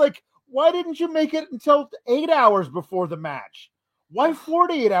 I was like, why didn't you make it until 8 hours before the match? Why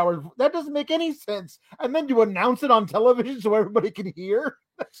 48 hours? That doesn't make any sense. And then you announce it on television so everybody can hear?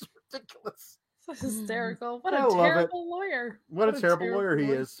 That's ridiculous. That's hysterical. What a terrible lawyer. What a terrible lawyer he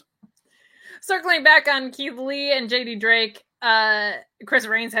is. Circling back on Keith Lee and JD Drake, Chris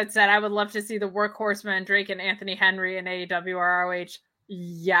Reigns had said, I would love to see the Workhorsemen, Drake and Anthony Henry in AEW or ROH.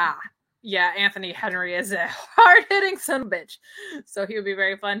 Yeah, Anthony Henry is a hard-hitting son of a bitch. So he would be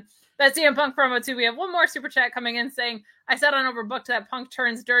very fun. That CM Punk promo, too. We have one more super chat coming in saying, I said on Overbooked that Punk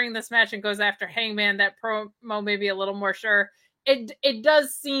turns during this match and goes after Hangman. That promo may be a little more sure. It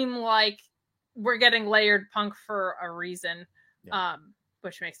does seem like we're getting layered Punk for a reason,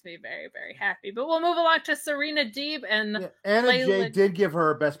 which makes me very, very happy. But we'll move along to Serena Deeb and Anna Jay did give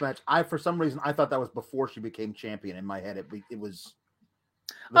her best match. For some reason, I thought that was before she became champion. In my head, it was.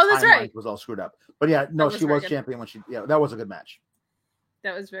 That's right. Was all screwed up. But yeah, no, she was champion when that was a good match.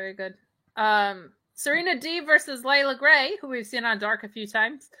 That was very good. Serena Deeb versus Layla Gray, who we've seen on Dark a few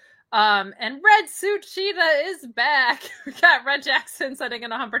times. And Red Suit Cheetah is back. We got Red Jackson sending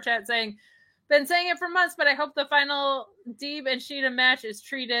in a Humper chat saying, been saying it for months, but I hope the final Deeb and Cheetah match is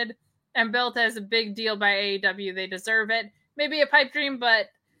treated and built as a big deal by AEW. They deserve it. Maybe a pipe dream, but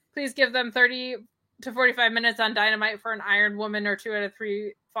please give them 30 to 45 minutes on Dynamite for an Iron Woman or 2 out of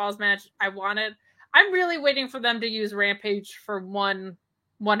 3 Falls match. I want it. I'm really waiting for them to use Rampage for 1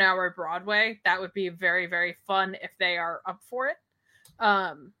 hour Broadway. That would be very, very fun if they are up for it.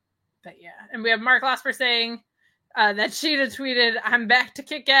 But yeah, and we have Mark Lasper saying that Cheetah tweeted, I'm back to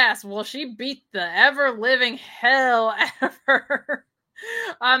kick ass. Well, she beat the ever-living hell out of her.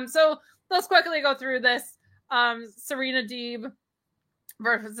 So let's quickly go through this. Serena Deeb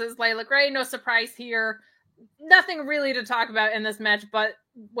versus Layla Gray. No surprise here. Nothing really to talk about in this match, but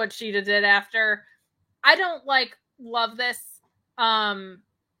what Cheetah did after. I don't love this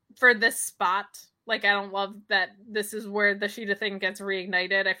for this spot. I don't love that this is where the Cheetah thing gets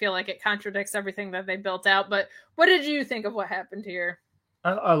reignited. I feel like it contradicts everything that they built out. But what did you think of what happened here?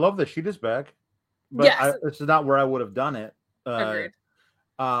 I love that Cheetah's back. But yes. This is not where I would have done it. Agreed.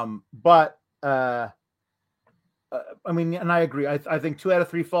 But I mean, and I agree. I think 2 out of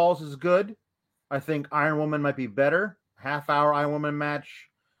 3 falls is good. I think Iron Woman might be better. Half-hour Iron Woman match.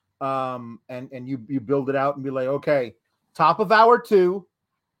 And you build it out and be like, okay, top of hour 2,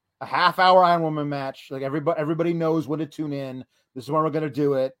 a half-hour Iron Woman match. Like everybody knows when to tune in. This is when we're going to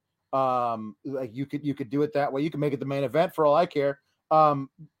do it. You could do it that way. You can make it the main event for all I care.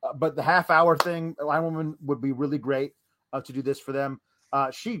 But the half-hour thing, Iron Woman would be really great to do this for them.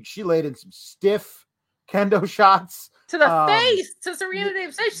 She laid in some stiff kendo shots to the face, to Serena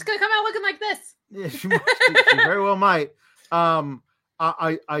Deeb's face. She's gonna come out looking like this. Yeah, she very well might.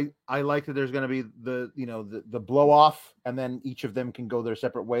 I like that there's going to be the blow off, and then each of them can go their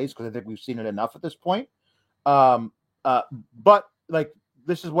separate ways, because I think we've seen it enough at this point. But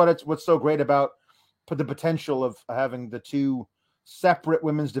this is what's so great about the potential of having the 2 separate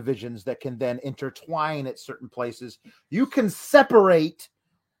women's divisions that can then intertwine at certain places. You can separate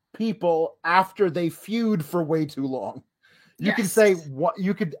people after they feud for way too long. You can say what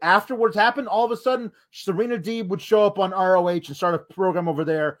you could afterwards happen. All of a sudden, Serena Deeb would show up on ROH and start a program over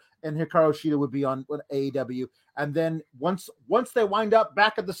there, and Hikaru Shida would be on AEW. And then once they wind up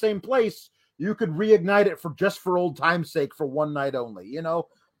back at the same place, you could reignite it for old time's sake for one night only. You know,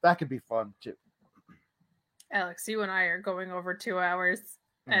 that could be fun too. Alex, you and I are going over 2 hours,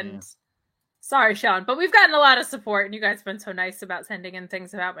 and sorry, Sean, but we've gotten a lot of support, and you guys have been so nice about sending in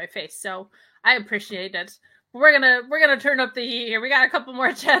things about my face, so I appreciate it. We're gonna turn up the heat here. We got a couple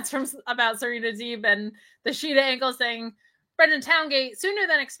more chats about Serena Deeb and the Shida angle, saying Brendan Towngate sooner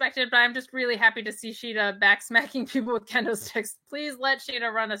than expected, but I'm just really happy to see Shida back smacking people with kendo sticks. Please let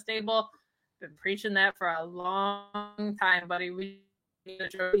Shida run a stable. Been preaching that for a long time, buddy. We need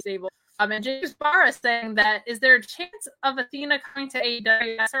a stable. And James Barra saying that, is there a chance of Athena coming to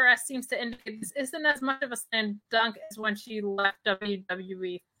AEW? SRS seems to indicate this isn't as much of a slam dunk as when she left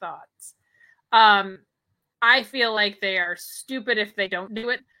WWE. Thoughts? I feel like they are stupid if they don't do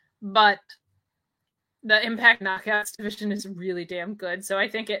it, but the Impact Knockouts division is really damn good. So I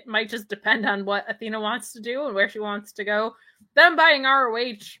think it might just depend on what Athena wants to do and where she wants to go. Them buying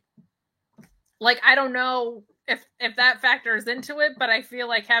ROH, like, I don't know if that factors into it, but I feel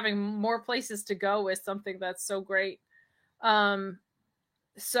like having more places to go is something that's so great.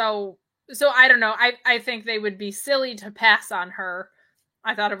 So I don't know. I think they would be silly to pass on her.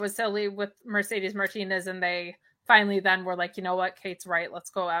 I thought it was silly with Mercedes Martinez, and they finally then were like, you know what, Kate's right.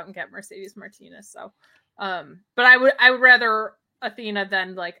 Let's go out and get Mercedes Martinez. So, but I would rather Athena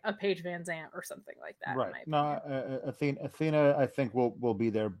than like a Paige Van Zandt or something like that. Right. No, Athena, I think will be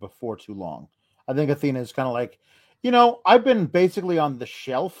there before too long. I think Athena is kind of like, you know, I've been basically on the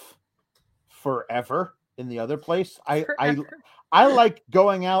shelf forever in the other place. I like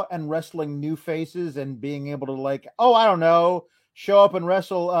going out and wrestling new faces and being able to, like, I don't know, show up and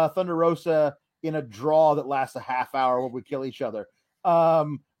wrestle Thunder Rosa in a draw that lasts a half hour where we kill each other.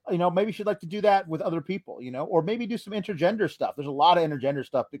 You know, maybe she'd like to do that with other people, you know, or maybe do some intergender stuff. There's a lot of intergender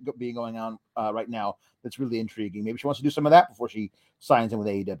stuff being going on right now that's really intriguing. Maybe she wants to do some of that before she signs in with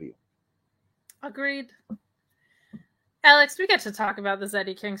AEW. Agreed. Alex, we get to talk about this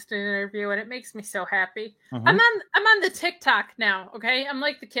Eddie Kingston interview, and it makes me so happy. Mm-hmm. I'm on the TikTok now, okay? I'm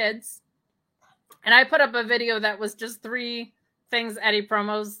like the kids. And I put up a video that was just 3 things Eddie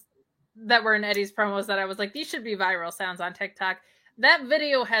promos that were in Eddie's promos that I was like, these should be viral sounds on TikTok. That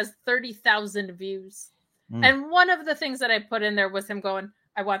video has 30,000 views. And one of the things that I put in there was him going,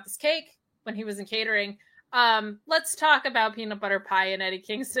 I want this cake, when he was in catering. Let's talk about peanut butter pie and Eddie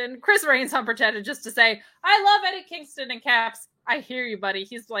Kingston. Chris Reigns unprotected just to say, I love Eddie Kingston in caps. I hear you, buddy.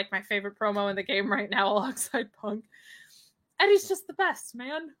 He's like my favorite promo in the game right now alongside Punk. Eddie's just the best,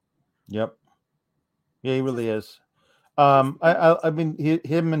 man. Yep. Yeah, he really is. I mean,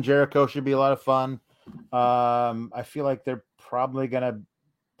 him and Jericho should be a lot of fun. I feel like they're probably going to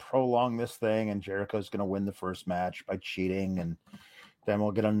prolong this thing, and Jericho's going to win the first match by cheating, and then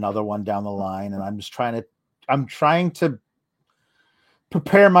we'll get another one down the line. And I'm trying to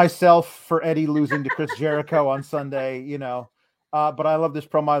prepare myself for Eddie losing to Chris Jericho on Sunday, you know. But I love this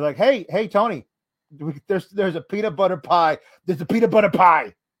promo. I'm like, hey, Tony, there's a peanut butter pie. There's a peanut butter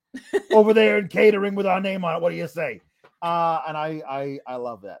pie over there in catering with our name on it. What do you say? And I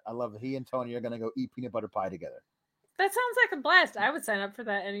love that. I love that he and Tony are going to go eat peanut butter pie together. That sounds like a blast. I would sign up for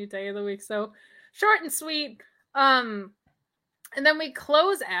that any day of the week. So short and sweet. And then we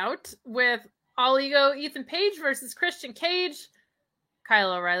close out with All Ego Ethan Page versus Christian Cage.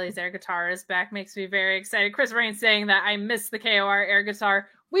 Kyle O'Reilly's air guitar is back. Makes me very excited. Chris Reigns saying that I missed the KOR air guitar.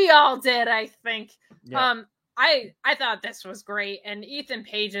 We all did, I think. Yeah. I thought this was great. And Ethan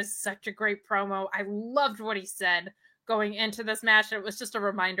Page is such a great promo. I loved what he said going into this match. It was just a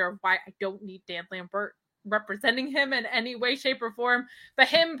reminder of why I don't need Dan Lambert representing him in any way, shape, or form. But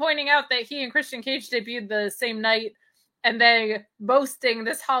him pointing out that he and Christian Cage debuted the same night, and then boasting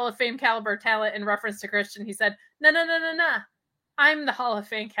this Hall of Fame caliber talent in reference to Christian. He said, no. I'm the Hall of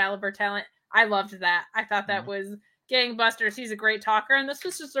Fame caliber talent. I loved that. I thought that was gangbusters. He's a great talker, and this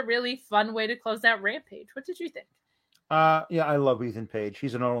was just a really fun way to close out Rampage. What did you think? Yeah, I love Ethan Page.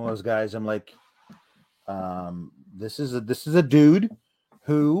 He's one of those guys. I'm like, this is a dude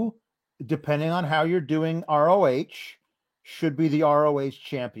who, depending on how you're doing ROH, should be the ROH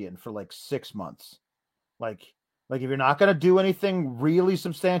champion for like 6 months. Like if you're not going to do anything really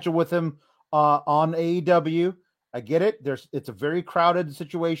substantial with him on AEW, I get it. It's a very crowded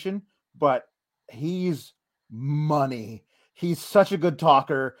situation, but he's money. He's such a good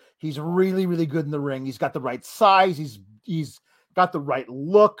talker. He's really, really good in the ring. He's got the right size. He's got the right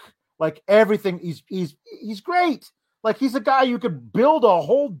look. Like everything. He's great. Like he's a guy you could build a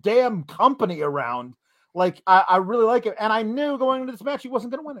whole damn company around. Like, I really like it. And I knew going into this match he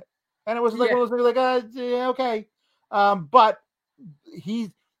wasn't going to win it. And it was like, one of those things like, yeah, okay. But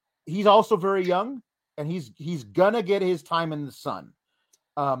he's also very young, and he's going to get his time in the sun.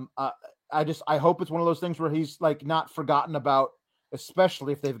 I hope it's one of those things where he's like not forgotten about,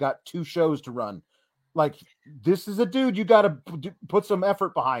 especially if they've got 2 shows to run. Like, this is a dude you got to put some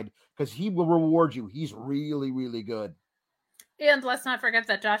effort behind, because he will reward you. He's really, really good. And let's not forget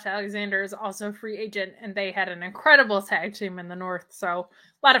that Josh Alexander is also a free agent, and they had an incredible tag team in the North. So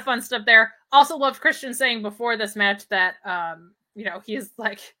a lot of fun stuff there. Also loved Christian saying before this match that, he's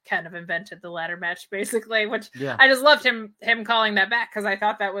like kind of invented the ladder match basically, which I just loved him calling that back, because I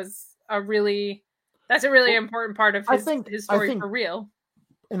thought that was that's a really important part of his story for real.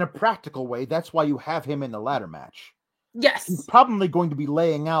 In a practical way, that's why you have him in the ladder match. Yes. He's probably going to be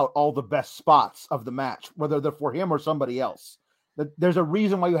laying out all the best spots of the match, whether they're for him or somebody else. There's a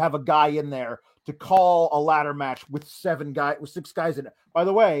reason why you have a guy in there to call a ladder match with 6 guys in it. By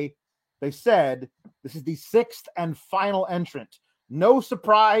the way, they said this is the 6th and final entrant. No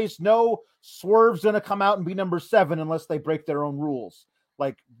surprise, no Swerve's going to come out and be number 7 unless they break their own rules.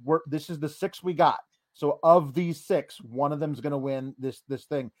 Like, this is the 6 we got. So of these 6, one of them is going to win this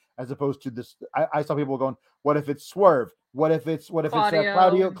thing, as opposed to this. I saw people going, "What if it's Swerve? What if it's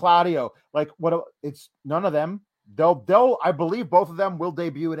Claudio? Like, it's none of them. They'll. I believe both of them will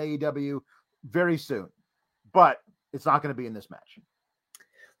debut at AEW very soon, but it's not going to be in this match.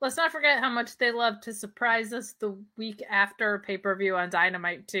 Let's not forget how much they love to surprise us the week after pay-per-view on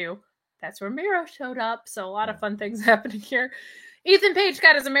Dynamite too. That's where Miro showed up. So a lot of fun things happening here. Ethan Page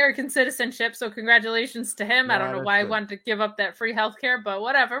got his American citizenship, so congratulations to him. I don't know why he wanted to give up that free healthcare, but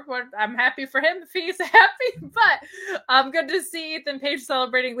whatever. I'm happy for him if he's happy. But good to see Ethan Page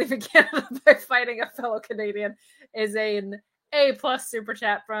celebrating leaving Canada by fighting a fellow Canadian. Is an A+ super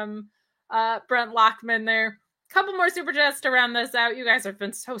chat from Brent Lockman there. Couple more super chats to round this out. You guys have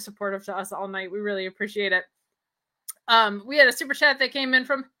been so supportive to us all night. We really appreciate it. We had a super chat that came in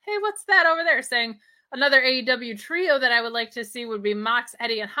from, hey, what's that over there? Saying, another AEW trio that I would like to see would be Mox,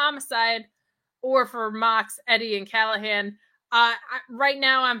 Eddie, and Homicide, or for Mox, Eddie, and Callahan. Right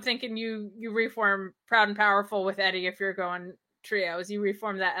now, I'm thinking you reform Proud and Powerful with Eddie if you're going trios. You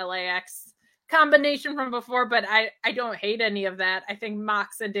reform that LAX combination from before, but I don't hate any of that. I think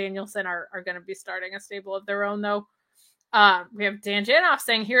Mox and Danielson are going to be starting a stable of their own, though. We have Dan Janoff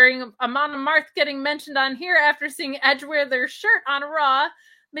saying, hearing Amon Amarth getting mentioned on here after seeing Edge wear their shirt on Raw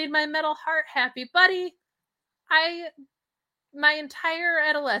made my metal heart happy. Buddy, my entire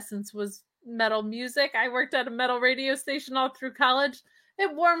adolescence was metal music. I worked at a metal radio station all through college.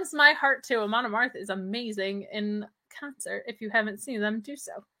 It warms my heart too. Amon Amarth is amazing in concert. If you haven't seen them, do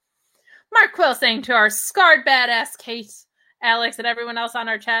so. Mark Quill saying to our scarred badass Kate, Alex, and everyone else on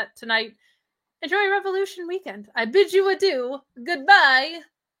our chat tonight, enjoy Revolution Weekend. I bid you adieu, goodbye,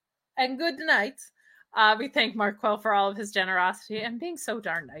 and good night. We thank Mark Quill for all of his generosity and being so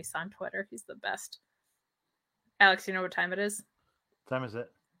darn nice on Twitter. He's the best. Alex, you know what time it is? What time is it?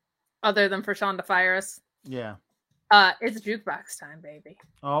 Other than for Sean to fire us. Yeah. It's jukebox time, baby.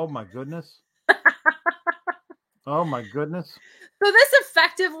 Oh my goodness. Oh my goodness. So this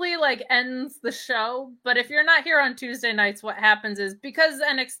effectively ends the show, but if you're not here on Tuesday nights, what happens is, because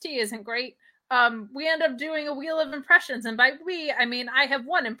NXT isn't great, we end up doing a wheel of impressions, and by we, I mean I have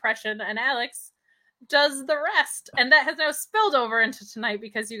one impression and Alex does the rest, and that has now spilled over into tonight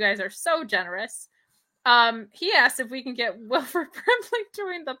because you guys are so generous. He asked if we can get Wilford Brimley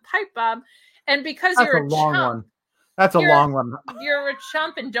doing the pipe bomb, and because that's you're a long chump, one. That's a long one. You're a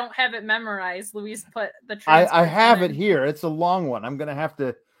chump and don't have it memorized. Luis put the I have it here. It's a long one. I'm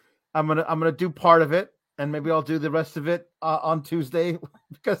gonna do part of it, and maybe I'll do the rest of it on Tuesday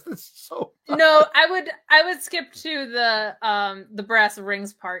because it's so. No, I would skip to the brass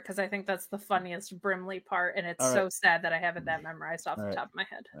rings part because I think that's the funniest Brimley part, and it's so sad that I haven't that memorized off the top of my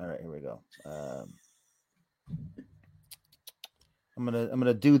head. All right, here we go. I'm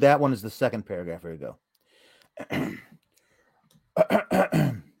gonna do that one as the second paragraph. Here we go.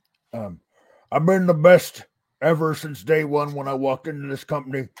 I've been the best ever since day one when I walked into this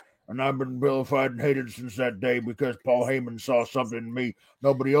company, and I've been vilified and hated since that day because Paul Heyman saw something in me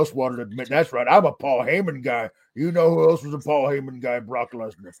nobody else wanted to admit. That's right, I'm a Paul Heyman guy. You know who else was a Paul Heyman guy? Brock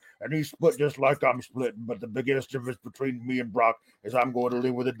Lesnar. And he's split just like I'm splitting, but the biggest difference between me and Brock is I'm going to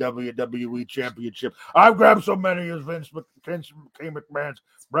live with a WWE Championship. I've grabbed so many of Vince McMahon's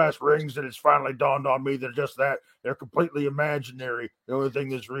brass rings that it's finally dawned on me that just that they're completely imaginary. The only thing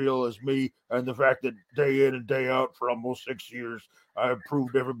that's real is me and the fact that day in and day out for almost 6 years, I have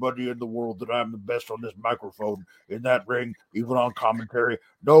proved everybody in the world that I'm the best on this microphone in that ring, even on commentary.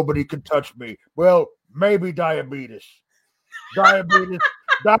 Nobody can touch me. Well, maybe diabetes.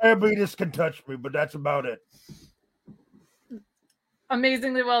 Diabetes can touch me, but that's about it.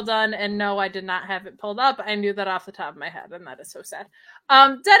 Amazingly well done. And no, I did not have it pulled up. I knew that off the top of my head, and that is so sad.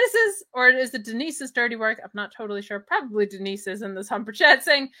 Dennis's, or is it Denise's dirty work? I'm not totally sure. Probably Denise's in this Humper chat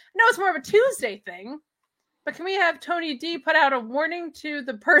saying, no, it's more of a Tuesday thing. But can we have Tony D put out a warning to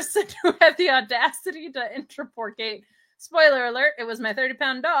the person who had the audacity to interport? Spoiler alert, it was my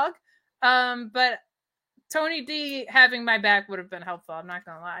 30-pound dog. But Tony D having my back would have been helpful. I'm not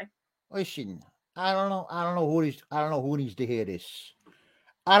gonna lie. Listen, I don't know who needs to hear this.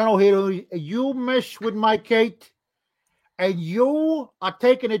 I don't know who you mess with my Kate, and you are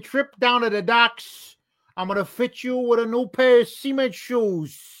taking a trip down to the docks. I'm gonna fit you with a new pair of cement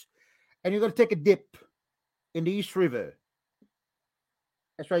shoes, and you're gonna take a dip in the East River.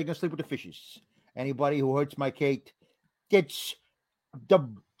 That's right, you're gonna sleep with the fishes. Anybody who hurts my Kate gets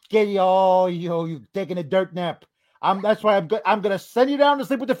you taking a dirt nap. That's why I'm gonna send you down to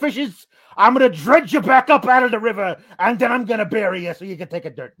sleep with the fishes. I'm gonna dredge you back up out of the river, and then I'm gonna bury you so you can take a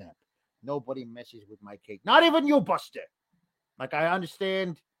dirt nap. Nobody messes with my Kate. Not even you, Buster. Like, I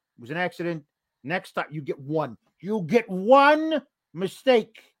understand it was an accident. Next time you get one. You get one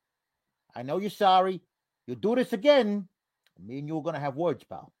mistake. I know you're sorry. You do this again, me and you are gonna have words,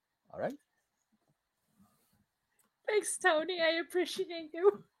 pal. All right? Thanks, Tony. I appreciate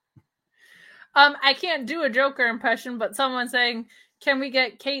you. I can't do a Joker impression, but someone saying, can we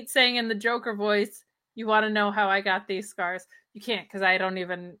get Kate saying in the Joker voice, you want to know how I got these scars? You can't, because I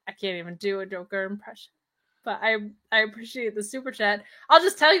can't even do a Joker impression. But I appreciate the super chat. I'll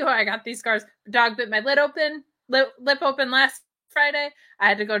just tell you how I got these scars. Dog bit my lip open last Friday. I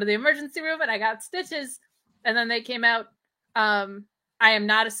had to go to the emergency room and I got stitches. And then they came out. I am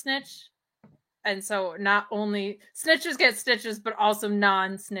not a snitch. And so not only snitches get stitches, but also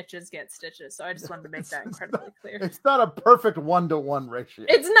non-snitches get stitches. So I just wanted to make that incredibly clear. It's not a perfect 1-to-1 ratio.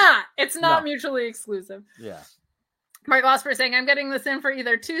 It's not mutually exclusive. Yeah. Mark Osprey saying, I'm getting this in for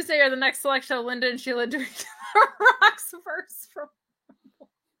either Tuesday or the next select show. Linda and Sheila doing Rock's verse from.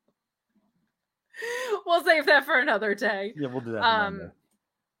 We'll save that for another day. Yeah, we'll do that.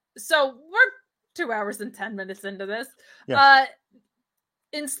 So we're 2 hours and 10 minutes into this. Yeah.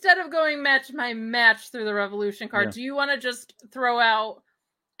 Instead of going match by match through the Revolution card, do you want to just throw out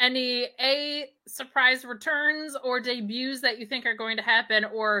any surprise returns or debuts that you think are going to happen,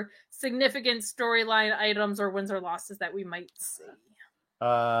 or significant storyline items or wins or losses that we might see?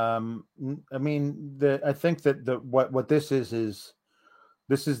 I mean, I think that what this is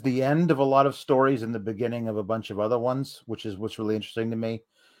the end of a lot of stories and the beginning of a bunch of other ones, which is what's really interesting to me.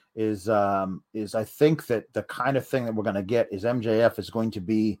 Is I think that the kind of thing that we're going to get is MJF is going to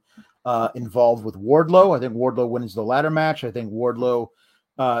be involved with Wardlow. I think Wardlow wins the ladder match. I think Wardlow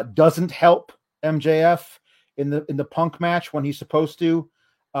doesn't help MJF in the Punk match when he's supposed to,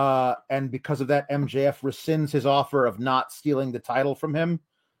 and because of that, MJF rescinds his offer of not stealing the title from him.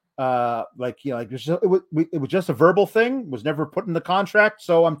 It was just a verbal thing. Was never put in the contract.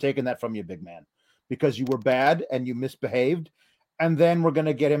 So I'm taking that from you, big man, because you were bad and you misbehaved. And then we're going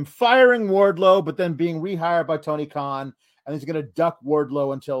to get him firing Wardlow, but then being rehired by Tony Khan. And he's going to duck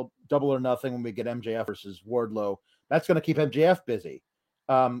Wardlow until Double or Nothing when we get MJF versus Wardlow. That's going to keep MJF busy.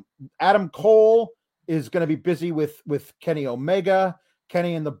 Adam Cole is going to be busy with Kenny Omega.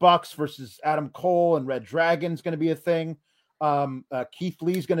 Kenny and the Bucks versus Adam Cole and Red Dragon is going to be a thing. Keith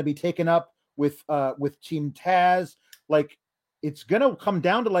Lee's going to be taken up with Team Taz. Like, it's going to come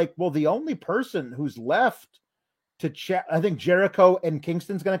down to the only person who's left to chat. I think Jericho and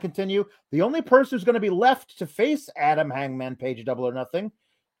Kingston's going to continue. The only person who's going to be left to face Adam Hangman Page at Double or Nothing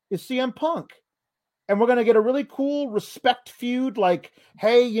is CM Punk. And we're going to get a really cool respect feud. Like,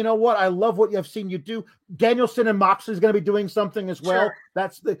 hey, you know what? I love what I've seen you do. Danielson and Moxley is going to be doing something as well. Sure.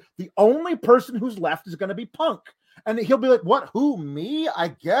 That's the only person who's left is going to be Punk. And he'll be like, what? Who? Me? I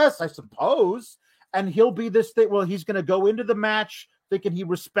guess, I suppose. And he'll be this thing. Well, he's going to go into the match thinking he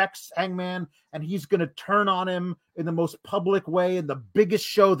respects Hangman, and he's going to turn on him in the most public way in the biggest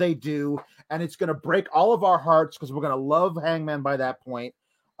show they do, and it's going to break all of our hearts because we're going to love Hangman by that point,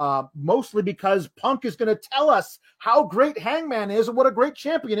 mostly because Punk is going to tell us how great Hangman is and what a great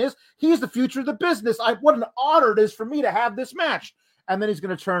champion is. He's the future of the business. What an honor it is for me to have this match. And then he's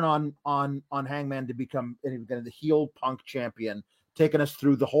going to turn on Hangman to become the heel Punk champion, taking us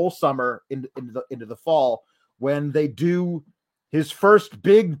through the whole summer into the fall when they do. His first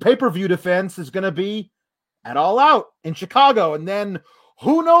big pay-per-view defense is going to be at All Out in Chicago. And then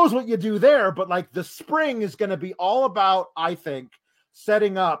who knows what you do there, but the spring is going to be all about, I think,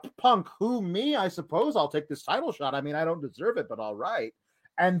 setting up Punk. Who, me? I suppose I'll take this title shot. I mean, I don't deserve it, but all right.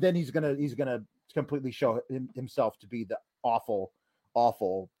 And then he's going to completely show himself to be the awful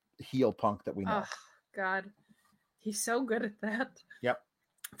heel Punk that we know. Oh, God. He's so good at that. Yep.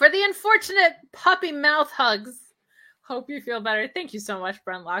 For the unfortunate puppy mouth hugs, hope you feel better. Thank you so much,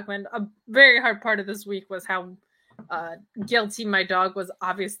 Brent Lockman. A very hard part of this week was how guilty my dog was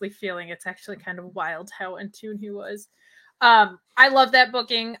obviously feeling. It's actually kind of wild how in tune he was. I love that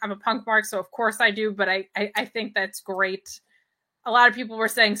booking. I'm a Punk mark, so of course I do, but I think that's great. A lot of people were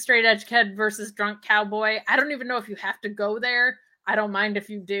saying straight edge kid versus drunk cowboy. I don't even know if you have to go there. I don't mind if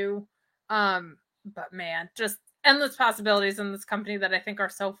you do. But man, just endless possibilities in this company that I think are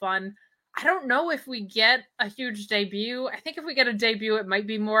so fun. I don't know if we get a huge debut. I think if we get a debut, it might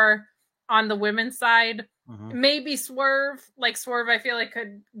be more on the women's side. Maybe Swerve. Like Swerve, I feel like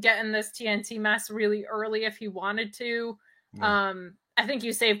could get in this TNT mess really early if he wanted to. I think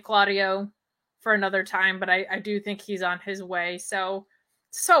you saved Claudio for another time, but I do think he's on his way. So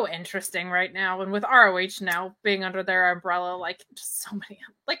interesting right now. And with ROH now being under their umbrella, like just so many,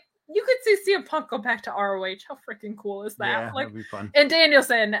 like you could see CM Punk go back to ROH. How freaking cool is that? Yeah, like, that'd be fun. And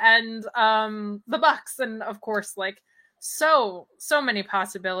Danielson and the Bucks, and of course, like so many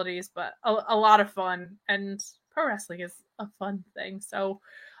possibilities, but a lot of fun. And pro wrestling is a fun thing. So,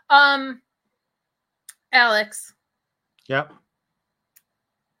 Alex. Yep.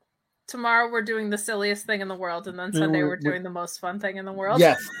 Tomorrow we're doing the silliest thing in the world, and then Sunday we're doing the most fun thing in the world.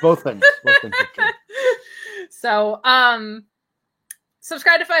 Yes, both things. Both things are true. So,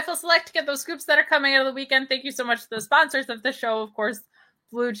 subscribe to Fightful Select to get those scoops that are coming out of the weekend. Thank you so much to the sponsors of the show, of course,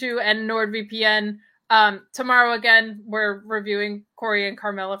 Bluetooth and NordVPN. Tomorrow, again, we're reviewing Corey and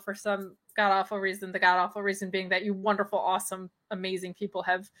Carmella for some god-awful reason. The god-awful reason being that you wonderful, awesome, amazing people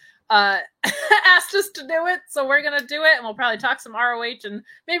have asked us to do it. So we're going to do it, and we'll probably talk some ROH and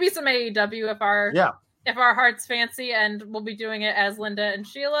maybe some AEW if our heart's fancy, and we'll be doing it as Linda and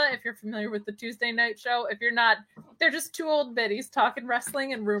Sheila. If you're familiar with the Tuesday night show, if you're not, they're just two old biddies talking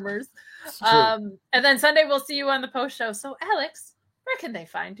wrestling and rumors. And then Sunday we'll see you on the post show. So Alex, where can they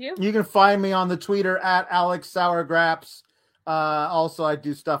find you? You can find me on the Twitter at Alex Sour Graps. Also, I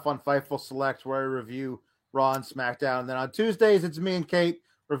do stuff on Fightful Select where I review Raw and Smackdown. And then on Tuesdays, it's me and Kate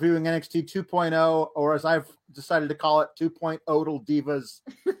reviewing NXT 2.0, or as I've decided to call it, 2.0 Divas.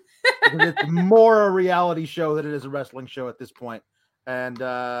 It's more a reality show than it is a wrestling show at this point. And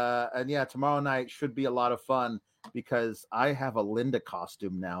yeah, tomorrow night should be a lot of fun because I have a Linda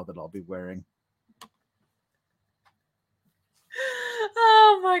costume now that I'll be wearing.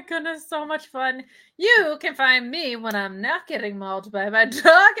 Oh my goodness, so much fun. You can find me when I'm not getting mauled by my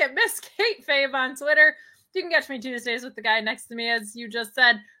dog at Miss Kate Fabe on Twitter. You can catch me Tuesdays with the guy next to me, as you just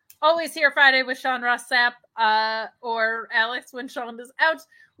said. Always here Friday with Sean Ross Sapp or Alex when Sean is out.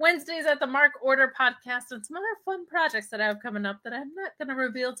 Wednesdays at the Mark Order podcast and some other fun projects that I have coming up that I'm not going to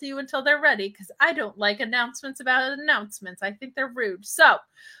reveal to you until they're ready because I don't like announcements about announcements. I think they're rude. So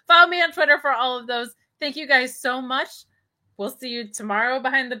follow me on Twitter for all of those. Thank you guys so much. We'll see you tomorrow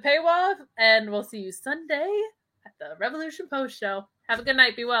behind the paywall, and we'll see you Sunday at the Revolution Post Show. Have a good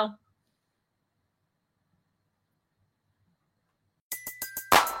night. Be well.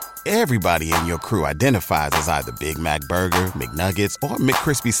 Everybody in your crew identifies as either Big Mac Burger, McNuggets, or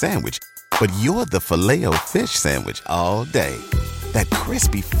McCrispy Sandwich. But you're the Filet-O-Fish Sandwich all day. That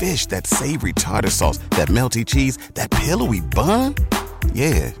crispy fish, that savory tartar sauce, that melty cheese, that pillowy bun.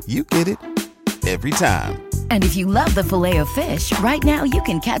 Yeah, you get it. Every time. And if you love the Filet-O-Fish, right now you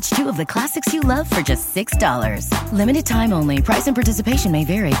can catch two of the classics you love for just $6. Limited time only. Price and participation may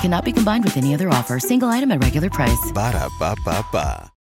vary. Cannot be combined with any other offer. Single item at regular price. Ba-da-ba-ba-ba.